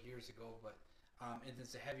comic book years ago, but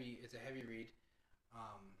it's a heavy read.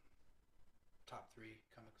 Top 3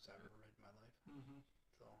 comics I've ever read in my life.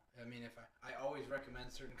 So I mean, if I always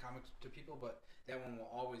recommend certain comics to people, but that one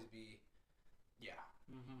will always be, you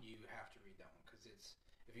have to read that one, because it's,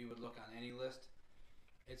 if you would look on any list,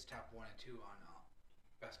 it's top 1 and 2 on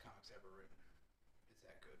best comics ever written. It's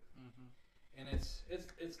that good. And it's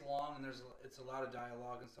long, and it's a lot of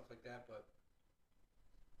dialogue and stuff like that, but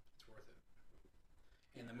it's worth it.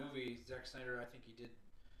 And the movie, Zack Snyder, I think he did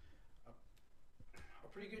a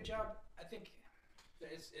pretty good job. I think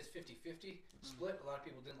it's 50-50 split. A lot of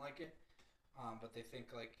people didn't like it, but they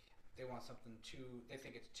think like they want something too. They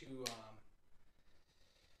think it's too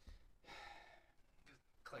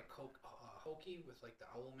like hokey with like the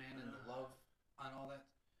Owlman and the love on all that.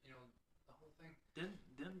 The whole thing.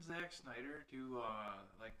 Didn't Zack Snyder do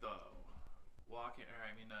like the Walking? Or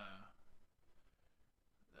I mean,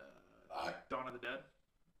 Dawn of the Dead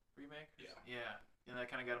remake? Yeah. And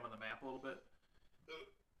that kind of got him on the map a little bit.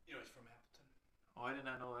 He's from Appleton. Oh, I did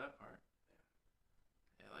not know that part.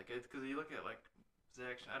 Yeah, like it's because you look at like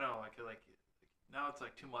Zack. I don't know, like now it's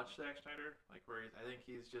like too much Zack Snyder. Like where I think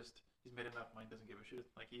he's made enough money, doesn't give a shit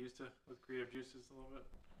like he used to with creative juices a little bit.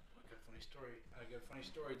 I got a funny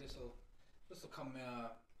story. This will come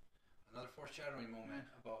another foreshadowing moment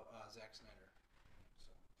about Zack Snyder.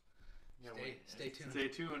 So stay tuned. Stay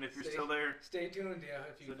tuned if you're still there. Stay tuned, yeah.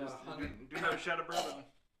 If you've do another shot of bourbon.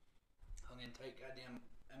 Hung in tight, goddamn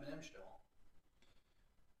Eminem still.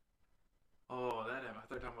 Oh, that I thought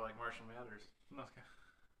you were talking about like Marshall Mathers. No, okay.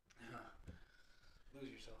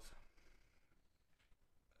 Lose yourself.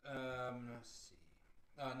 Let's see.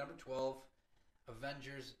 Number 12,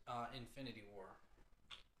 Avengers: Infinity War.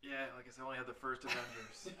 Yeah, like I said, I only had the first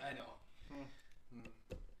Avengers. I know.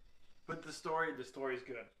 But the story's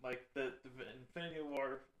good. Like the Infinity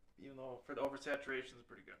War, even though for the oversaturation is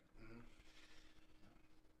pretty good.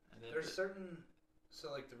 And there's certain,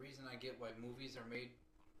 so like the reason I get why movies are made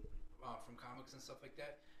from comics and stuff like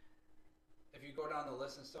that. If you go down the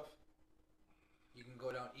list and stuff, you can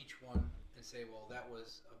go down each one and say, well, that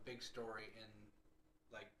was a big story in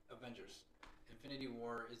like Avengers. Infinity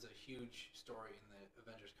War is a huge story in the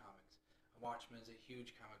Avengers comics. Watchmen is a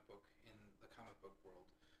huge comic book in the comic book world.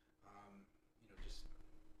 Just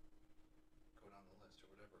go down the list or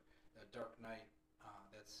whatever. Dark Knight,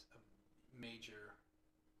 that's a major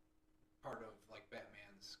part of like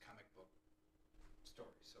Batman's comic book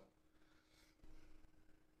story. So,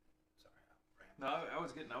 sorry, No,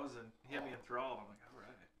 he had me enthralled. I'm like, all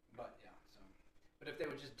right. But yeah, but if they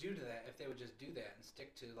would just do that and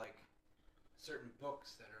stick to like certain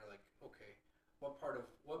books that are like, okay, what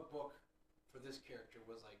book for this character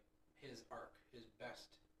was like his arc, his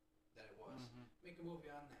best that it was. Make a movie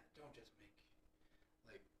on that. Don't just make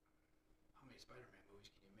like, how many Spider-Man movies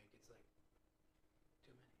can you make? It's like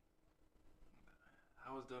too many.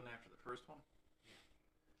 I was done after the first one. Yeah.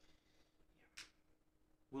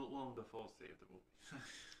 Willem Dafoe saved the movie.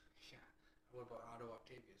 Yeah. What about Otto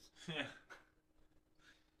Octavius? Yeah.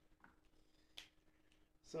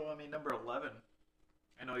 So, I mean, number 11.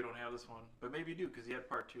 I know you don't have this one, but maybe you do because you had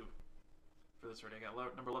part 2 for this already. I got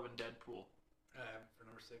number 11, Deadpool. For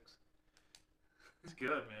number 6. It's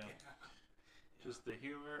good, man. Yeah. Just the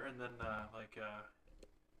humor, and then,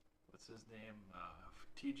 what's his name?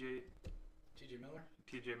 TJ Miller?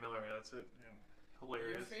 TJ Miller, yeah, that's it. Yeah. Your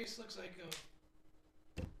Hilarious. face looks like a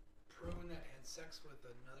prune that had sex with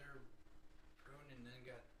another prune and then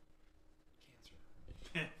got cancer.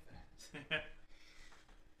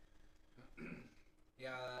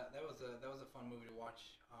 Yeah, that was a fun movie to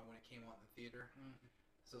watch when it came out in the theater. Mm-hmm.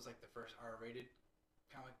 So it was like the first R-rated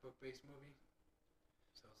comic book based movie.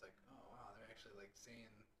 So it's like, oh wow, they're actually like saying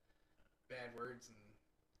bad words and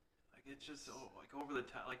Like, it's just like over the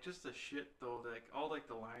top. Like, just the shit though. Like, all like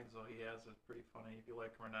the lines though he has is pretty funny if you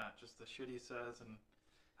like him or not. Just the shit he says and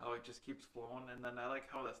how it just keeps flowing. And then I like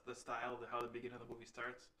how that's the style, how the beginning of the movie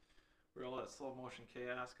starts, where all that slow motion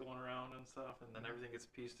chaos going around and stuff, and then everything gets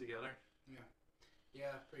pieced together.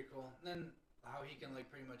 yeah, pretty cool. And then how he can like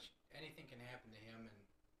pretty much anything can happen to him and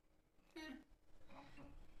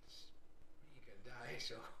he could die.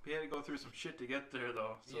 So He had to go through some shit to get there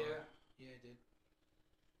though. So. yeah, I did.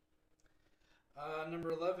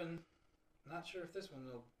 Number 11. Not sure if this one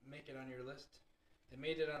will make it on your list. It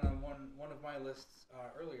made it on one of my lists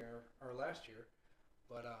earlier or last year,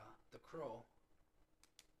 but The Crow.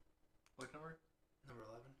 What number? Number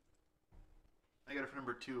 11. I got it for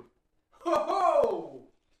number 2. Ho!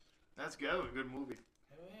 That's good. That was a good movie.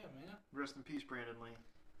 Hell yeah, man. Rest in peace, Brandon Lee.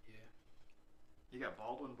 Yeah. You got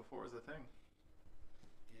Baldwin before was the thing.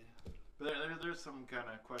 Yeah. But there's some kind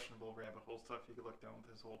of questionable rabbit hole stuff you could look down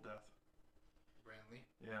with his whole death. Brantley.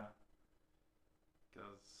 Yeah.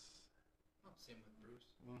 Because. Oh, same with Bruce.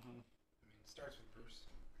 Mm-hmm. I mean, it starts with Bruce.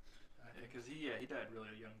 I Yeah, think. because he died really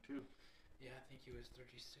young too. Yeah, I think he was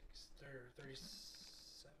 36 or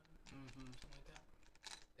 37, Mm-hmm. something like that.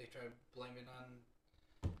 They tried blaming on.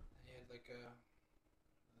 He had like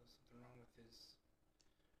something wrong with his.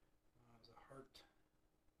 It was a heart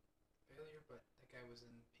failure, but that guy was in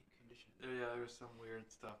peak condition. Yeah, there was some weird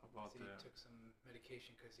stuff about So he that. took some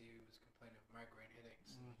medication because he was complaining of migraine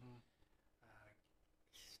headaches. Mm-hmm.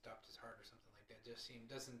 Stopped his heart or something like that.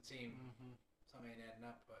 Doesn't seem Mm-hmm. something ain't adding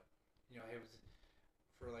up. But you know, it was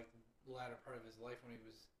for like the latter part of his life when he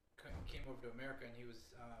came over to America and he was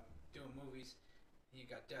doing movies. He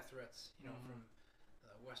got death threats, you know, from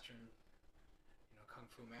Western, you know, kung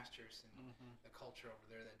fu masters and the culture over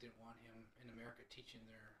there that didn't want him in America teaching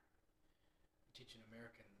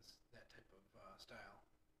Americans that type of style.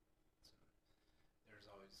 So there's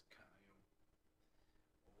always kind of, you know,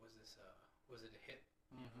 was it a hit?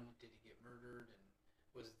 You know, did he get murdered? And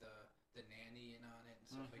was the nanny in on it and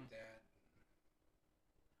stuff like that? And who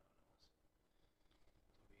knows?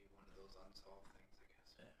 It'll be one of those unsolved things, I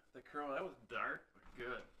guess. Yeah. The Crow, that was dark but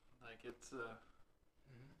good. Like it's kind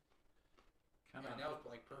Yeah, of. and that was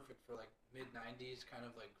like perfect for like mid '90s, kind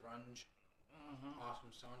of like grunge,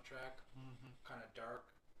 awesome soundtrack, kind of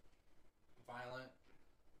dark, violent.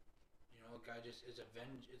 You know, the guy just it's a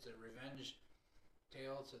revenge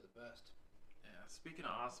tale to the best. Yeah. Speaking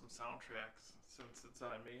of awesome soundtracks, since it's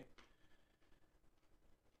on me.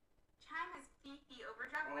 Chime is beefy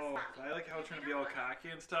overdrive Oh, with I like how it's trying to be all cocky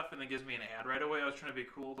and stuff, and it gives me an ad right away. I was trying to be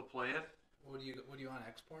cool to play it. What do you on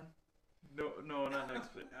X-Porn? No, not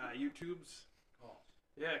next. YouTube's. Oh,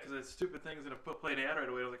 Yeah, because it's stupid thing's gonna play an ad right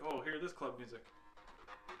away. I was like, oh, hear this club music.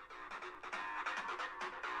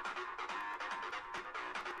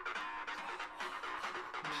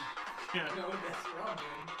 Yeah. no, that's wrong,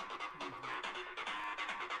 dude.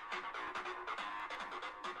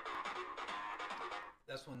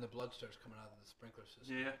 That's when the blood starts coming out of the sprinkler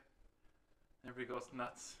system. Yeah. Everybody goes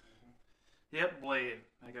nuts. Yep, Blade.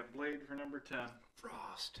 I got Blade for number 10.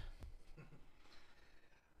 Frost.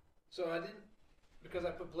 So I didn't, because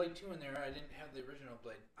I put Blade 2 in there, I didn't have the original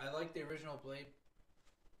Blade. I like the original Blade.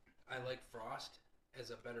 I like Frost as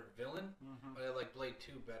a better villain, but I like Blade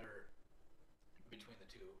 2 better between the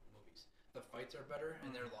two movies. The fights are better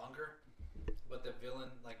and they're longer, but the villain,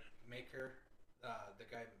 like Maker, the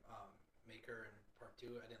guy Maker in part 2,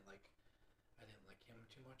 I didn't like him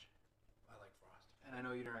too much. I like Frost. And I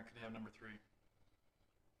know you're not going to have number 3.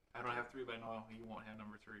 I don't have 3, but I know you won't have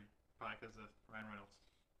number 3. Probably because of Ryan Reynolds.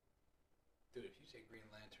 Dude, if you say Green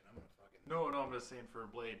Lantern, I'm gonna fucking... No, I'm just saying for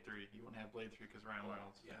Blade 3. You won't have Blade 3 because Ryan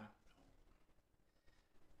Reynolds. Yeah.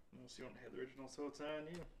 No, so you won't have the original, so it's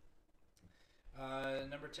on you.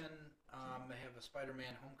 Number 10, I have a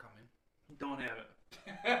Spider-Man Homecoming. Don't have it.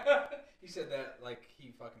 He said that like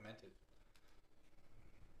he fucking meant it.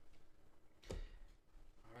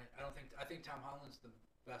 All right, I think Tom Holland's the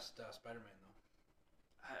best Spider-Man though.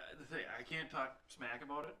 The thing, I can't talk smack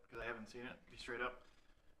about it because I haven't seen it. Be straight up.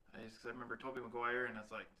 I remember Tobey Maguire, and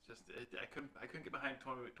it's like I couldn't get behind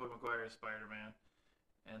Tobey Maguire as Spider-Man,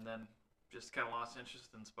 and then just kind of lost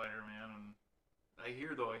interest in Spider-Man. And I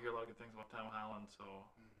hear a lot of good things about Tom Holland. So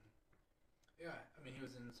Yeah, I mean he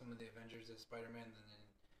was in some of the Avengers as Spider-Man, and then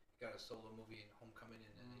he got a solo movie in Homecoming,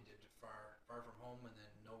 and then he did Far From Home, and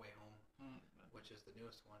then No Way Home, which is the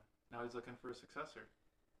newest one. now he's looking for a successor.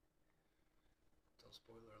 So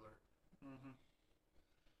spoiler alert. Mm-hmm.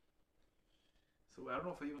 So I don't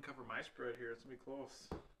know if I even cover my spread here. It's gonna be close.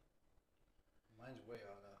 Mine's way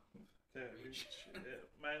out of Okay, reach.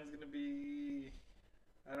 mine's gonna be.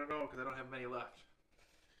 I don't know because I don't have many left.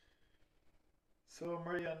 So I'm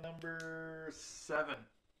already on number 7.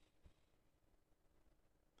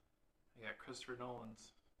 I got Christopher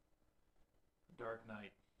Nolan's Dark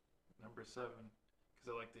Knight, number 7,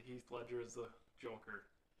 because I like the Heath Ledger as the Joker.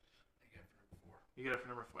 I got it for number 4. You got it for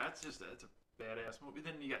number 4. That's a badass movie.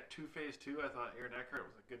 Then you got Two-Face too. I thought Aaron Eckhart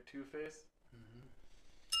was a good Two-Face. Mm-hmm.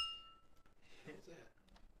 What's that?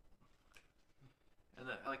 And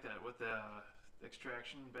I like that with the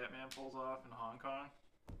extraction Batman pulls off in Hong Kong.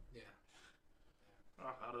 Yeah.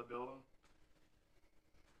 Out of the building.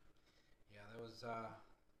 Yeah, that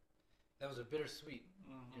was a bittersweet,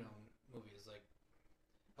 Mm-hmm. movie. It's like,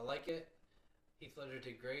 I like it. Heath Ledger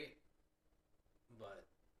did great, but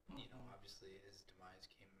obviously his demise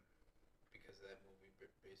came because of that movie,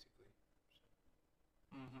 basically.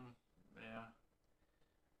 Mm-hmm. Yeah.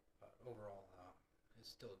 But overall, it's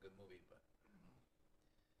still a good movie. But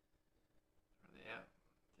Yeah.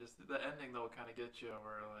 Just the ending though kind of gets you,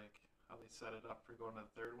 where like how they set it up for going to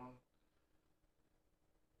the third one.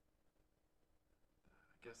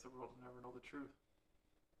 I guess the world will never know the truth.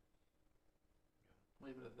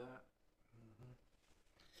 Leave it at that.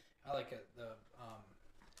 I like the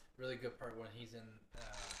really good part when he's in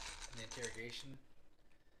the interrogation,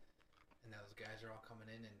 and those guys are all coming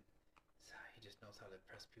in, and he just knows how to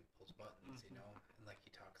press people's buttons, and like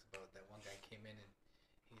he talks about that one guy came in and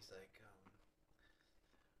he's like,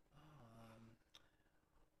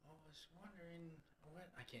 I was wondering what.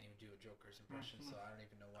 I can't even do a Joker's impression, so I don't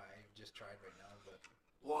even know why. I just tried right now, but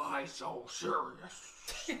Why so serious?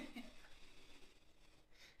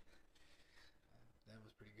 that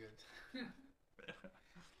was pretty good.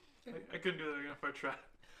 I couldn't do that again if I tried.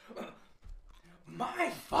 My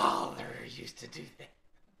father used to do that.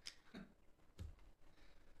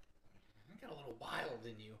 I got a little wild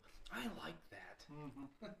in you. I like that.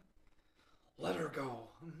 Mm-hmm. Let her go.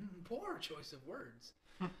 Poor choice of words.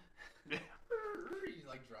 Yeah. He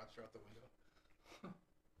like drops her out the window.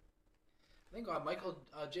 I think Michael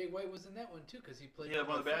J. White was in that one too, because he played. Yeah,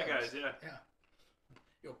 one of the bad thugs. guys. Yeah. Yeah.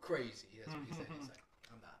 You're crazy. That's what he said. He's like,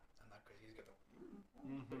 I'm not crazy. He's got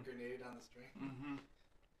the grenade on the string. Mm-hmm.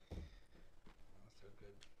 That's so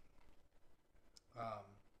good.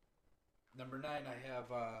 Number 9, I have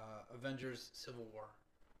Avengers: Civil War.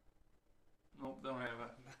 Nope, don't have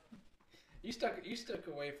it. You stuck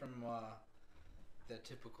away from the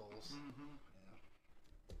typicals. Mm-hmm.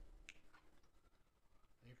 Yeah.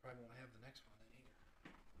 You probably won't have the next one then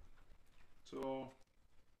either. So,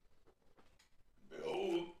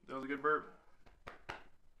 that was a good burp.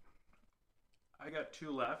 I got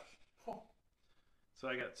 2 left. Oh. So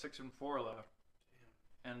I got 6 and 4 left.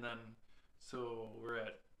 Damn. And then, so we're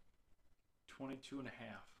at 22 and a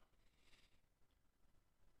half.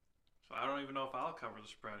 So I don't even know if I'll cover the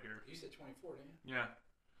spread here. You said 24, didn't you? Yeah.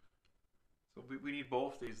 So we need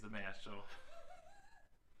both these to match, so.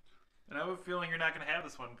 And I have a feeling you're not going to have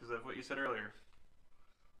this one because of what you said earlier.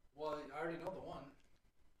 Well, I already know the one.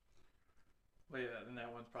 Well, yeah, and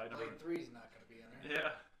that one's probably number. Lane 3 is not going to be in there. Yeah.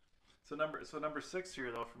 So number 6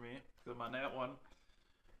 here though for me, because I'm on that one.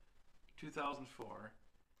 2004,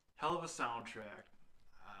 hell of a soundtrack.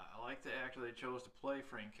 I like the actor they chose to play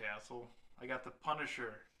Frank Castle. I got The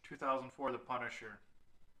Punisher, 2004, The Punisher.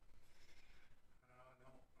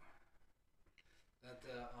 That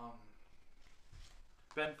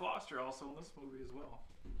Ben Foster also in this movie as well.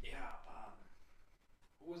 yeah.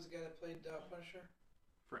 Who was the guy that played Punisher?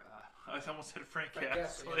 I almost said Frank Frank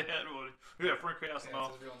Castle. Castle, yeah. Yeah, Frank Castle. Yeah, No,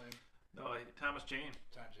 that's his real name. no, Thomas Jane.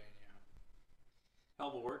 Tom Jane. Yeah. Hell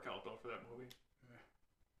of a workout though for that movie.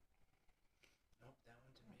 Nope, that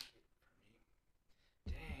one didn't make it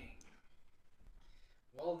for me. Dang.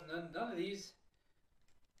 Well, none of these,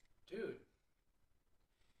 dude.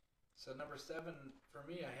 So number 7 for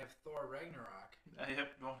me, I have Thor Ragnarok. I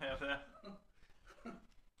don't have that.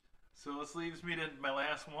 So this leaves me to my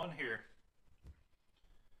last one here.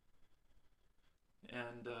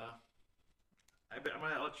 And I'm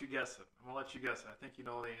going to let you guess it. I'm going to let you guess it. I think you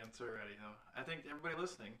know the answer already, though. I think everybody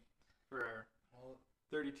listening, for our Well,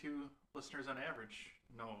 32 listeners on average,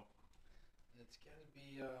 know. it's got to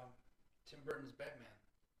be Tim Burton's Batman.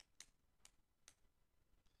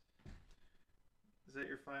 Is that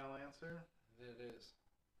your final answer? It is.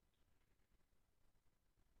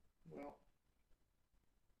 Well,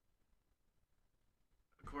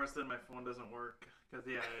 of course, then my phone doesn't work. Because,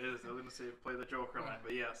 yeah, it is. I was going to say play the Joker line,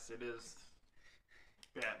 but yes, it is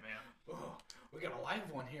Batman. Oh, we got a live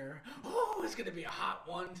one here. Oh, it's going to be a hot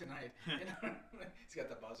one tonight. He's got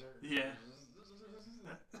the buzzer. Yeah.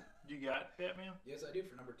 You got Batman? Yes, I do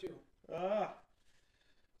for number 2. Ah.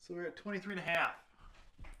 So we're at 23 and a half.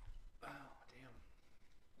 Oh, damn.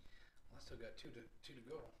 Well, I still got two to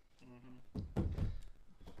go. Mm-hmm.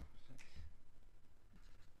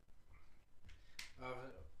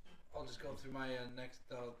 I'll just go through my next,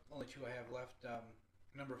 only 2 I have left.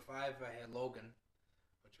 Number 5, I had Logan,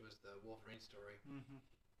 which was the Wolverine story. Mm-hmm.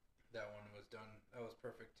 That one was done. That was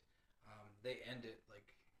perfect. They end it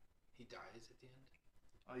like he dies at the end.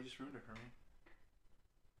 Oh, you just ruined it for me.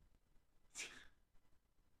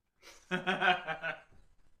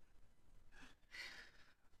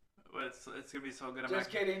 Well, it's gonna be so good. Just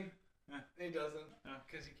kidding. Yeah. He doesn't, Yeah.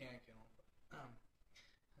 because he can't kill him.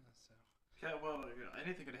 So Yeah, well,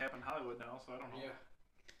 anything could happen in Hollywood now, so I don't know. yeah.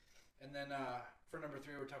 And then for number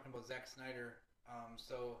 3, we're talking about Zack Snyder.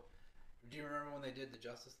 So do you remember when they did the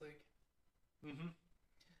Justice League? Mm-hmm.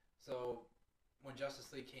 So when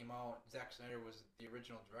Justice League came out, Zack Snyder was the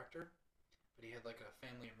original director, but he had like a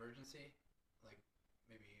family emergency, like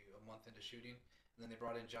maybe a month into shooting, and then they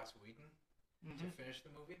brought in Joss Whedon to finish the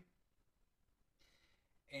movie.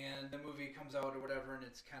 And the movie comes out or whatever, and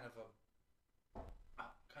it's kind of a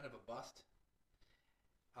bust.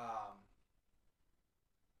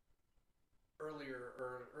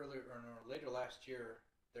 Later last year,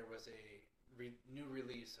 there was a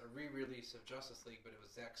re-release of Justice League, but it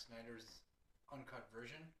was Zack Snyder's uncut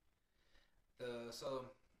version. So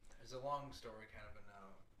it's a long story, kind of, and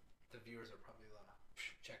the viewers are probably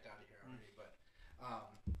checked out of here already. But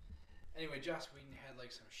anyway, Joss Whedon had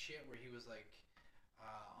like some shit where he was like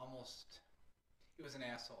he was an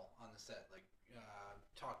asshole on the set, like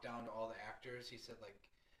talked down to all the actors. He said like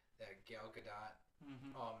that Gal Gadot,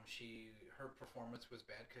 her performance was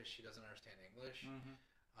bad because she doesn't understand English.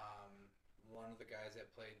 One of the guys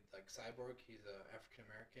that played like Cyborg, he's a African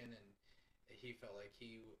American, and he felt like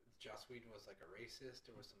Joss Whedon was like a racist.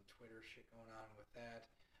 There was some Twitter shit going on with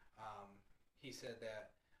that. He said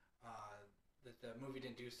that that the movie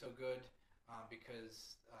didn't do so good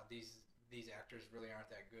because these actors really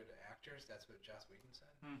aren't that good actors. That's what Joss Whedon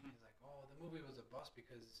said. He's like, oh, the movie was a bust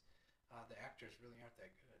because the actors really aren't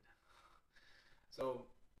that good. So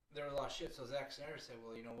there was a lot of shit. So Zack Snyder said,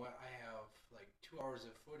 well, you know what? I have like 2 hours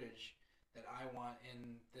of footage that I want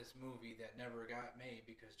in this movie that never got made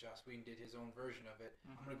because Joss Whedon did his own version of it.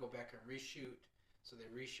 I'm going to go back and reshoot. So they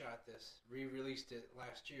reshot this, re-released it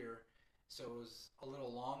last year. So it was a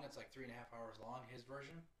little long. It's like 3.5 hours long. His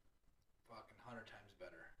version, fucking 100 times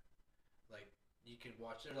better. Like, you could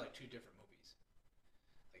watch, they're like 2 different movies.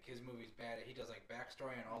 Like, his movie's bad. He does like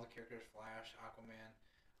backstory on all the characters, Flash, Aquaman,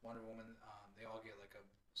 Wonder Woman. They all get like a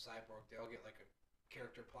Cyborg. They all get like a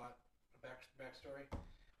character plot, a backstory,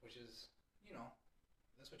 which is, you know,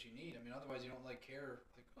 that's what you need. I mean, otherwise you don't like care.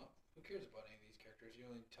 Like, oh, who cares about any of these characters? You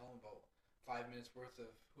only tell them about 5 minutes worth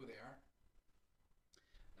of who they are.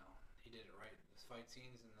 No, he did it right. The fight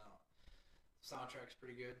scenes and the soundtrack's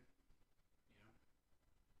pretty good. You know.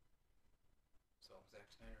 So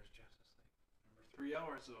Zack Snyder's Justice League number 3. 3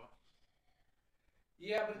 hours though.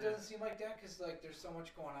 Yeah, but it doesn't seem like that because like there's so much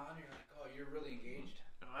going on. You're like, oh, you're really engaged.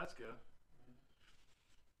 Oh, that's good.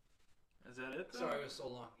 Is that it? Though? Sorry, it was so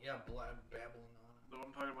long. Yeah, babbling on. No, I'm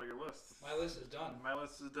talking about your list. My list is done. My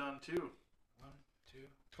list is done too. 1, 2,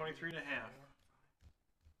 23 and a half. 4, 5.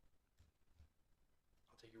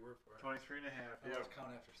 I'll take your word for it. 23 and a half. I Yeah. lost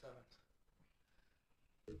count after 7.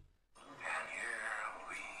 And here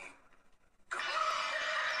we go.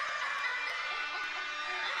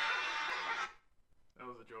 That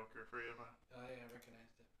was a joker for you, man. Oh, yeah, I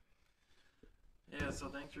recognized it. Yeah, so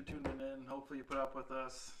thanks for tuning in. Hopefully you put up with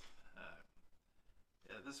us.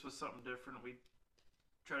 Yeah, this was something different. We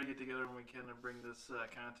try to get together when we can and bring this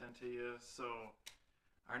content to you. So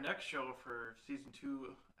our next show for season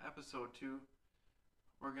 2, episode 2,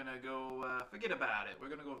 we're gonna go forget about it. We're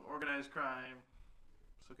gonna go organized crime.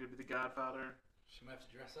 So it could be The Godfather. She might have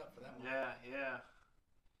to dress up for that one. Yeah.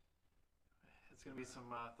 It's gonna be some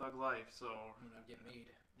thug life. So When I get made.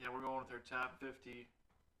 yeah, we're going with our top 50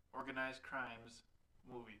 organized crimes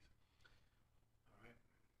movies. All right.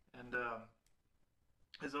 And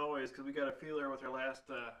as always, because we got a feeler with our last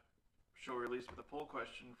show released with a poll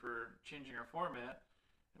question for changing our format,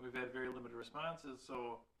 and we've had very limited responses,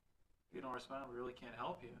 so if you don't respond, we really can't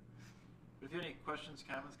help you. But if you have any questions,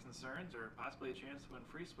 comments, concerns, or possibly a chance to win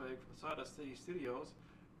free swag from Sawdust City Studios,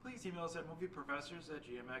 please email us at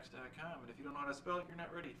movieprofessors@gmx.com. And if you don't know how to spell it, you're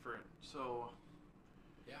not ready for it. So,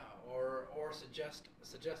 Yeah, or suggest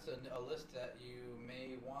a list that you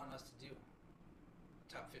may want us to do.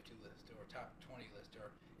 Top 50 list or top 20 list,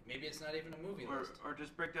 or maybe it's not even a movie list. or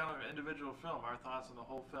just break down an individual film, our thoughts on the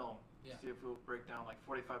whole film. Yeah. See if we'll break down like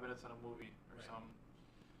 45 minutes on a movie or Right. something.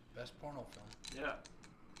 Best porno film. Yeah.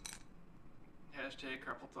 Hashtag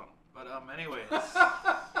carpal tunnel. But anyways,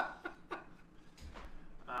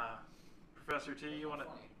 Professor T, you want to?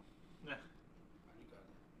 Funny. Yeah. You got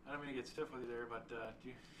it. I don't mean to get stiff with you there, but do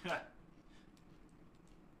you?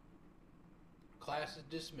 Class is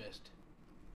dismissed.